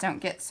things don't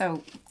get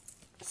so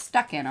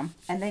stuck in them.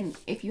 And then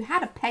if you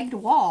had a pegged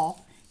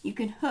wall, you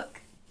could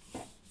hook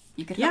them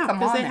on. Yeah,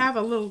 because they have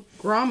a little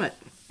grommet.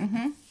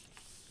 Mm-hmm.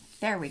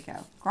 There we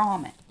go,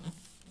 grommet.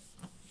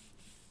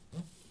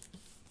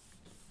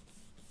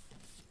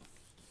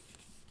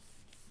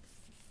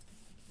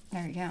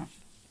 There you go.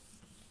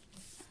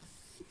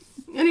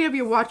 Any of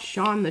you watch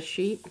Shaun the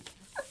Sheep?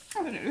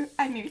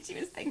 I knew she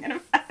was thinking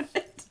about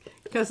it.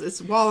 Because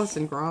it's Wallace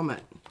and Gromit.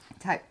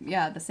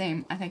 Yeah, the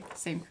same. I think the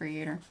same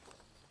creator.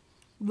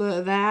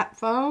 That,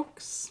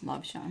 folks.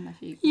 Love Shaun the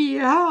Sheep.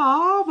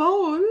 Yeah,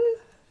 boy.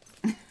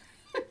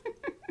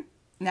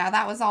 Now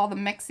that was all the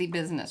mixy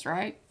business,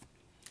 right?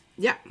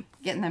 Yeah.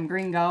 Getting them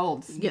green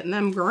golds. Getting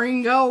them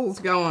green golds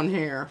going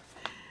here.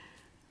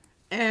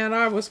 And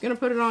I was going to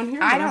put it on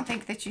here. I don't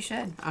think that you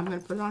should. I'm going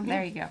to put it on here.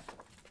 There you go.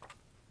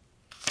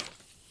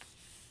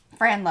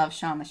 Fran loves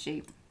Shaun the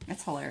Sheep.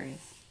 It's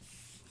hilarious.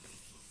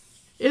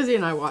 Izzy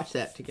and I watch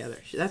that together.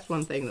 That's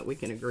one thing that we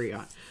can agree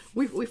on.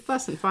 We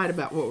fuss and fight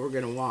about what we're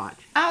going to watch.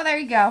 Oh, there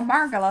you go.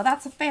 Margalo.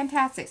 That's a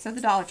fantastic. So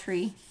the Dollar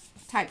Tree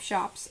type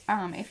shops,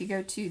 if you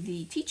go to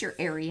the teacher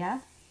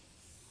area,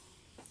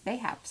 they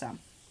have some.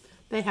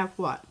 They have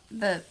what?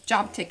 The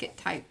job ticket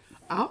type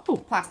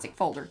plastic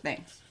folder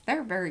things.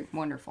 They're very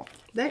wonderful.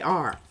 They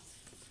are.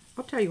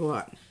 I'll tell you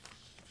what.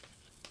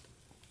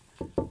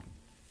 Oh,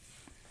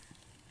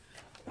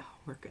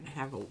 we're going to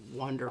have a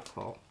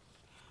wonderful...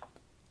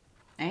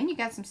 And you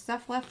got some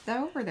stuff left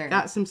over there.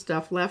 Got some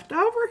stuff left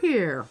over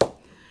here.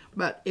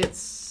 But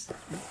it's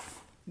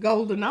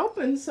golden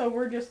open, so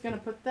we're just going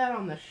to put that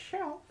on the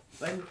shelf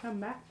and come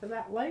back to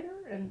that later.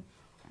 And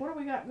what do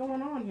we got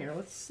going on here?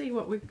 Let's see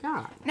what we've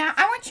got. Now,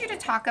 I want you to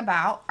talk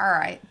about, all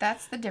right,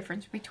 that's the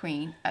difference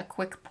between a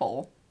quick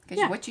pull.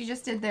 Because what you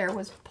just did there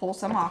was pull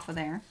some off of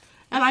there.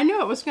 And I knew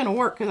it was going to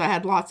work because I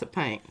had lots of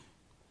paint.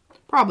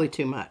 Probably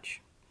too much.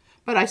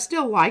 But I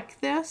still like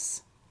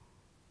this.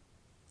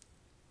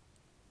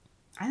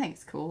 I think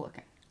it's cool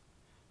looking.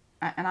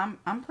 And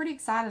I'm pretty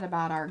excited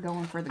about our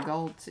going for the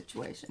gold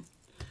situation.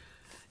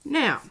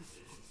 Now,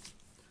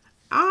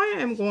 I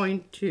am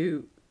going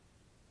to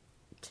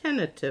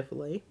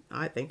tentatively,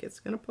 I think it's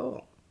going to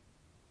pull.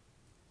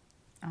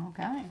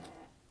 Okay.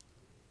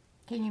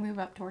 Can you move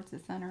up towards the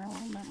center a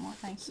little bit more?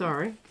 Thank you.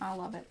 Sorry. I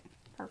love it.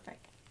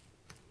 Perfect.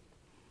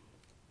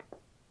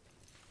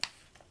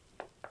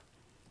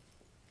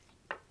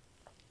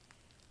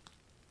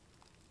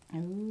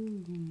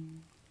 Ooh.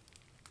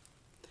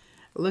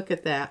 Look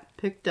at that.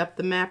 Picked up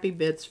the mappy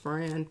bits,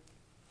 Fran.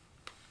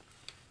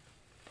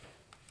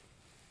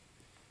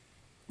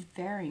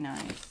 Very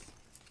nice.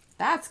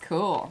 That's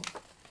cool.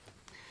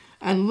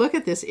 And look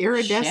at this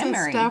iridescent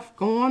Shimmery stuff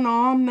going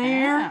on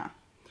there. Yeah.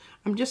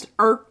 I'm just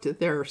irked that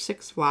there are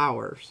 6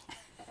 flowers.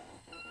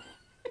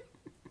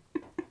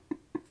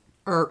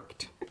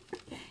 Irked.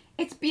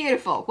 It's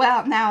beautiful.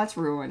 Well, now it's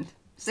ruined.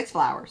 6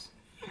 flowers.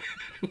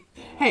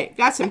 Hey,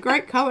 got some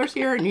great colors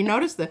here, and you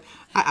notice that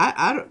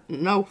I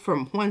don't know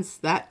from whence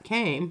that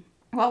came.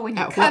 Well, when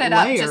you cut it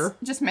up,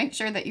 just make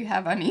sure that you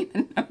have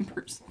uneven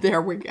numbers.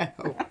 There we go.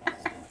 I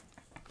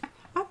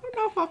don't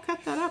know if I'll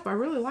cut that up. I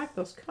really like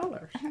those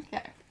colors.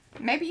 Okay.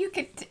 Maybe you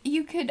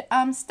could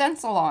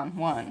stencil on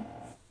one.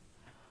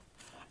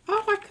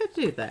 Oh, I could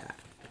do that.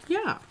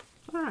 Yeah.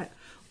 All right.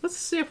 Let's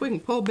see if we can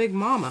pull Big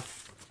Mama.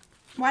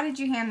 Why did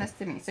you hand this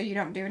to me? So you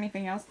don't do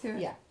anything else to it?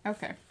 Yeah.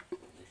 Okay.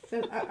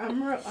 So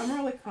I'm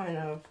really kind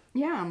of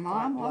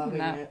Mom, loving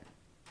that. it.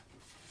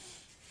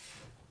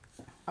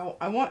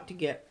 I want to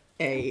get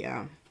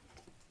a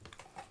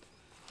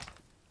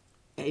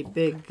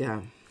big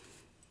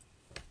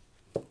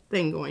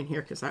thing going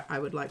here because I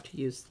would like to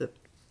use the...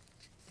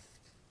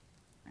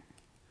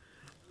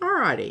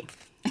 Alrighty.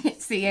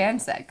 See, Ann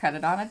said, cut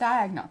it on a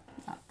diagonal.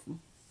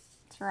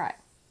 That's right.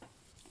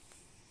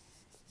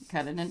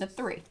 Cut it into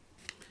 3.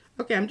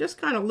 Okay, I'm just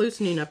kind of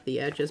loosening up the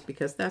edges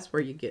because that's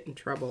where you get in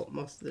trouble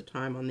most of the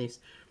time on these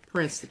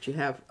prints, that you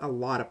have a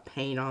lot of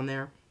paint on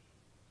there.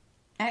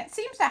 And it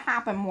seems to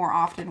happen more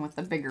often with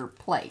the bigger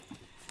plate.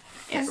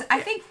 Because I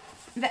think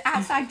the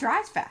outside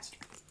dries faster.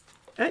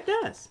 It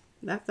does.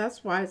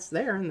 That's why it's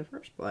there in the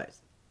first place.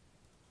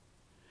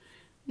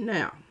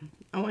 Now,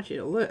 I want you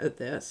to look at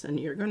this, and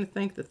you're going to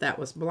think that that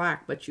was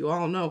black, but you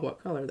all know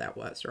what color that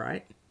was,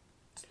 right?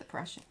 It's the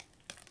Prussian.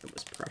 It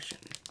was Prussian.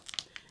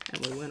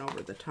 And we went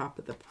over the top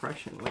of the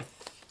Prussian with...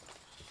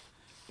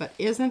 But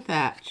isn't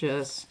that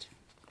just...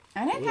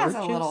 And it has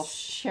a little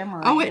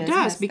shimmer. Oh, it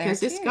does,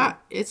 because it's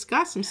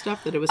got some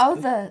stuff that it was... Oh,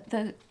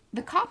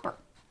 the copper.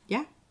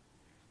 Yeah.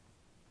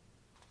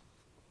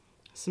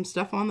 Some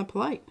stuff on the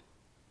plate.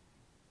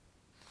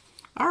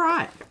 All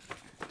right.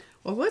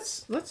 Well,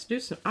 let's do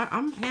some...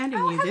 I'm handing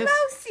you this.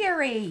 Hello,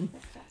 Siri.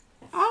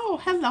 Oh,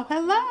 hello,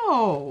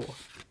 hello.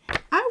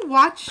 I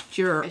watched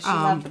your... She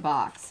loved the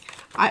box.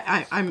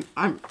 I'm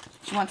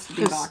She wants to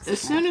be boxed. As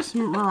soon as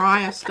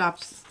Mariah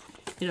stops,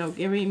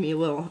 giving me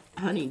little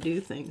honey-do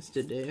things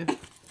to do,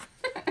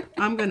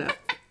 I'm gonna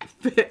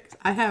fix...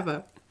 I have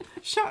a...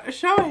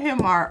 Show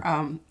him our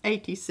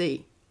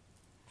ATC.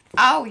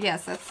 Oh,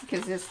 yes, that's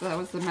because that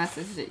was the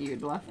message that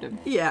you'd left him.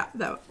 Yeah,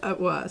 it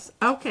was.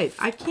 Okay,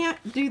 I can't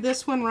do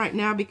this one right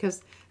now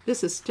because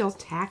this is still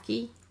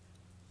tacky.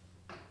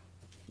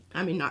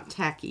 I mean, not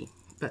tacky,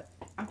 but...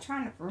 I'm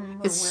trying to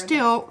remember it's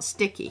still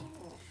sticky.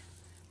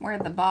 Where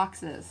the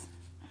box is.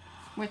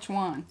 Which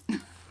one?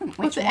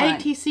 With the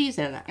ATCs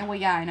in it. Well,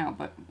 yeah, I know,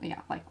 but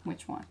yeah, like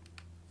which one?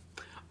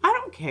 I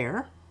don't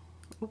care.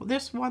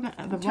 This one,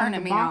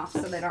 turning me off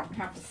so they don't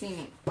have to see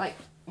me, like,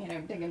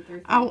 digging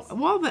through things. Oh,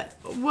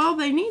 well,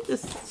 they need to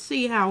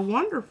see how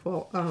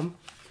wonderful.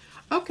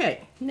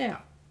 Okay,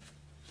 now,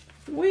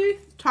 we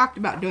talked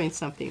about doing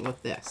something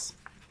with this.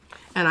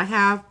 And I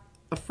have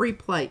a free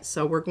plate,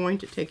 so we're going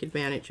to take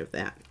advantage of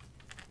that.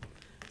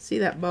 See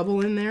that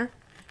bubble in there?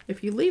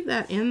 If you leave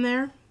that in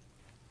there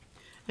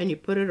and you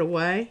put it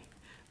away,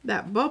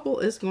 that bubble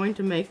is going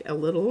to make a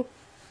little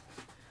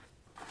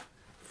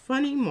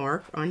funny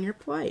mark on your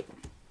plate.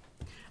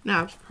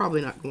 Now, it's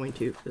probably not going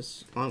to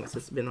as long as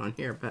it's been on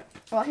here, but...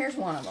 Well, here's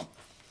one of them.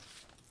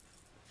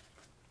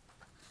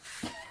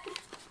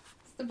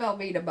 It's the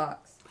Velveeta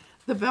box.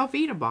 The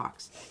Velveeta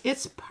box.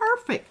 It's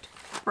perfect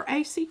for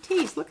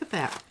ACTs. Look at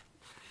that.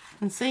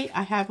 And see,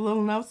 I have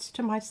little notes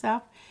to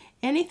myself.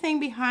 Anything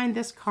behind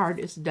this card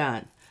is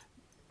done.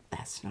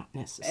 That's not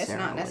necessarily... It's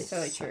not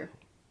necessarily true.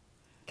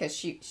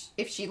 Because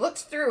if she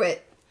looks through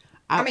it...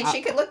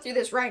 she could look through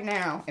this right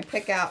now and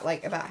pick out,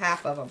 like, about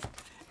half of them.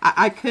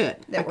 I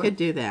could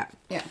do that.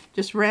 Yeah.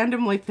 Just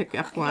randomly pick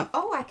up one.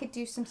 Oh, I could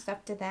do some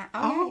stuff to that.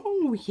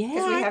 Oh, yeah.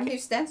 Because we have new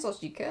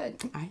stencils, you could.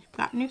 I've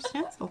got new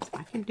stencils.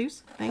 I can do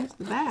some things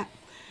to that.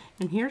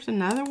 And here's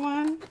another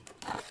one.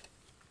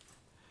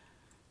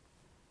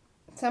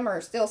 Some are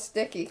still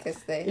sticky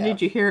because they have...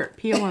 Did you hear it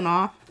peeling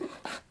off?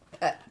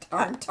 That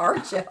darn tar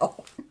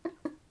gel.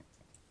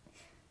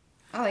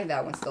 I think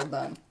that one's still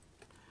done.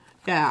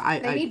 Yeah,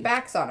 They need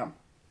backs on them.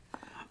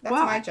 That's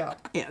my job.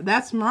 Yeah,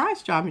 that's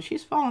Mariah's job, and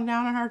she's falling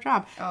down on her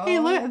job. Oh. Hey,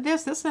 look at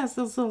this. This has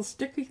those little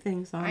sticky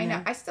things on it. I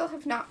know. I still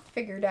have not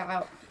figured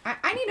out.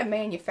 I need a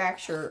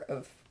manufacturer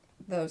of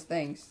those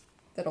things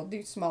that'll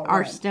do small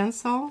Our runs.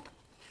 stencil.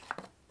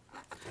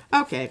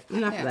 Okay,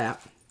 enough of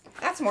that.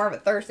 That's more of a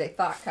Thursday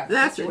thought kind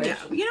of situation.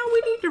 Yeah,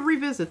 we need to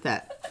revisit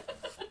that.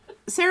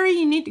 Sarah,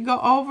 you need to go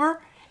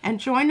over and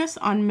join us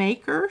on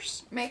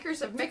Makers.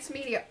 Makers of Mixed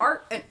Media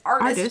Art and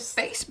Artists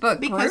Facebook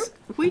group. Because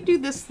we do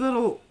this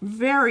little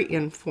very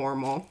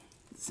informal,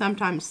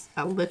 sometimes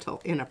a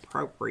little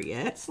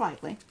inappropriate.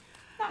 Slightly.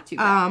 Not too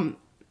bad.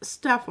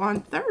 Stuff on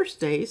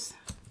Thursdays.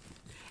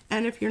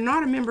 And if you're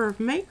not a member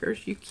of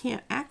Makers, you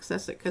can't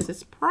access it because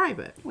it's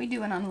private. We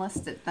do an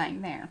unlisted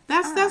thing there.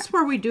 That's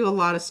where we do a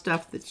lot of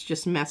stuff that's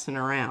just messing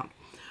around.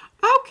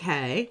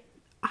 Okay,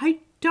 I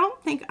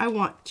don't think I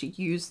want to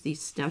use these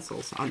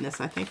stencils on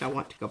this. I think I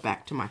want to go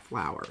back to my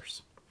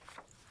flowers.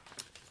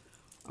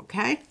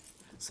 Okay,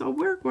 so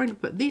we're going to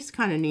put, these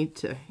kind of need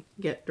to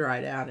get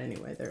dried out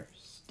anyway. They're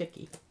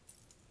sticky.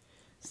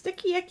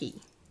 Sticky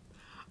icky.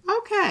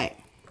 Okay.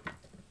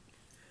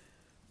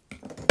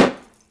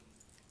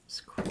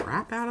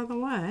 Scrap out of the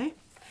way.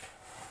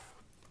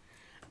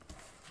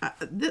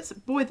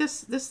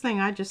 This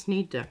thing I just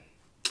need to...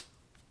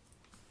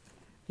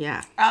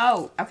 Yeah.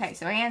 Oh, okay.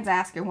 So Anne's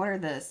asking, what are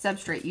the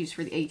substrate used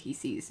for the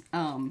ATCs?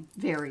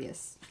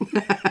 Various.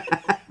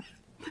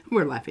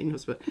 We're laughing.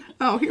 But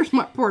oh, here's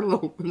my poor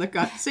little one that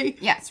got, see?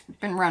 Yeah, it's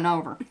been run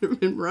over.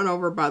 Been run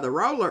over by the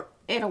roller.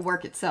 It'll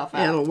work itself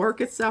out. It'll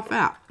work itself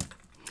out.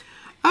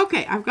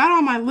 Okay, I've got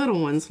all my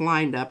little ones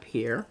lined up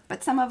here.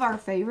 But some of our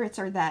favorites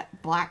are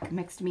that black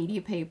mixed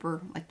media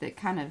paper, like the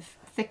kind of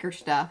thicker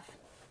stuff.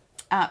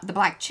 The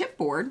black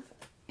chipboard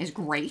is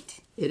great.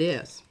 It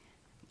is.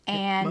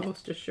 And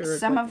Most assured,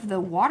 some of the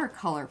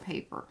watercolor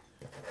paper,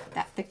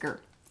 that thicker.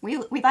 We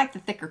like the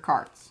thicker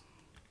cards.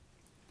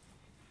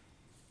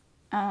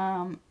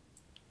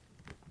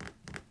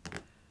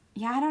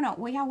 Yeah, I don't know.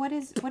 Well, yeah, what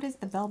is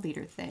the bell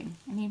beater thing?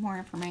 I need more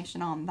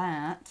information on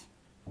that.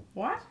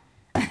 What?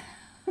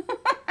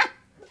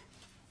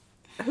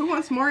 Who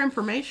wants more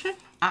information?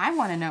 I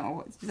want to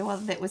know. Well,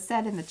 that was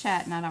said in the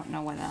chat, and I don't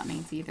know what that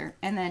means either.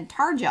 And then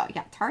tar gel.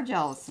 Yeah, tar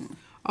gel is some...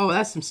 Oh,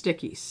 that's some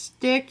sticky stuff.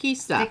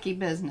 Sticky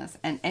business.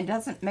 And it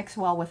doesn't mix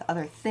well with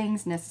other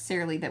things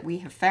necessarily that we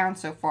have found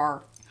so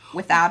far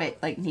without it,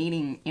 like,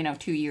 needing,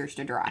 2 years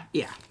to dry.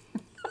 Yeah.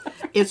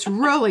 It's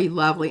really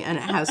lovely, and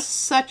it has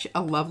such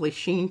a lovely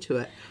sheen to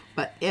it,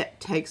 but it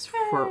takes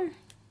for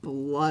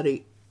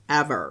bloody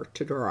ever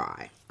to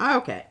dry.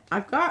 Okay,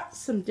 I've got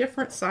some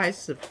different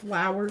sizes of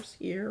flowers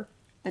here.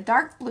 The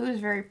dark blue is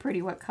very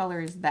pretty. What color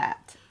is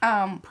that?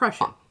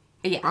 Prussian.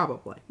 Yeah.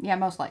 Probably. Yeah,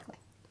 most likely.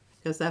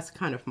 Because that's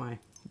kind of my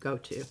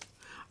go-to.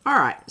 All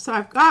right, so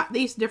I've got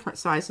these different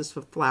sizes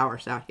of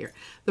flowers out here.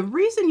 The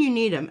reason you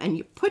need them, and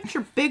you put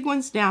your big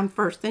ones down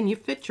first, then you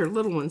fit your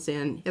little ones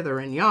in hither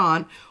and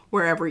yon,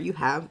 wherever you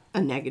have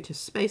a negative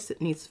space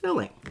that needs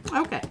filling.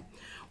 Okay,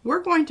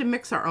 we're going to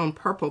mix our own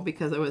purple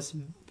because it was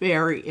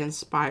very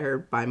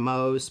inspired by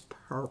Mo's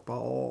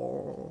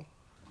purple.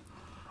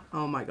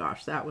 Oh my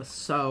gosh, that was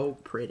so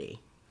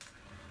pretty.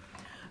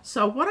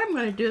 So what I'm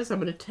going to do is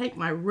I'm going to take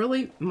my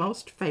really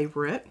most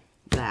favorite,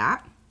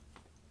 that,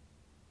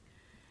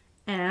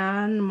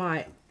 and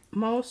my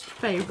most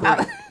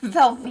favorite...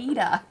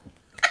 Velveeta.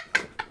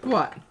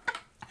 What?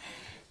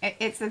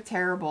 It's a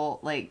terrible,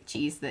 like,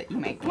 cheese that you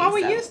make queso. Well,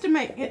 we used to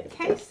make it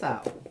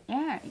queso.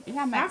 Yeah.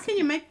 How can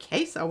you make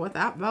queso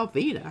without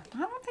Velveeta? I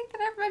don't think that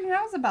everybody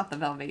knows about the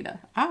Velveeta.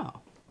 Oh.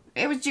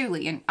 It was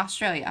Julie in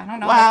Australia. I don't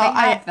know Well, if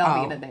they have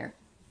Velveeta there.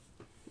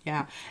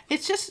 Yeah.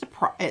 It's just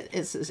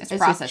it's a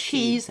processed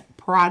cheese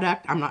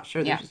product. I'm not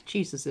sure there's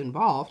cheeses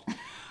involved.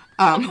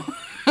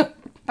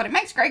 But it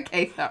makes great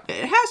queso.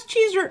 It has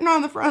cheese written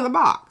on the front of the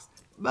box.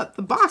 But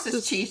the box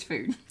is cheese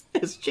food.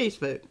 It's cheese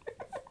food.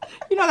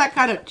 You know that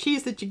kind of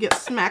cheese that you get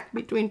smacked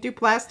between two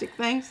plastic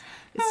things?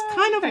 It's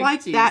kind of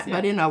like cheese, that,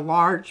 but in a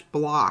large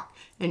block.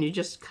 And you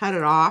just cut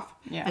it off,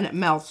 and it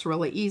melts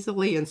really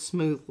easily and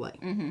smoothly.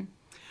 Mm-hmm.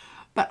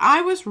 But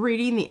I was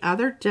reading the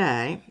other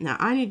day. Now,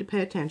 I need to pay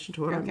attention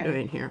to what I'm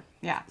doing here.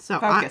 Yeah, so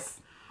focus.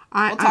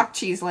 We'll talk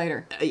cheese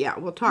later. Yeah,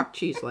 we'll talk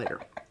cheese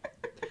later.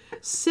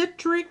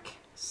 Citric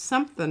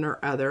something or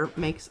other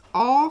makes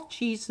all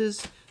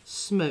cheeses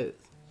smooth.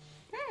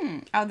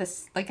 Oh,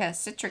 this like a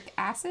citric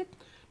acid?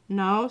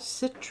 No,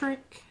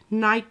 citric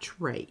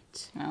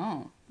nitrate.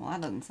 Oh, well,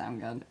 that doesn't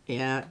sound good.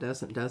 Yeah, it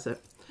doesn't, does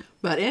it?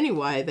 But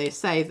anyway, they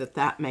say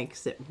that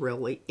makes it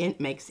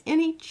makes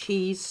any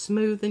cheese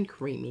smooth and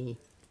creamy.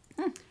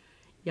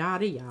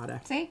 Yada,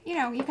 yada. See,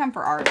 you come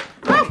for art.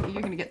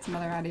 You're going to get some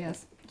other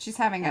ideas. She's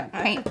having a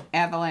paint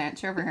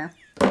avalanche over here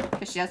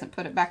because she hasn't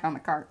put it back on the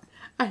cart.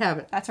 I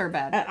haven't. That's her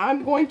bad. And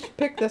I'm going to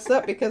pick this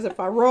up because if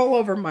I roll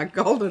over my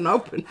golden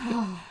open.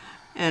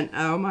 And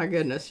oh my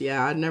goodness,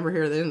 yeah, I'd never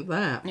hear the end of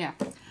that. Yeah.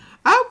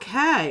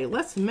 Okay,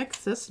 let's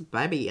mix this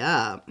baby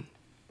up.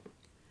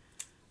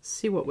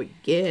 See what we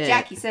get.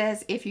 Jackie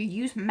says if you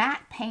use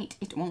matte paint,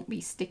 it won't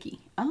be sticky.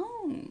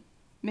 Oh,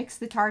 mix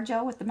the tar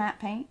gel with the matte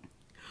paint.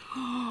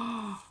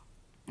 Oh,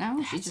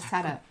 she just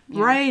had a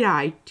great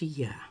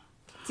idea.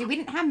 See, we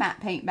didn't have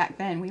matte paint back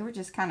then. We were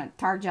just kind of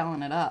tar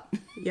gelling it up.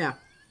 Yeah.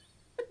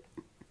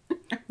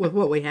 With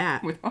what we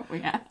had. With what we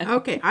had.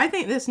 Okay, I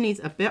think this needs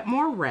a bit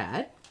more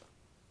red.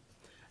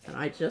 And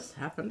I just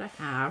happen to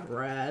have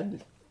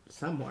red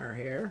somewhere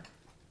here.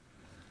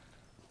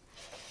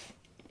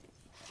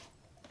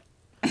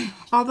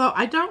 Although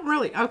I don't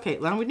really... Okay,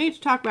 now we need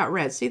to talk about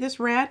red. See this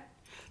red?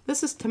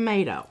 This is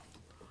tomato.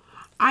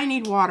 I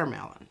need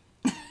watermelon.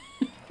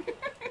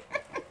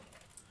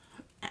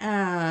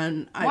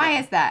 And why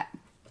is that?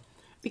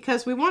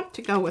 Because we want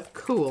to go with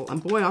cool.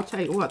 And boy, I'll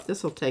tell you what,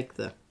 this will take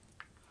the...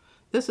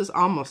 This is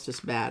almost as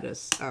bad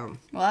as...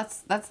 Well,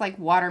 that's like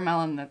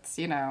watermelon that's,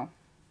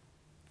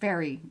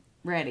 very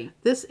ready.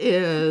 This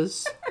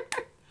is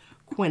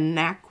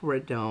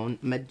quinacridone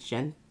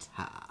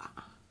magenta.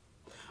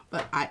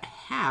 But I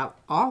have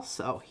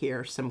also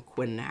here some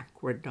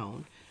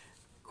quinacridone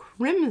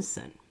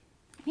crimson,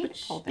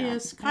 which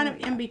is kind of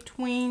in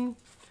between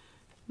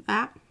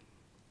that.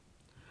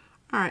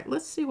 All right,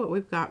 let's see what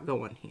we've got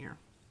going here.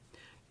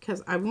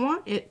 Because I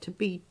want it to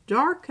be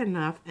dark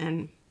enough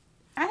and...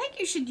 I think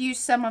you should use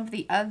some of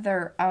the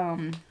other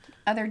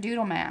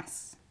doodle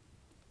masks.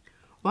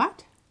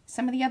 What?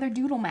 Some of the other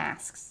doodle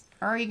masks.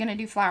 Or are you going to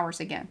do flowers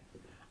again?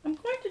 I'm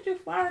going to do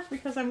flowers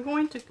because I'm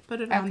going to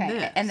put it on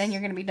this. And then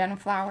you're going to be done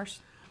with flowers?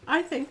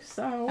 I think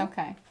so.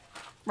 Okay.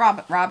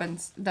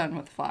 Robin's done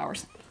with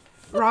flowers.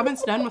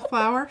 Robin's done with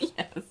flowers?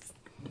 Yes.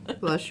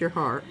 Bless your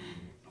heart.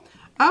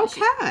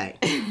 Okay.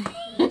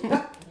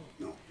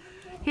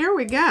 Here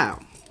we go.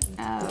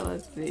 Oh,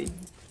 let's see.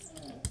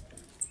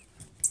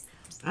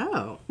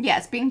 Oh.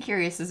 Yes, being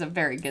curious is a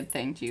very good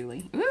thing,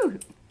 Julie. Ooh,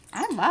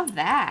 I love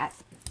that.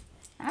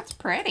 That's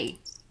pretty.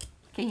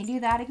 Can you do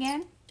that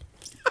again?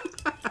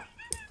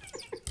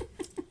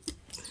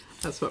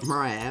 That's what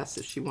Mariah asked,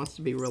 if she wants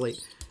to be really,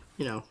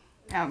 you know,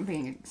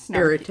 Being snarky.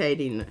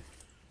 irritating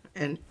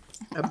and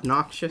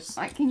obnoxious.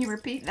 Like, can you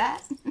repeat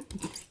that?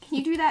 Can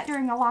you do that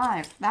during a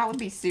live? That would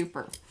be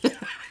super.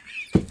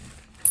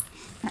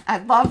 I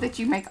love that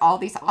you make all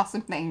these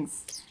awesome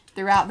things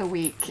throughout the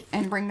week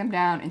and bring them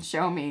down and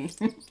show me.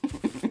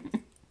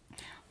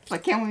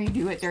 But can we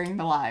do it during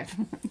the live?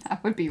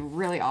 That would be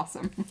really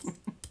awesome.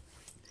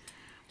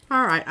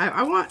 All right,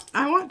 I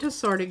want to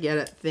sort of get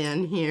it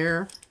thin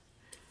here,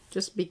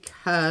 just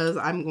because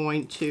I'm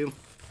going to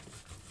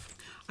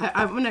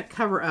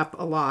cover up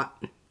a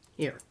lot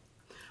here.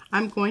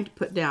 I'm going to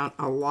put down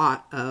a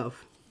lot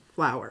of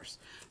flowers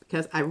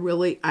because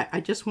I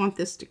just want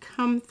this to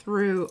come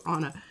through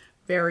on a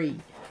very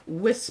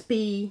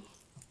wispy.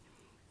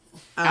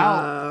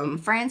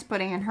 Fran's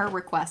putting in her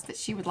request that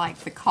she would like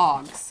the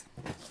cogs.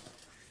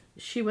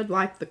 She would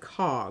like the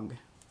cog.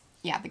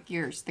 Yeah, the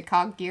gears, the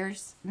cog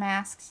gears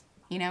masks,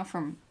 you know,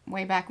 from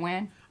way back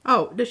when.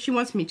 Oh, she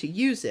wants me to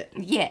use it.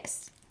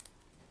 Yes.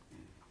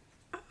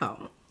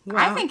 Oh, well.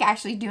 I think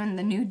actually doing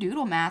the new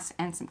Doodle mask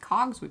and some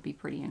cogs would be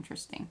pretty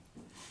interesting.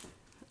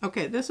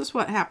 Okay, this is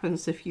what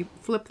happens if you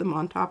flip them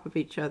on top of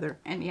each other.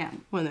 And yeah.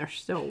 When they're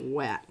still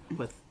wet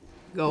with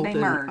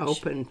golden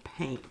open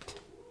paint.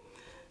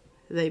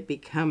 They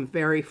become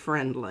very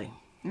friendly.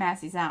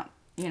 Massey's out,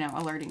 you know,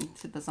 alerting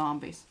to the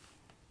zombies.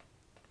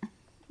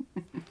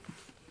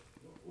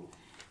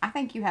 I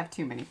think you have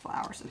too many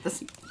flowers at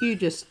this. You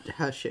just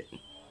hush it.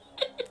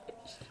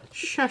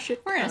 Shush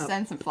it. We're going to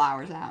send some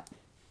flowers out.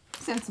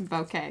 Send some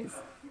bouquets.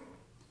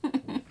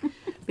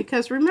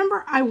 Because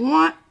remember, I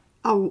want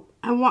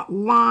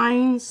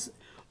lines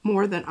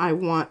more than I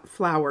want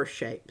flower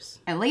shapes.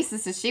 And Lisa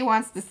says she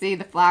wants to see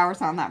the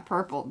flowers on that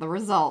purple, the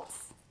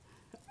results.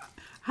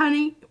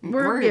 Honey,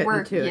 we're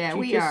getting to it. Yeah,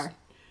 we are.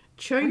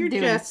 Show your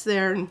jets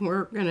there, and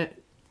we're gonna.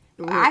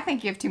 I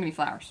think you have too many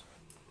flowers.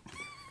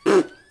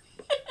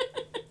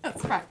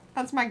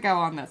 That's my go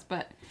on this,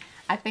 but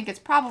I think it's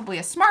probably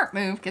a smart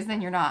move because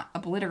then you're not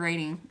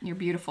obliterating your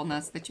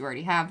beautifulness that you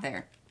already have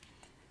there.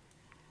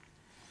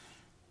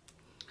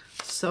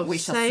 So we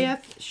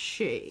saith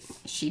she.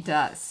 She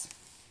does.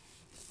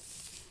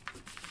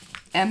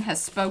 M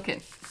has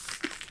spoken.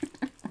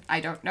 I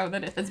don't know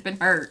that it has been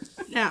heard.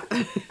 Now,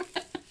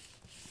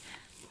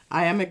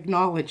 I am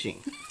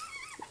acknowledging.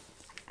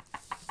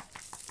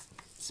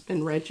 It's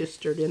been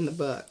registered in the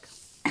book.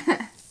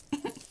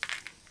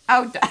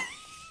 Oh,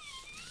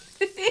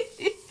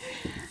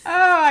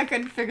 oh, I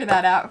couldn't figure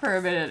that out for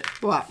a minute.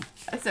 What?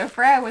 So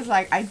Fred was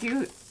like, I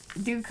do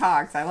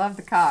cogs. I love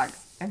the cogs.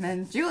 And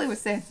then Julie was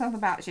saying something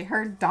about she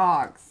heard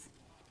dogs.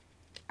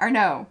 Or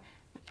no.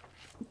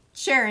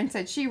 Sharon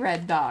said she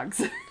read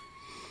dogs.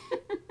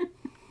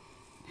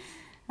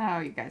 Oh,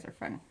 you guys are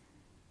funny.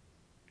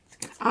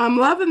 I'm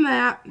loving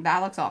that. That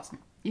looks awesome.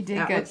 You did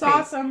good. That looks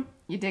awesome.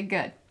 You did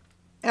good.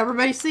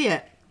 Everybody see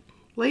it.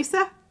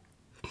 Lisa?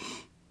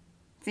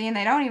 See, and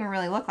they don't even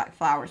really look like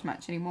flowers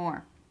much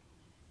anymore.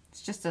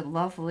 It's just a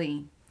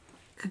lovely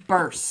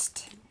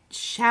burst.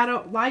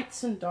 Shadow,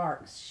 lights and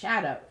darks,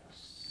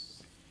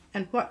 shadows,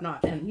 and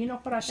whatnot. And you know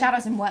what I think?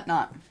 Shadows and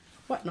whatnot.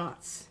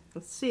 Whatnots.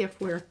 Let's see if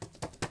we're...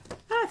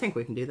 I think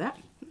we can do that.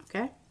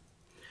 Okay.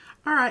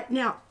 All right.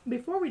 Now,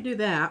 before we do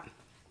that,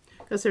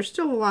 because there's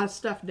still a lot of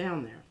stuff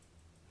down there,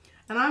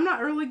 and I'm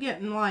not really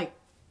getting, like,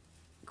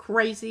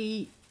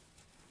 crazy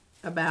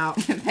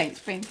about... Thanks,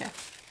 Pinka.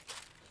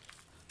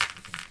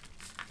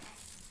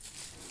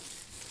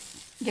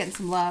 Getting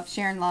some love.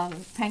 Sharon loves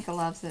it. Pinka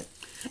loves it.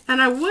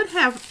 And I would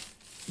have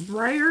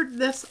brayered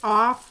this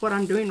off, what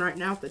I'm doing right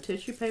now with the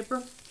tissue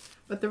paper.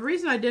 But the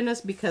reason I didn't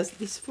is because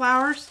these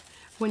flowers,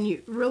 when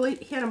you really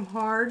hit them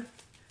hard,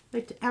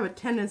 they have a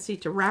tendency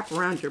to wrap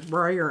around your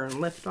brayer and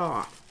lift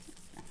off.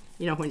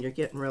 You know, when you're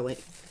getting really...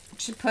 You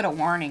should put a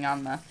warning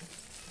on the...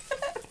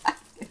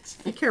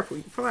 Be careful,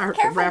 your flowers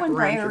Careful wrap when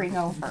around brayering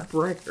your over.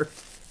 brayer.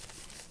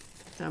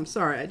 I'm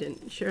sorry I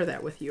didn't share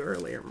that with you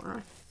earlier,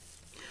 Mariah.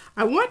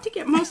 I want to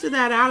get most of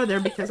that out of there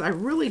because I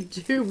really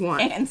do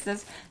want... Anne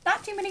says,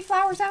 not too many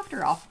flowers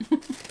after all.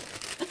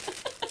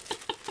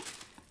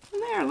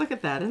 There, look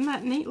at that. Isn't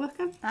that neat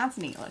looking? That's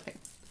neat looking.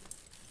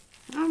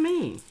 I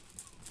mean.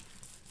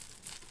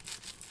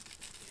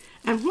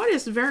 And what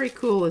is very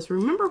cool is,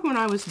 remember when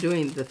I was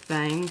doing the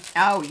thing?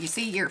 Oh, you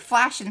see, you're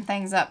flashing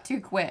things up too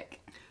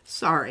quick.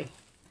 Sorry.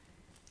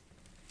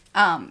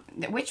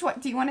 Which one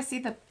do you want to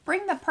see?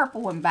 Bring the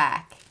purple one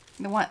back.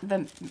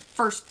 The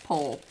first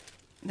pole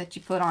that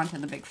you put onto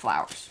the big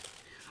flowers.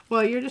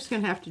 Well, you're just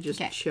gonna have to just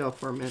chill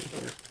for a minute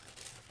here.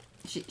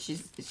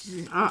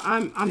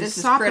 I'm this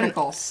is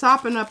critical.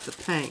 Sopping up the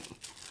paint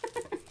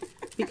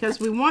because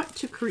we want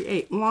to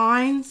create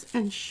lines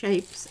and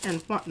shapes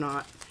and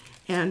whatnot.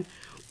 And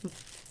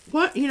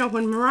what, you know,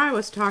 when Mariah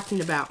was talking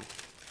about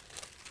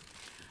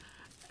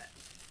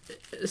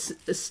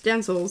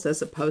stencils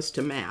as opposed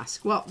to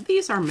masks. Well,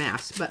 these are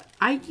masks, but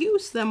I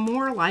use them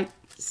more like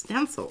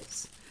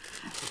stencils.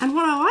 And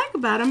what I like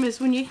about them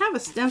is when you have a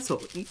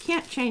stencil, you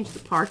can't change the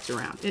parts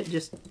around. It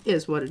just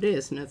is what it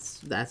is, and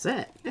that's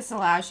it. This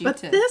allows you But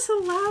this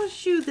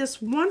allows you this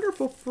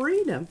wonderful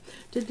freedom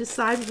to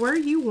decide where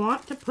you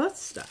want to put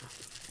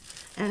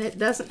stuff. And it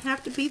doesn't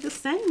have to be the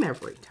same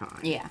every time.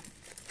 Yeah.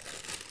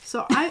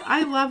 So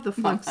I love the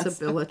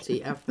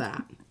flexibility of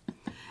that.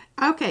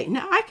 Okay,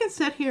 now I can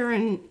sit here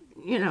and,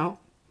 you know,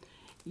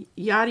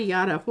 yada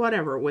yada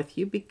whatever with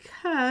you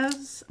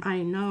because I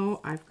know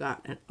I've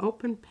got an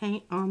open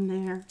paint on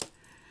there.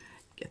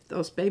 Get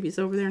those babies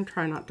over there and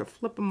try not to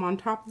flip them on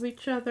top of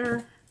each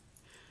other.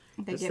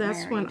 Because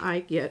that's when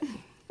I get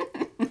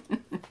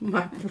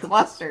my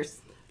clusters.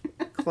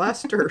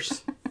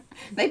 Clusters.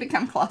 They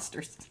become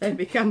clusters. They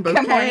become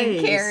bouquets. Good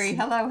morning, Carrie.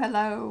 Hello,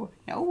 hello.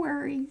 No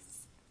worries.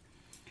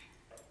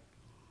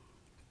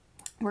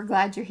 We're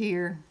glad you're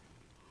here.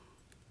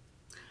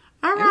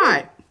 All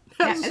right.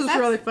 Yeah, This is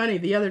really funny.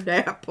 The other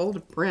day I pulled a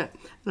print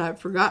and I'd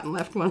forgotten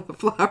left one of the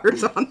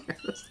flowers on there.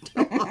 That's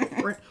still on the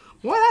print.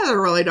 Well, that's a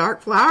really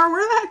dark flower.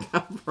 Where'd that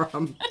come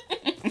from?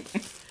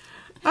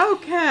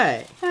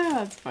 Okay. Oh,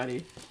 that's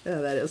funny.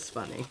 Oh, that is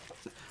funny.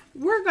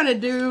 We're going to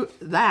do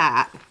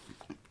that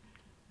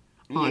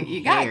on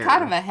You got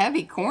kind of a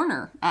heavy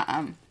corner.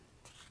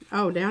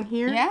 Oh, down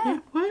here? Yeah.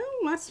 Well,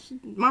 that's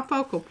my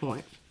focal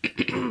point.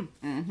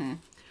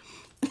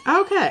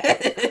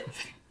 Okay.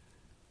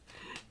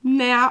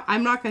 Now,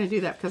 I'm not going to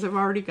do that because I've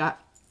already got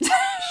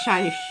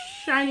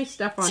shiny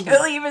stuff on here.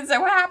 She'll even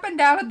so happen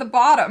down at the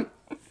bottom.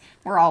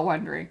 We're all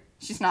wondering.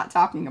 She's not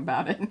talking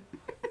about it.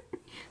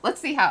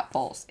 Let's see how it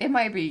pulls. It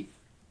might be.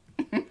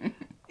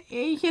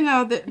 You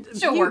know,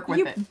 She'll work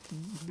with it.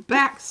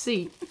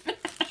 Backseat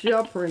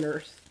gel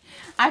printers.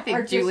 I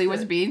think Julie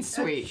was being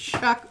sweet.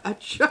 A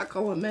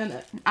chuckle a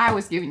minute. I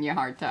was giving you a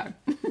hard time.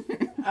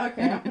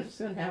 Okay, I'm just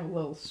going to have a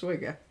little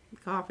swig of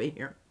coffee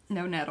here.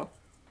 No nettle.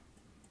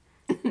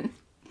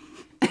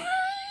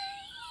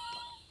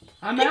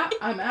 I'm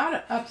out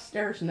of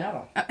upstairs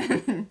nettle.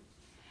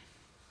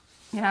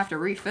 You have to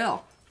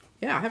refill.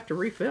 Yeah, I have to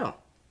refill.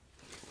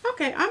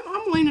 Okay,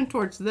 I'm leaning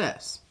towards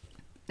this.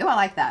 Oh, I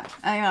like that.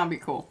 I think that'll be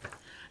cool.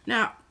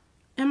 Now,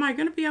 am I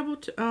going to be able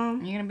to... You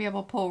going to be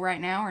able to pull right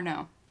now or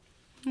no?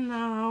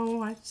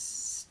 No, I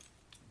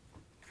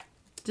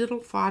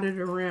diddle-fought it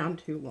around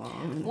too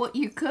long. Well,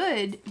 you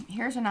could.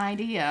 Here's an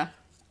idea.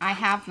 I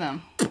have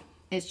them.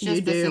 It's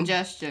just a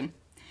suggestion.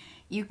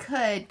 You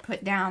could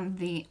put down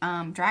the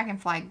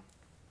dragonfly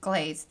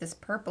glaze, this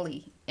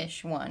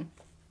purpley-ish one.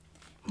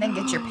 Then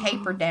get your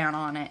paper down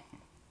on it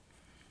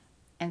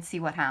and see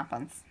what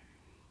happens.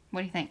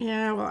 What do you think?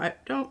 Yeah, well, I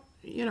don't,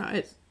 you know,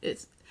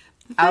 it's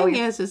the thing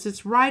is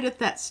it's right at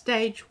that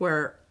stage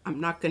where I'm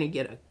not going to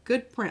get a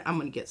good print. I'm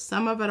going to get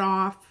some of it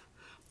off,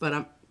 but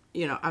I'm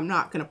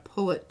not going to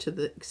pull it to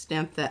the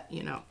extent that,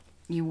 you know.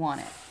 You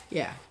want it.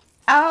 Yeah.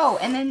 Oh,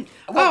 and then...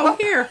 Well,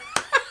 here.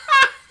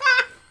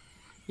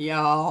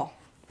 Y'all.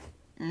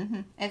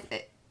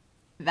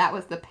 That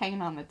was the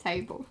paint on the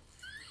table.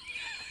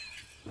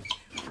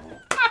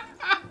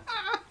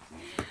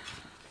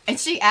 And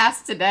she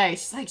asked today,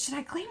 she's like, should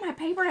I clean my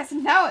paper? And I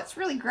said, no, it's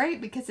really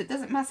great because it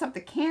doesn't mess up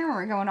the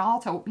camera going all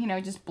to, you know,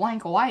 just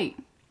blank white.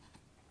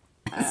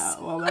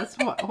 Well, that's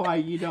why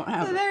you don't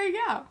have So there you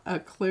go. A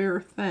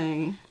clear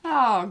thing.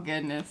 Oh,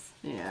 goodness.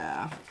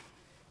 Yeah.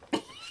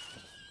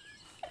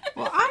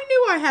 Well, I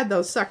knew I had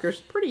those suckers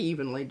pretty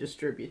evenly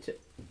distributed.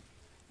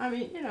 I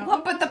mean, you know.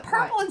 Well, but the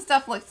purple and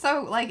stuff looked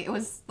so, like, it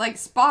was, like,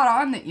 spot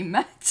on that you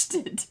matched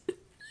it.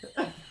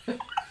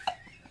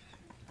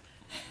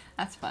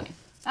 That's funny.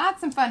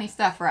 That's some funny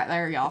stuff right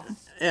there, y'all.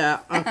 Yeah,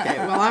 okay.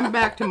 Well, I'm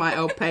back to my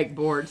opaque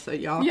board, so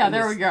y'all Yeah,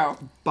 there we go.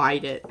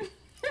 Bite it.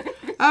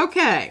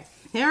 Okay,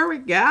 here we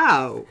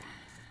go.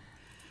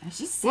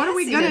 She's What are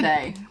we sassy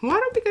today.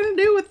 What are we gonna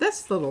do with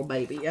this little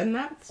baby? And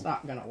that's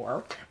not gonna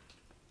work.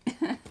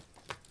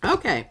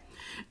 Okay.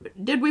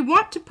 Did we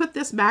want to put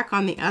this back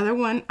on the other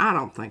one? I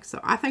don't think so.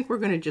 I think we're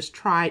gonna just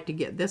try to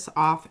get this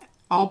off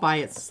all by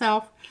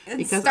itself.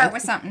 Because start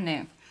with something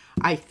new.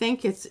 I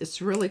think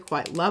it's really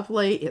quite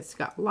lovely. It's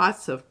got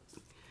lots of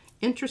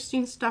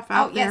interesting stuff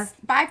out there. Yes.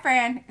 Bye,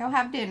 friend. Go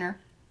have dinner.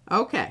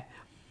 Okay.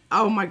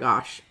 Oh my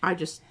gosh. I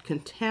just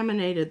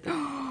contaminated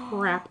the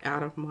crap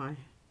out of my...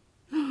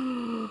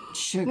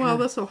 Sugar. Well,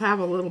 this will have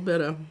a little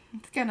bit of...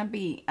 It's going to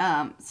be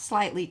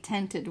slightly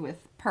tinted with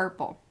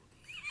purple.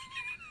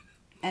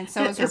 And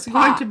so is her It's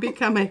going to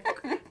become a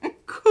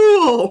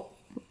cool...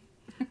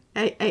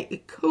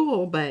 a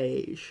cool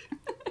beige.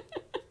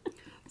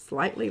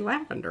 Slightly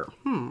lavender.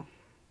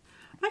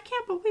 I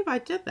can't believe I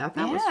did that.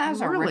 That was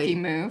a really rookie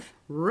move.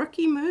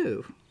 Rookie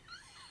move.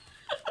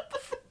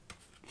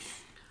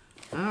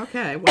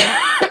 Okay,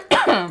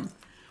 well,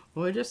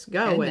 we'll just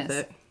go with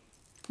it.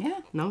 Yeah.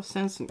 No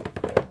sense in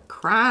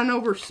crying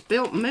over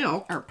spilt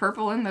milk. Or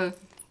purple in the...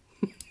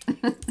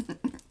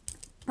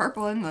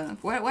 purple in the...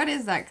 What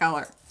is that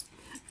color?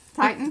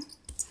 Titan?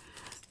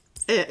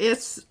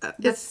 It's the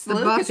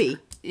Buffy.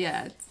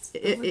 yeah,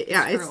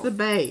 it's the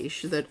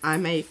beige that I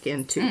make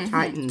into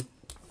Titan.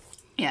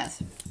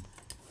 Yes.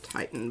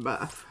 Titan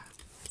buff.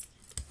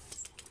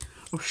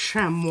 Or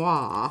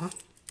chamois.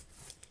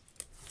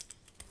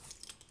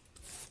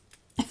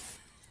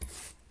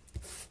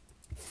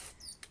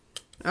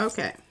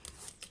 Okay.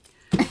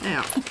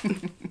 Now,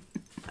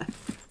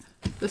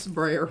 this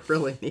brayer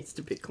really needs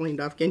to be cleaned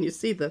off. Can you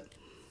see the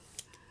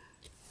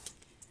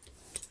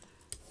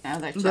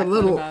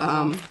little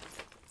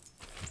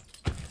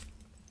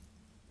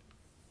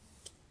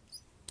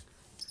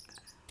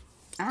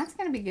That's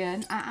gonna be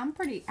good. I'm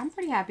pretty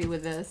happy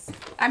with this.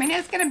 I mean,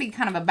 it's gonna be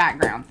kind of a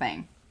background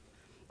thing.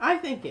 I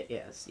think it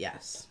is.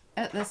 Yes.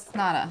 This is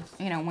not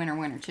a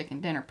winner chicken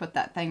dinner. Put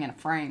that thing in a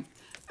frame.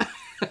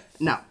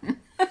 No.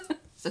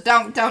 So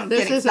don't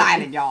get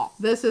excited, y'all.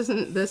 This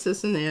isn't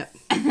it.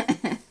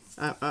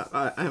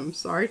 I'm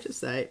sorry to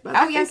say, but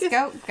oh yes,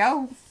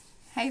 go.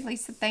 Hey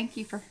Lisa, thank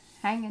you for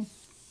hanging.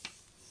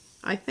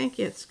 I think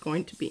it's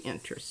going to be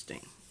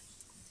interesting.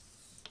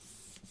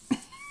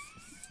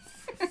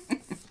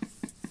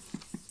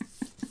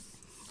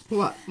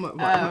 What?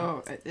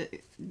 Oh,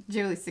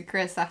 Julie said,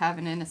 Chris, I have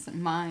an innocent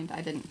mind.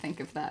 I didn't think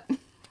of that.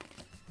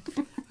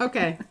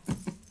 Okay.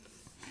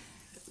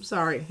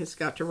 Sorry, it's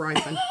got to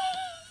ripen.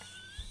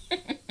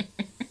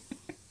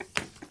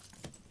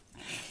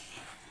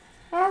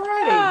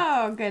 Alrighty.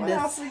 Oh, goodness. What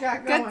else we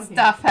got going Good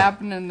stuff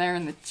happening there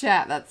in the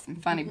chat. That's some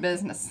funny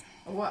business.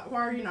 Why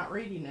are you not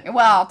reading it?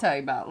 Well, I'll tell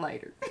you about it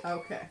later.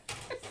 Okay.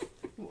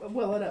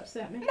 Will it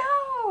upset me?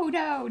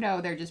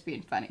 No. They're just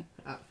being funny.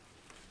 Oh.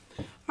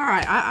 All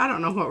right. I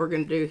don't know what we're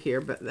going to do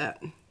here, but that's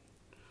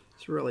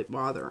really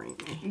bothering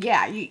me.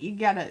 Yeah, you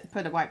got to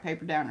put a white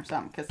paper down or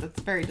something because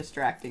it's very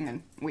distracting,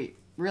 and we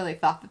really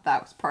thought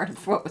that was part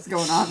of what was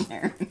going on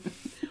there.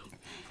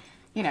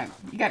 You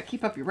got to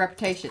keep up your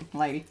reputation,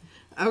 lady.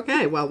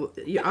 Okay, well,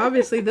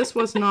 obviously this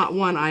was not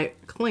one I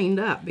cleaned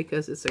up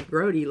because it's a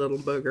grody little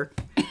booger.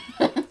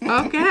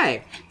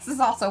 Okay. This is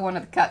also one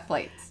of the cut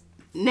plates.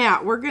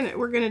 Now we're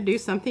gonna do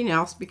something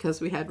else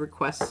because we had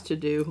requests to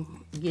do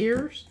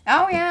gears.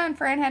 Oh yeah, and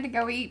Fran had to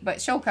go eat,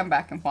 but she'll come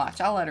back and watch.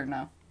 I'll let her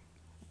know.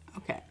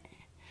 Okay.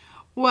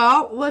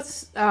 Well,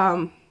 let's.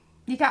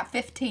 You got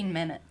 15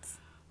 minutes.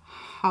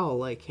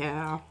 Holy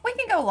cow. We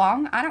can go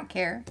long. I don't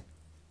care.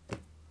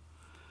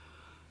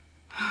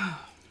 I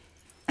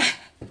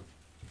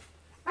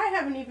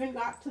haven't even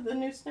got to the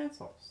new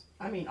stencils.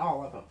 I mean,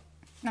 all of them.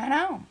 I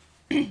know.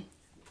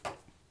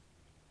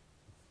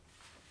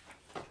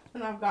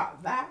 And I've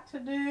got that to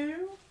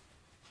do.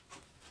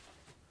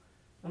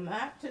 And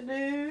that to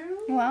do.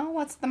 Well,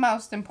 what's the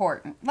most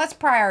important? Let's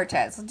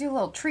prioritize. Let's do a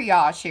little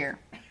triage here.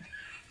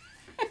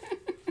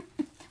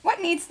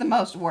 What needs the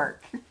most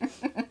work?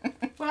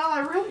 Well, I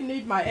really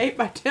need my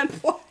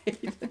 8x10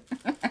 plate.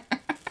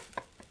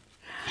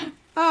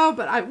 Oh,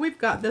 but we've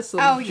got this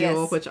little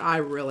jewel, which I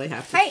really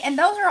have to... Hey, and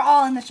those are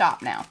all in the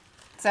shop now.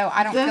 So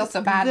I don't feel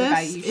so bad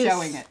about you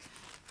showing it.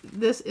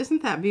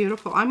 Isn't that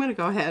beautiful? I'm going to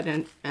go ahead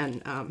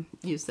and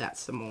use that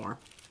some more.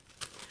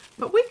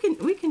 But we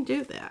can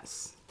do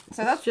this.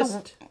 So that's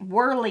just the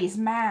Whirly's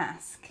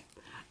mask.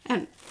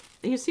 And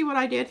you see what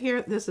I did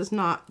here? This is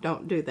not,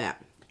 don't do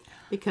that.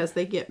 Because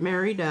they get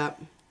married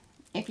up.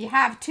 If you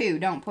have two,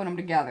 don't put them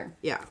together.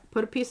 Yeah,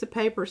 put a piece of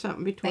paper or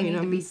something between them. They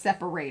need to be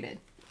separated.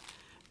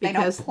 They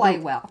don't play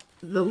well.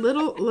 The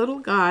little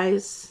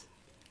guys,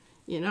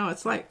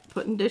 it's like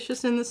putting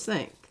dishes in the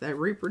sink. They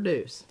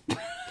reproduce.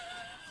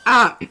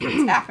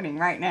 It's happening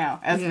right now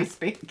as we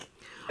speak.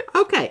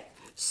 Okay,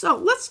 so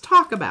let's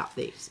talk about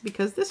these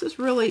because this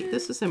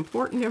is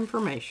important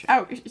information.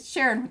 Oh,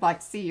 Sharon would like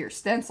to see your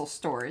stencil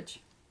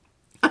storage.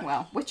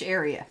 Well, which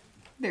area?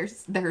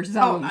 There's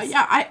zones. Oh,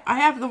 yeah, I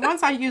have the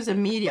ones I use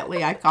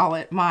immediately. I call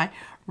it my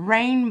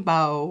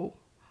rainbow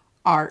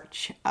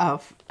arch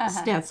of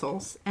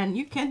stencils.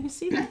 And can you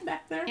see that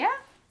back there? Yeah.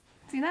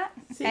 See that?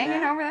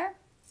 Hanging over there?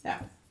 Yeah.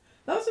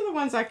 Those are the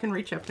ones I can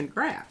reach up and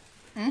grab.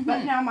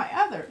 But now my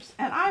others,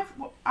 and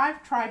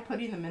I've tried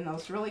putting them in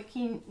those really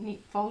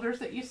neat folders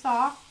that you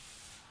saw,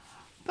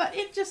 but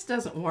it just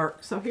doesn't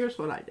work. So here's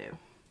what I do.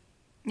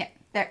 Yeah,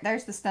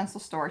 there's the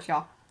stencil storage,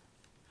 y'all.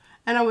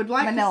 And I would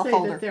like Manila to say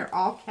folder. that they're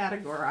all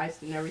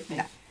categorized and everything.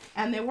 Yeah.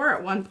 And they were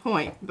at one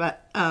point,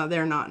 but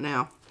they're not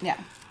now. Yeah.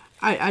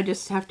 I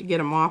just have to get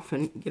them off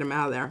and get them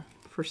out of there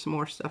for some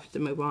more stuff to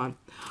move on.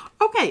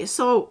 Okay,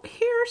 so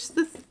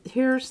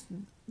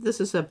this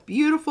is a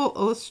beautiful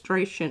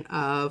illustration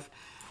of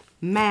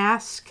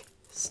mask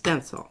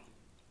stencil.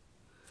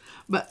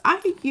 But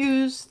I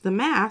use the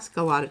mask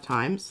a lot of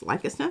times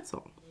like a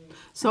stencil.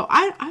 So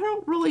I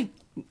don't really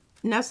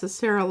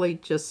necessarily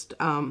just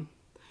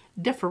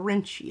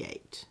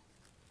differentiate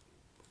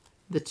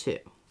the two.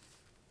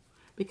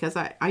 Because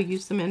I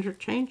use them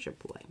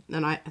interchangeably.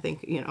 And I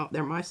think,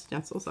 they're my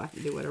stencils. I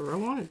can do whatever I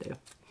want to do.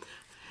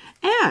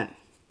 And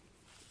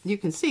you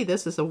can see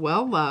this is a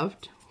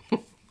well-loved,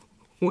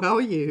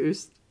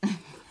 well-used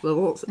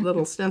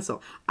little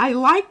stencil. I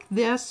like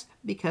this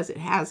because it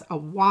has a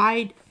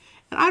wide,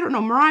 and I don't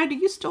know, Mariah, do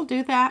you still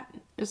do that?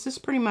 Is this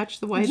pretty much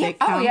the way they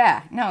Oh, come?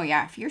 yeah. No,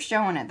 yeah. If you're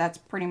showing it, that's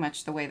pretty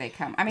much the way they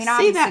come. I mean, See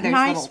obviously, that there's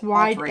nice little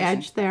wide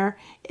alterations. edge there?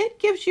 It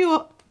gives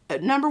you,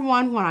 number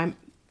one, when I'm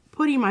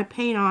putting my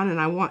paint on and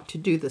I want to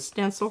do the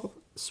stencil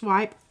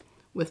swipe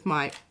with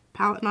my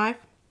palette knife.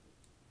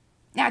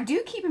 Now,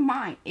 do keep in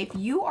mind, if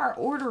you are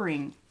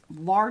ordering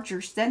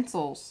larger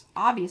stencils,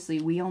 obviously,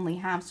 we only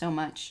have so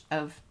much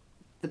of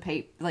the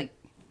paper, like,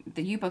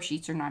 the Yupo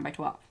sheets are 9 by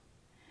 12.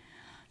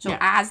 So, Yeah.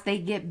 as they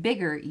get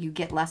bigger, you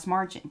get less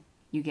margin.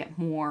 You get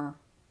more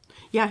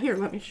Yeah, here,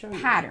 let me show you.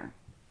 pattern.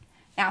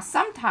 Now,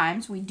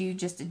 sometimes we do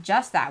just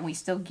adjust that. We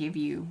still give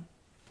you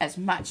as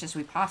much as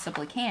we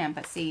possibly can.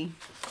 But see,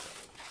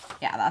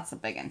 yeah, that's a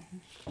big one.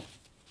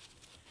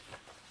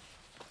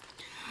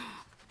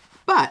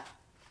 But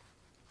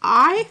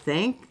I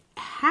think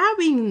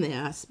having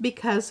this,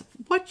 because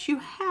what you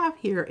have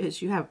here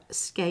is you have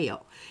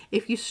scale.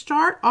 If you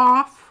start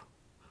off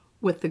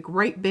with the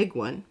great big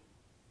one,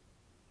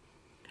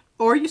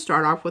 or you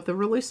start off with a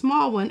really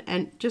small one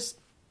and just,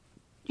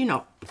 you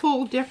know,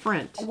 pull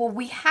different. Well,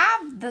 we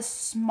have the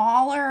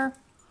smaller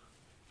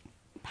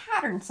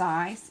pattern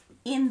size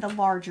in the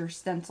larger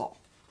stencil.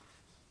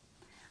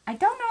 I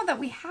don't know that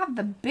we have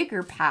the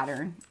bigger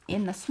pattern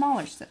in the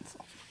smaller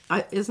stencil.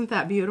 Isn't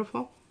that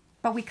beautiful?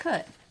 But we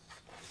could.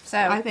 So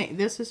I think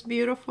this is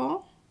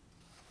beautiful.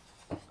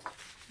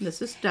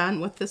 This is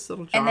done with this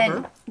little jobber.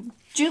 and then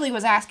Julie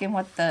was asking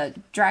what the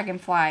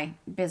dragonfly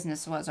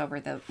business was over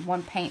the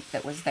one paint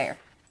that was there.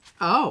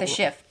 Oh. The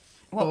shift.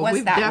 What Well, was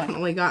we've that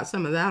definitely got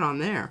some of that on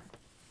there.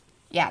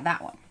 Yeah,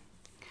 that one.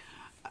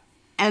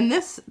 And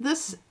this,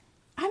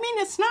 I mean,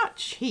 it's not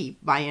cheap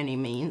by any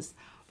means,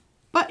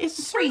 but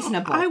it's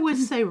reasonable. I would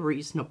say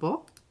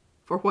reasonable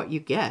for what you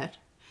get.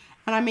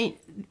 And I mean,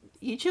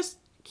 you just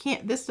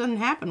can't, this doesn't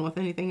happen with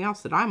anything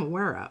else that I'm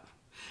aware of.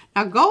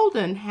 Now,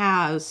 Golden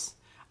has,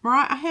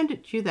 Mariah, I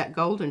handed you that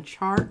Golden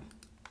chart.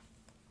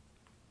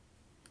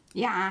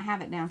 Yeah, I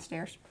have it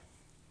downstairs.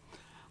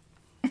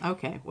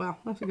 Okay, well,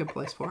 that's a good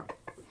place for it.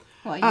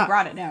 Well, you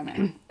brought it down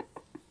there.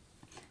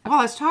 Well,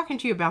 I was talking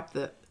to you about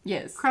the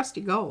Yes.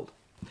 crusty gold.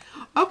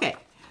 Okay,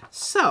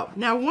 so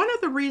now one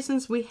of the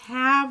reasons we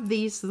have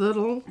these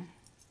little,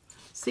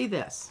 see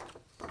this,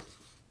 all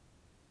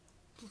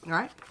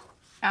right?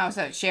 Oh,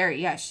 so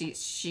Sherry, yeah,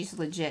 she's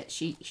legit.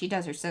 She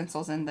does her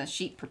stencils in the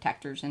sheet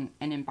protectors and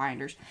in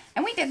binders.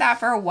 And we did that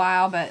for a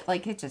while, but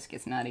like it just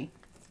gets nutty.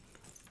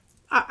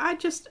 I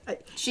just,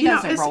 She you know,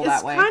 doesn't roll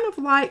that way. It's kind of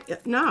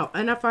like, no,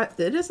 and if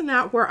it isn't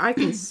out where I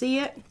can see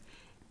it,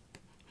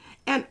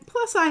 and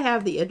plus I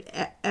have the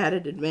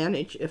added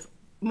advantage, if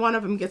one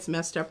of them gets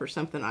messed up or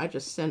something, I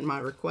just send my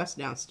request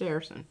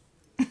downstairs and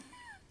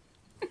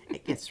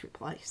it gets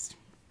replaced.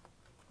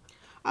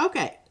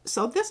 Okay,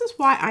 so this is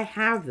why I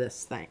have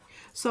this thing,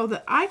 so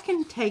that I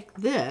can take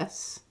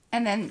this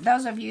And then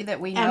those of you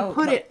that we know... and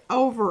put it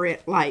over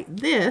it like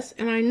this,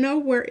 and I know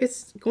where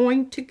it's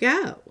going to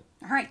go.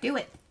 All right, do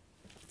it.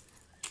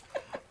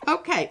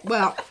 Okay,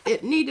 well,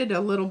 it needed a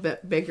little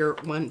bit bigger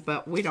one,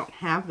 but we don't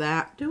have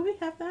that. Do we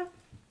have that?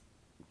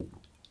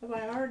 Have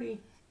I already?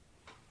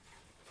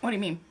 What do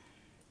you mean?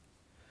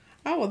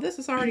 Oh, well, this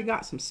has already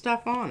got some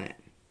stuff on it.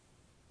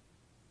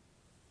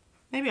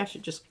 Maybe I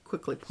should just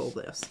quickly pull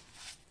this.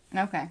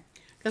 Okay.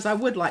 Because I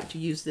would like to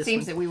use this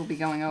Seems one. that we will be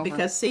going over.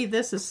 Because, see,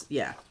 this is,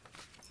 yeah.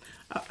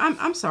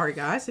 I'm sorry,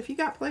 guys. If you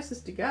got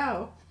places to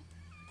go,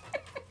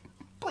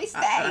 Please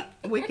stay.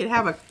 we could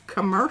have a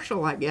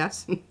commercial, I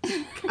guess, and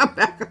come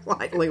back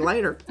slightly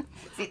later.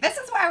 See, this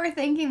is why we're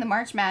thinking the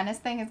March Madness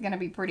thing is going to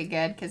be pretty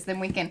good, because then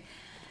we can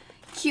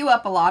queue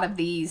up a lot of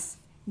these,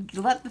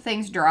 let the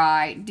things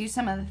dry, do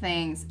some of the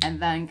things,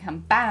 and then come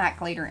back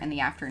later in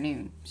the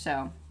afternoon.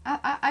 So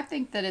I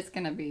think that it's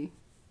going to be,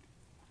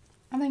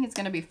 I think it's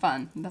going to be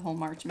fun, the whole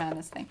March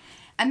Madness thing.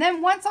 And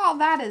then once all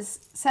that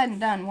is said and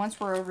done, once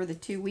we're over the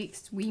 2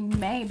 weeks, we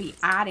may be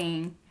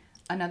adding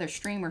another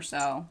stream or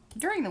so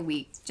during the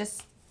week,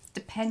 just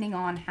depending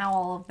on how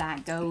all of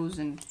that goes.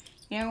 And,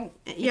 you know,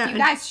 Yeah, if you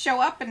guys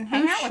show up and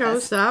hang Who out with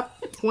shows us.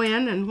 up,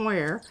 when, and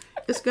where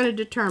is going to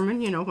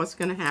determine, you know, what's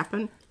going to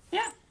happen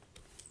Yeah.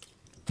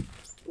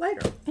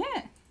 later.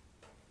 Yeah.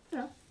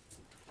 Yeah.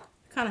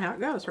 Kind of how it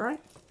goes, right?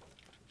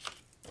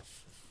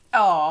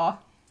 Oh,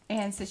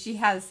 and so she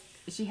has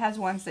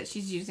ones that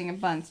she's using a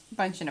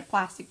bunch in a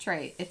plastic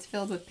tray. It's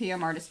filled with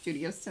PM Artist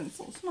Studio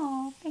stencils.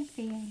 Aw, thanks,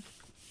 Ian.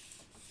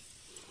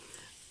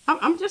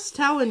 I'm just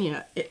telling you,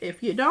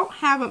 if you don't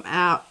have them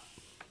out,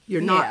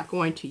 you're not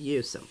going to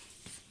use them.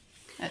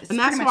 And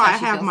that's why I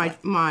have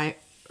my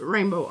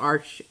rainbow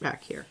arch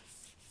back here.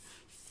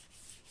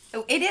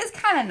 It is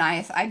kind of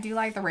nice. I do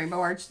like the rainbow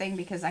arch thing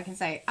because I can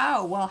say,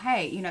 oh, well,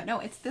 hey, you know, no,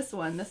 it's this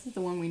one. This is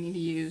the one we need to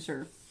use.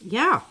 Or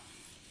Yeah.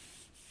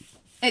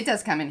 it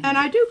does come in here. And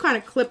I do kind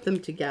of clip them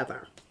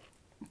together.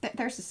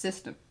 There's a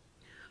system.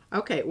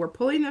 Okay, we're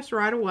pulling this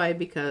right away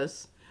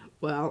because,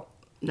 well,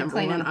 number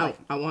Cleaning one, the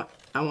plate.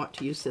 I want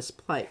to use this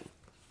plate.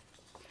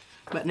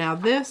 But now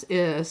this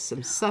is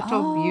some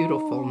subtle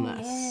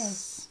beautifulness.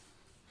 Yes.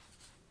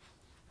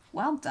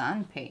 Well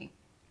done, P.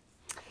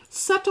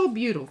 Subtle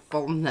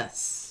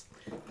beautifulness.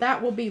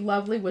 That will be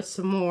lovely with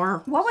some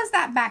more. What was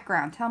that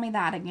background? Tell me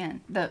that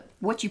again.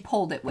 What you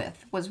pulled it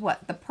with was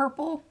what? The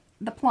purple,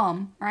 the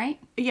plum, right?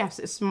 Yes,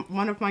 it's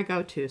one of my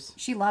go-tos.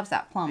 She loves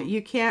that plum.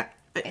 You can't,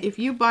 if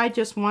you buy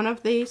just one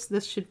of these,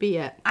 this should be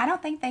it. I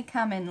don't think they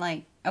come in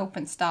like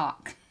open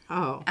stock.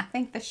 Oh. I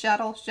think the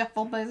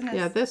shuffle business.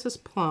 Yeah, this is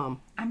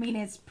plum. I mean,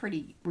 it's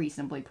pretty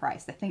reasonably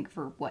priced. I think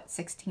for what,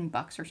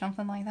 $16 or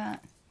something like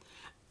that.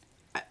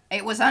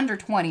 It was under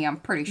 20, I'm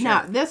pretty sure.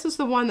 Now, this is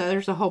the one that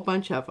there's a whole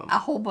bunch of them. A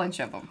whole bunch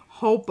of them.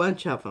 Whole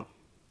bunch of them.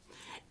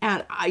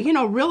 And, you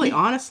know, really,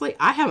 honestly,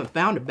 I haven't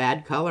found a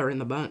bad color in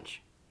the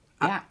bunch.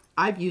 Yeah.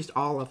 I've used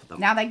all of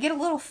them. Now, they get a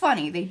little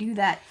funny. They do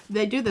that.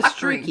 They do the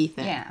puckering. streaky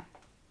thing. Yeah.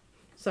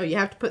 So you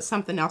have to put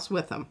something else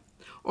with them.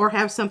 Or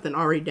have something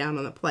already down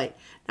on the plate.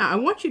 Now, I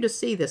want you to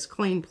see this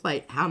clean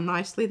plate. How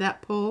nicely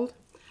that pulled.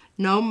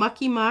 No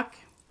mucky muck.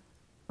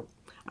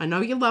 I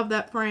know you love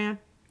that, Fran.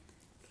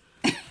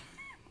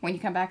 When you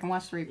come back and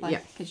watch the replay. Yeah.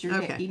 Because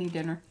you're eating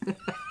dinner.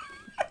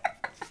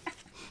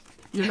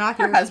 You're not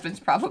here. Her husband's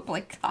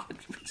probably, God.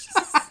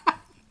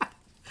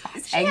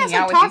 She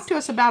hasn't talked to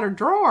us about her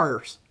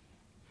drawers.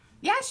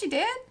 Yeah, she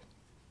did.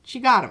 She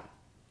got them.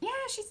 Yeah,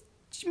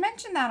 she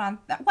mentioned that on...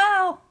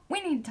 Well,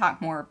 we need to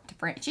talk more to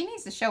Fran. She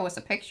needs to show us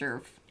a picture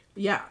of...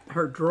 Yeah,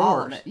 her drawers.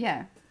 All of it,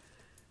 yeah.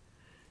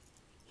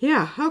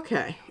 Yeah,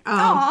 okay.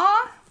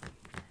 Aww.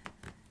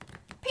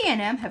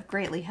 P&M have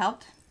greatly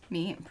helped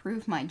me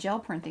improve my gel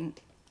printing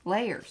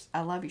layers.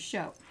 I love your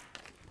show.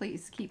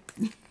 Please keep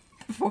the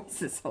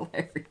voices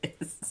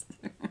hilarious.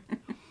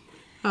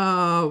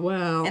 Oh,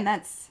 well. And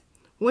that's...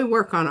 We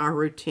work on our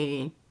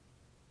routine.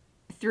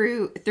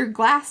 Through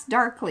glass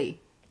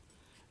darkly.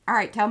 All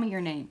right, tell me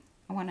your name.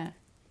 I want to...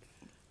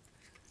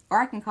 Or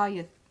I can call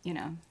you, you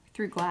know,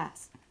 through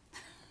glass.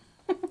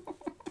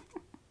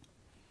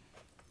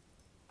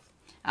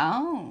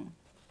 Oh.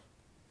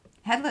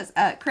 Headless.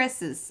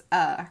 Chris is,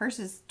 hers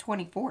is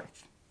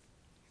 24th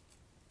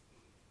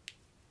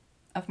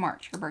of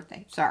March, her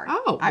birthday. Sorry.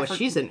 Oh, well,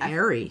 she's an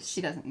Aries.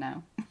 She doesn't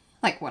know,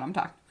 like, what I'm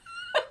talking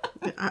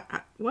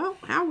about. Well,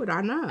 how would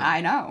I know?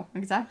 I know,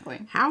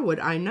 exactly. How would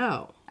I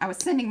know? I was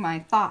sending my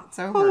thoughts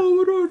over. How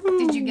would I know?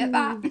 Did you get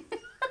that?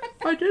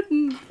 I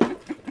didn't.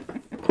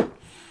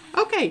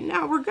 Okay,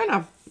 now we're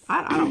gonna...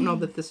 I don't know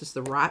that this is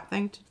the right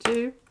thing to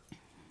do.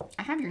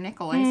 I have your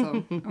nickel lace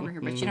over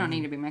here, but you don't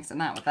need to be mixing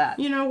that with that.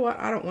 You know what?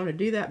 I don't want to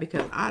do that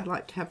because I'd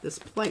like to have this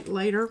plate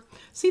later.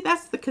 See,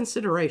 that's the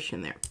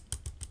consideration there.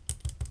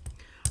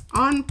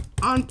 On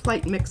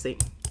plate mixing.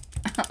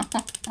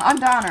 On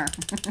Donner.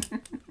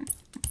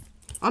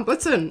 On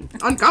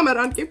Blitzen. On Comet.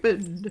 On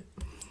Cupid.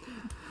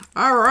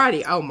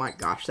 Alrighty. Oh my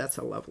gosh, that's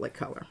a lovely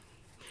color.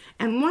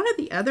 And one of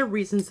the other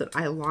reasons that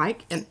I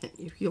like, and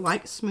if you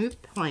like smooth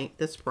paint,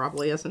 this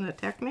probably isn't a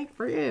technique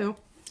for you.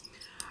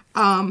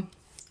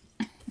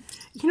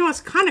 You know,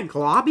 it's kind of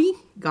gobby.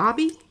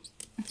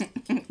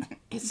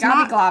 It's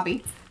not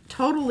globby.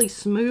 Totally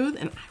smooth,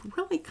 and I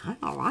really kind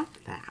of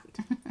like that.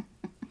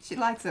 She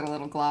likes it a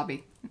little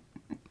globby.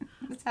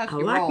 That's how she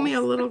rolls. I like me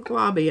a little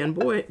globby, and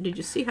boy, did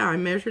you see how I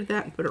measured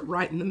that and put it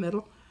right in the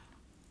middle?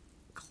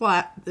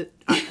 Clap.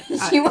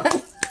 She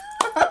was...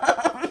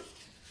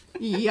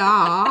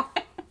 Yeah.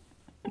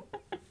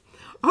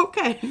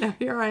 Okay, now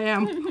here I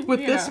am with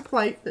this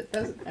plate that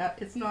doesn't have,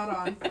 it's not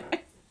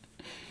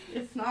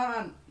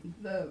on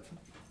the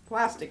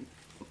plastic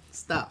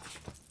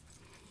stuff.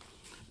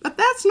 But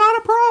that's not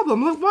a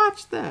problem. Look,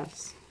 watch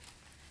this.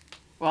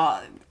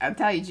 Well, I'll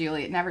tell you,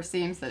 Julie, it never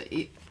seems that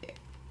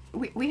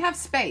we have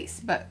space,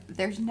 but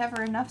there's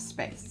never enough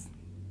space.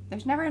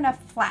 There's never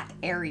enough flat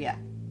area.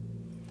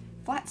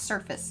 Flat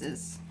surface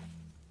is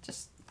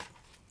just...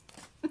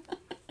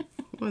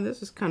 Well,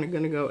 this is kind of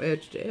going to go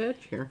edge to edge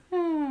here.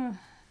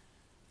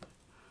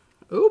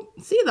 Oop,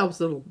 see those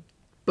little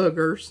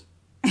boogers?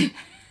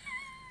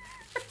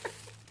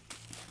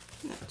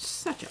 That's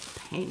such a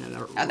pain in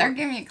the... Oh, they're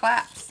giving you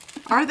claps.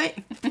 Are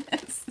they?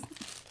 Yes.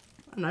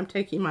 And I'm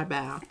taking my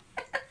bow.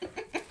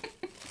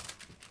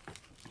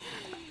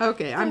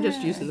 Okay, I'm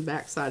just using the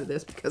back side of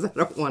this because I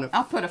don't want to...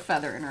 I'll put a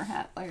feather in her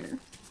hat later.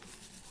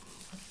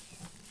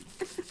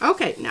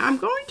 Okay, now I'm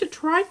going to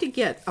try to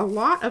get a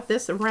lot of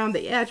this around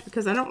the edge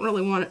because I don't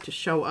really want it to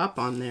show up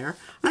on there.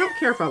 I don't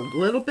care if a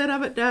little bit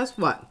of it does.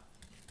 What?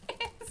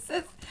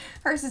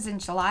 Hers is in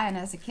July, and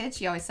as a kid,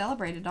 she always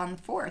celebrated on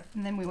the 4th,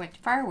 and then we went to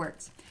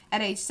fireworks.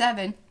 At age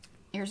 7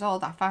 years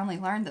old, I finally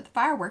learned that the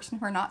fireworks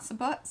were not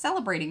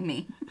celebrating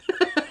me.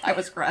 I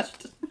was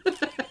crushed.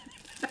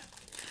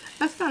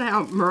 That's kind of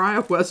how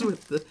Mariah was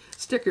with the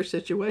sticker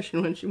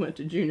situation when she went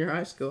to junior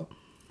high school.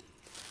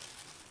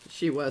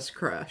 She was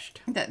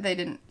crushed. That they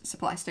didn't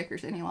supply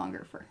stickers any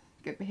longer for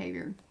good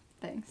behavior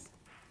things.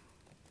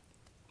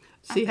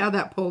 See how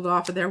that pulled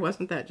off of there?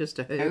 Wasn't that just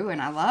a hoop? Ooh,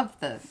 and I love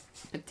the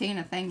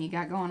patina thing you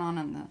got going on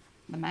in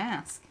the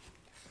mask.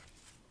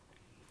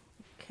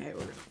 Okay, we're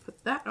going to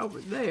put that over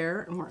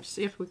there, and we're going to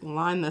see if we can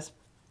line this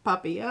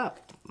puppy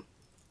up.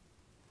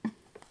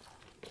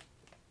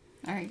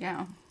 There you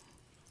go.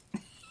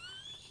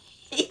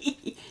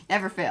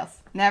 Never fails.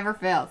 Never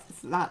fails.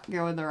 It's not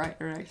going the right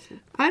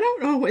direction. I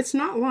don't know. It's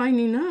not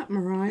lining up,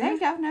 Mariah. There you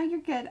go. No, you're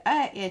good.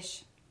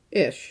 Ish.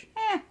 Ish.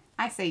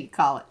 I say you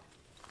call it.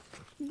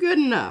 Good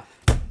enough.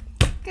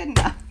 Good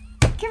enough.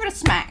 Give it a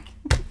smack.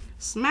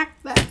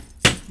 Smack that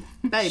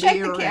baby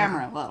Shake the around.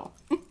 camera a little.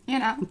 You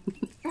know?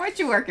 What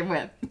you working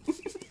with?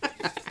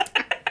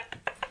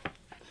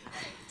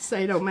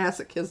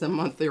 Sadomasochism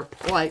on their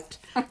plate.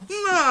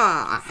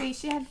 Nah. See,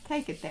 she had to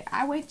take it there.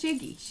 I went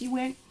jiggy. She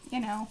went, you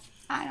know,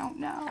 I don't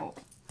know.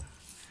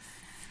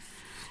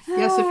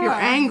 Yes, if you're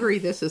angry,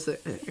 this is a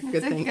good thing.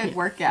 It's a good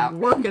workout.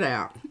 Work it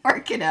out.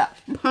 Work it up.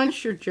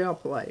 Punch your gel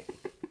plate.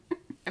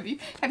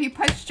 Have you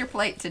punched your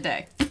plate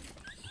today?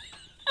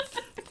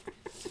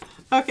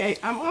 Okay,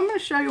 I'm going to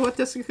show you what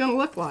this is going to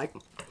look like.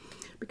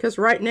 Because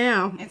right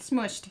now... It's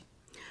smushed.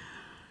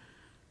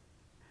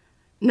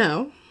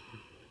 No.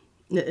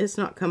 It's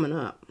not coming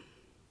up.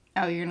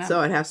 Oh, you're not?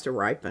 So it has to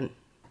ripen.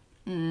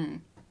 Oh,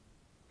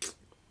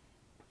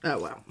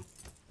 well.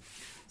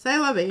 C'est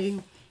la vie.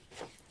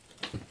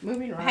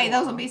 Moving right Hey,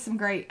 those will along. be some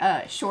great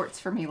shorts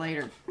for me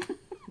later.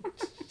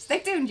 Stay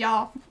tuned,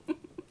 y'all.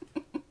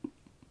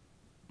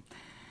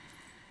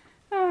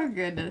 Oh,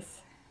 goodness.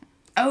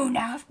 Oh,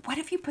 now, what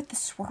if you put the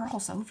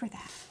swirls over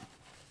that?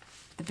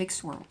 The big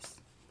swirls.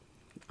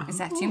 Is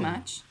that too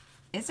much?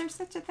 Is there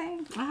such a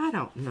thing? I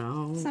don't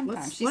know.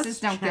 Sometimes. She says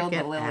don't build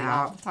the lily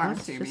all the time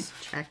to me. Let's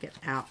just check it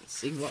out and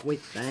see what we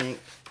think.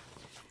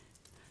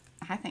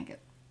 I think it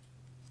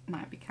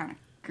might be kind of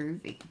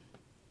groovy.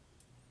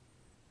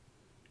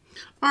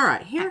 All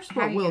right, here's How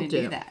what are you we'll gonna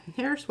do do. that?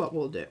 Here's what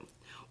we'll do.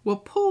 We'll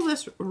pull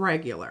this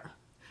regular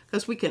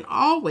because we can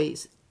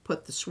always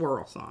put the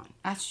swirls on.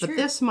 That's But true.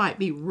 this might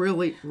be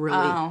really,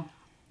 really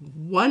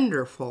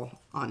wonderful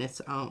on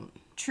its own.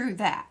 True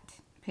that,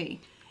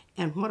 P.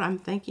 And what I'm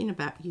thinking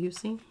about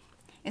using...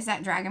 Is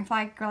that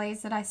dragonfly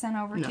glaze that I sent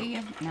over No. to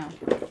you? No.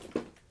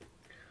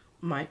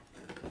 my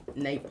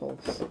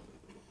Naples.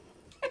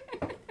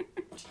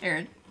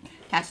 Sharon,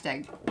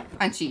 hashtag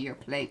punchy your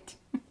plate.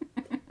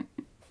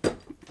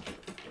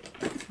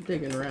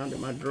 Digging around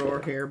in my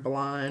drawer here,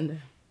 blind.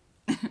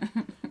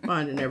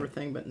 Finding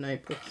everything but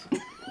Naples.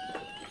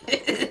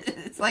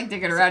 It's like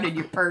digging around in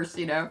your purse,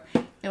 you know.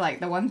 You're like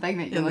the one thing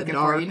that you're In the looking for,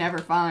 dark. you never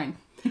find.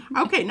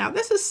 Okay, now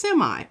this is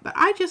semi, but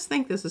I just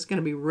think this is going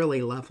to be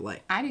really lovely.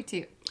 I do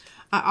too.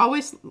 I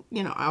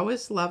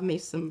always love me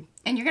some...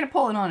 And you're going to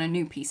pull it on a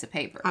new piece of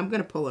paper. I'm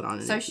going to pull it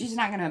on. So she's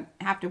not going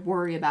to have to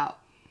worry about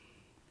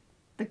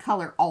the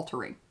color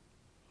altering.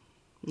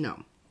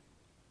 No.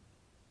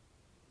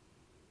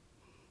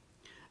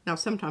 Now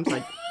sometimes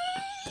I...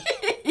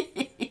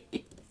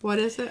 What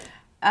is it?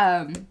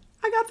 I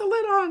got the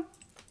lid on.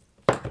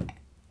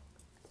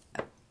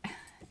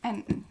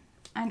 And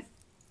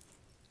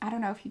I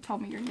don't know if you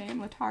told me your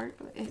name, Latard.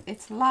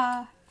 It's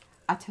La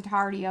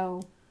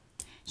Atatardio.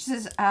 She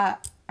says, her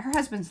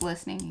husband's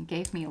listening and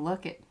gave me a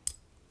look at,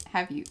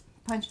 have you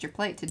punched your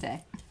plate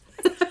today?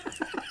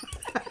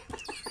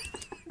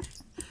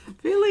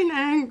 Feeling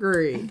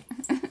angry.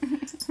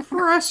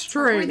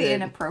 Frustrated. We're the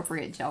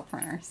inappropriate gel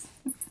printers.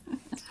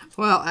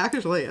 Well,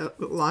 actually, a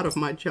lot of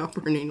my gel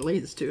printing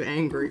leads to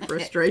angry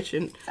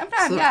frustration.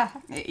 Sometimes, So- yeah,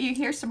 you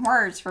hear some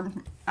words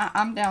from,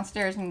 I'm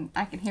downstairs and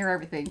I can hear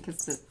everything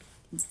because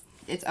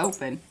it's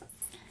open.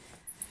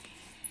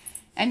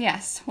 And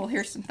yes, we'll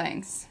hear some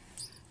things.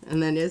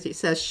 And then Izzy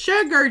says,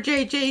 "Sugar,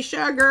 JJ,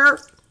 sugar."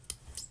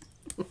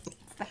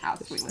 It's the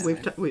house we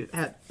live in. We've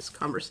had this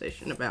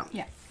conversation about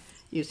Yeah.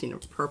 using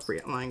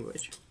appropriate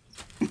language.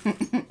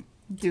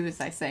 Do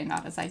as I say,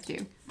 not as I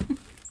do.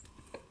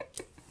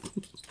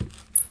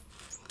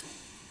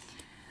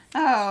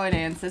 Oh, and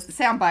Ann says, the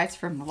sound bites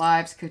from the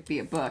lives could be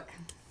a book.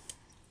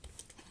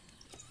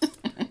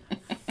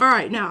 All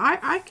right, now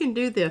I can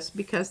do this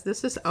because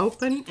this is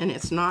open and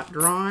it's not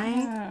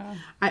drying.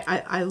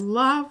 I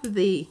love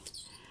the,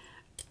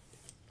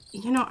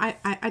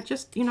 I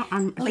just,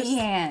 I'm just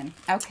Leanne.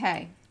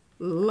 Okay.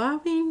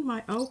 loving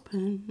my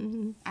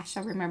open. I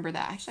shall remember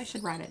that. Actually, I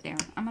should write it down.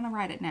 I'm going to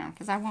write it down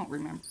because I won't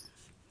remember.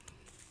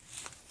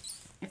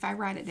 If I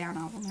write it down,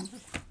 I'll remember.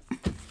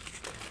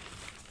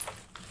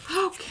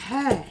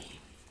 Okay,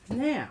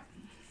 now.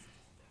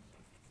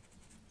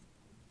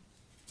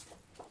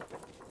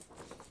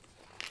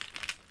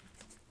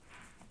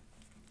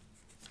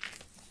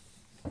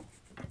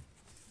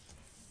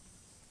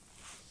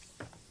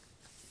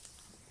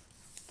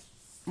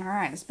 All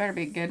right, this better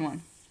be a good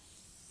one.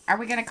 Are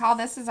we going to call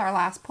this as our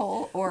last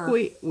pull, or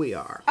We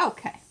are.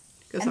 okay?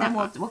 And then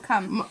we'll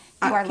come do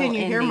our little Can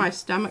you hear ending. my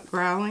stomach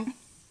growling?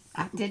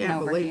 I didn't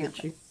Can't believe overhear.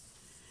 that you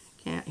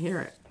can't hear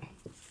it.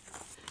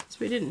 So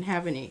we didn't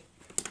have any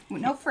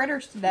No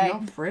fritters today.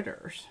 no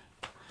fritters.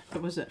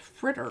 It was a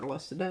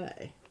fritterless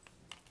day.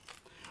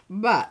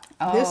 But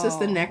this is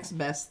the next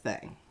best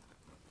thing.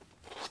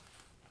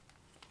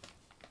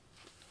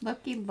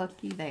 Looky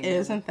they.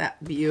 Isn't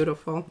that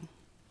beautiful?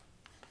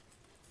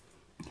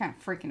 Kind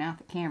of freaking out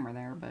the camera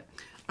there, but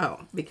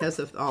Oh, because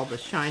of all the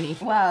shiny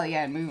well,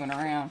 yeah, moving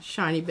around.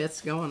 bits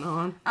going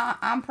on.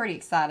 I'm pretty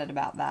excited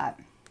about that.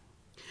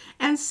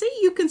 And see,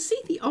 you can see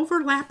the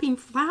overlapping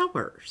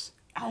flowers.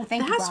 Oh,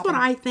 thank you, That's Robin.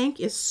 what I think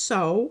is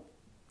so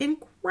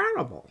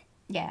incredible.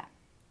 Yeah.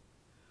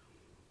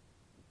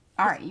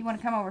 All right, you want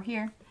to come over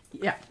here?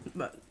 Yeah,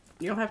 but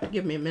you'll have to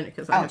give me a minute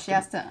because I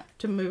have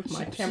to move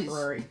my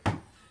temporary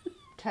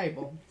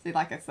table. See,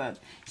 like I said,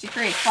 she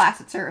creates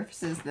flaccid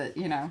surfaces that,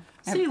 you know,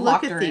 have See, look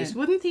blocked at her these. in.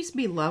 Wouldn't these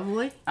be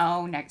lovely?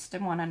 Oh, next to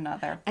one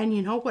another. And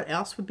you know what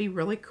else would be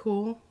really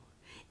cool?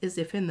 Is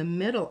if in the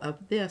middle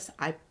of this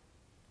I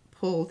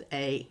pulled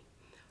a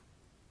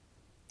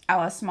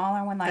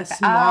Smaller one like that.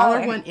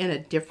 smaller one in a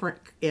different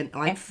like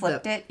and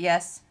flipped it.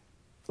 Yes.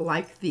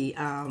 Like the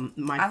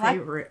my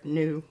favorite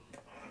new.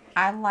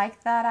 I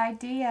like that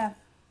idea.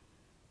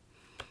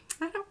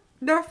 I don't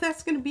know if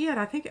that's going to be it.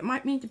 I think it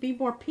might need to be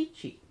more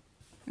peachy.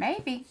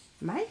 Maybe.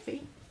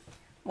 Maybe.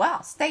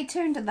 Well, stay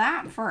tuned to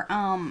that for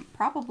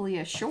probably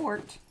a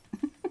short.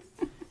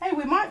 Hey,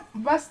 we might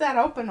bust that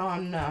open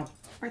on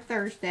For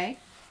Thursday.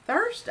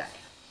 Thursday.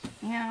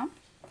 Yeah.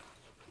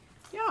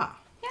 Yeah.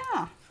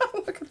 Yeah.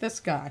 Look at this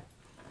guy.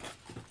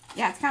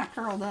 Yeah, it's kind of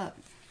curled up.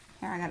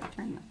 Here, I got to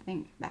turn the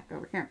thing back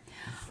over here.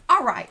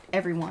 All right,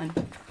 everyone.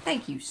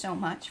 Thank you so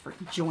much for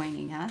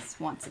joining us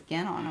once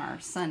again on our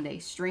Sunday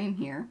stream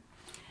here.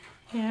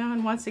 Yeah,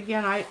 and once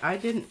again,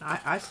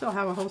 I still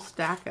have a whole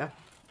stack of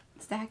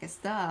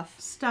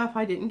stuff.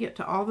 I didn't get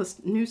to all the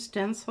new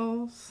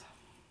stencils.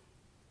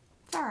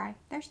 It's all right.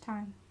 There's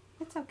time.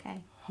 It's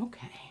okay.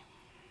 Okay.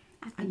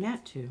 I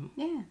meant to.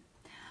 Yeah.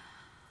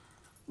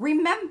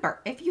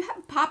 Remember, if you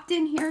have popped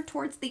in here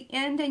towards the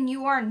end and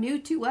you are new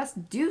to us,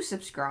 do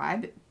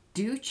subscribe.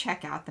 Do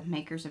check out the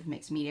Makers of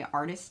Mixed Media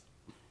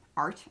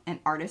Art and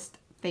Artist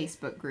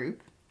Facebook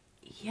group.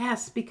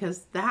 Yes,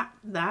 because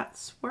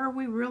that's where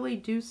we really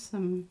do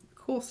some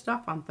cool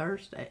stuff on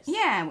Thursdays.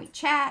 Yeah, and we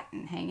chat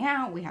and hang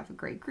out. We have a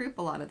great group.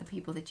 A lot of the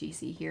people that you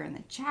see here in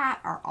the chat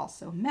are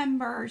also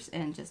members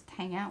and just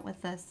hang out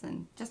with us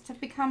and just to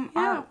become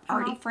our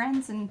arty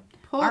friends and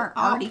our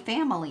arty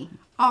family.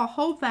 I'll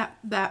hold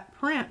that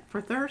print for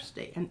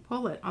Thursday and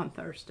pull it on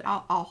Thursday.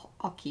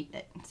 I'll keep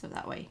it so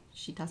that way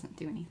she doesn't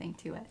do anything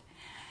to it.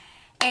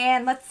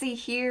 And let's see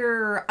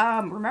here.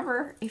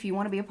 Remember, if you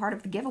want to be a part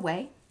of the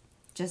giveaway,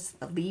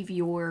 just leave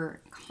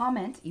your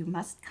comment. You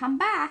must come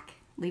back.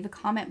 Leave a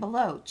comment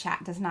below.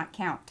 Chat does not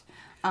count.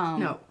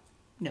 No.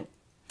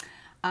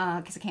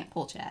 Because I can't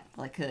pull chat.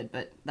 Well, I could,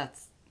 but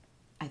that's,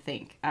 I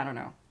don't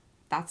know.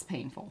 That's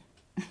painful.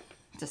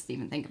 Just to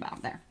even think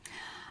about there.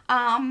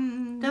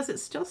 Does it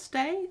still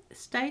stay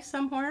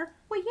somewhere?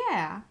 Well,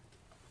 yeah.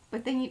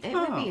 But then it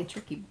would be a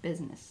tricky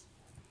business.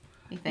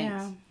 Methinks.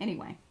 Yeah.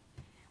 Anyway,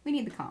 we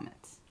need the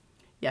comments.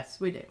 Yes,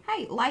 we do.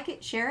 Hey, like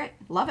it, share it,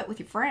 love it with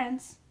your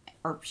friends,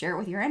 or share it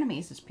with your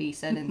enemies, as P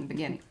said in the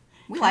beginning.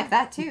 We like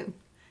that too.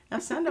 Now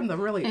send them the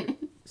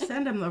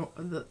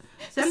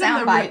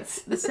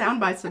sound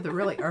bites of the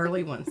really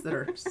early ones that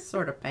are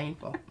sort of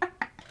painful.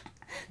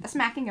 The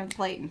smacking of the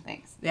plate and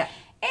things. Yeah.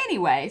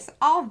 Anyways,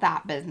 all of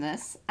that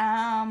business.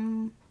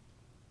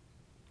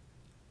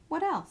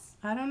 What else?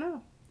 I don't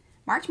know.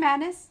 March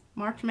Madness.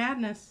 March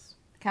Madness.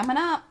 Coming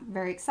up.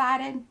 Very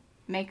excited.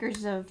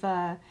 Makers of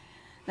the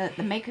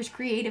Makers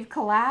Creative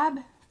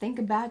Collab. Think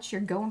about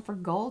your going for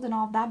gold and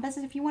all of that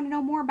business. If you want to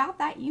know more about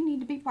that, you need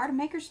to be part of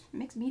Makers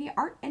Mixed Media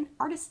Art and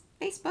Artist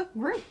Facebook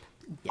group.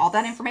 Yes. All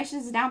that information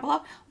is down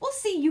below. We'll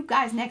see you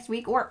guys next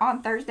week or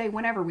on Thursday,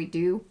 whenever we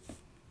do.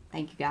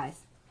 Thank you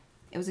guys.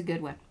 It was a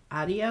good one.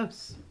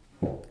 Adios.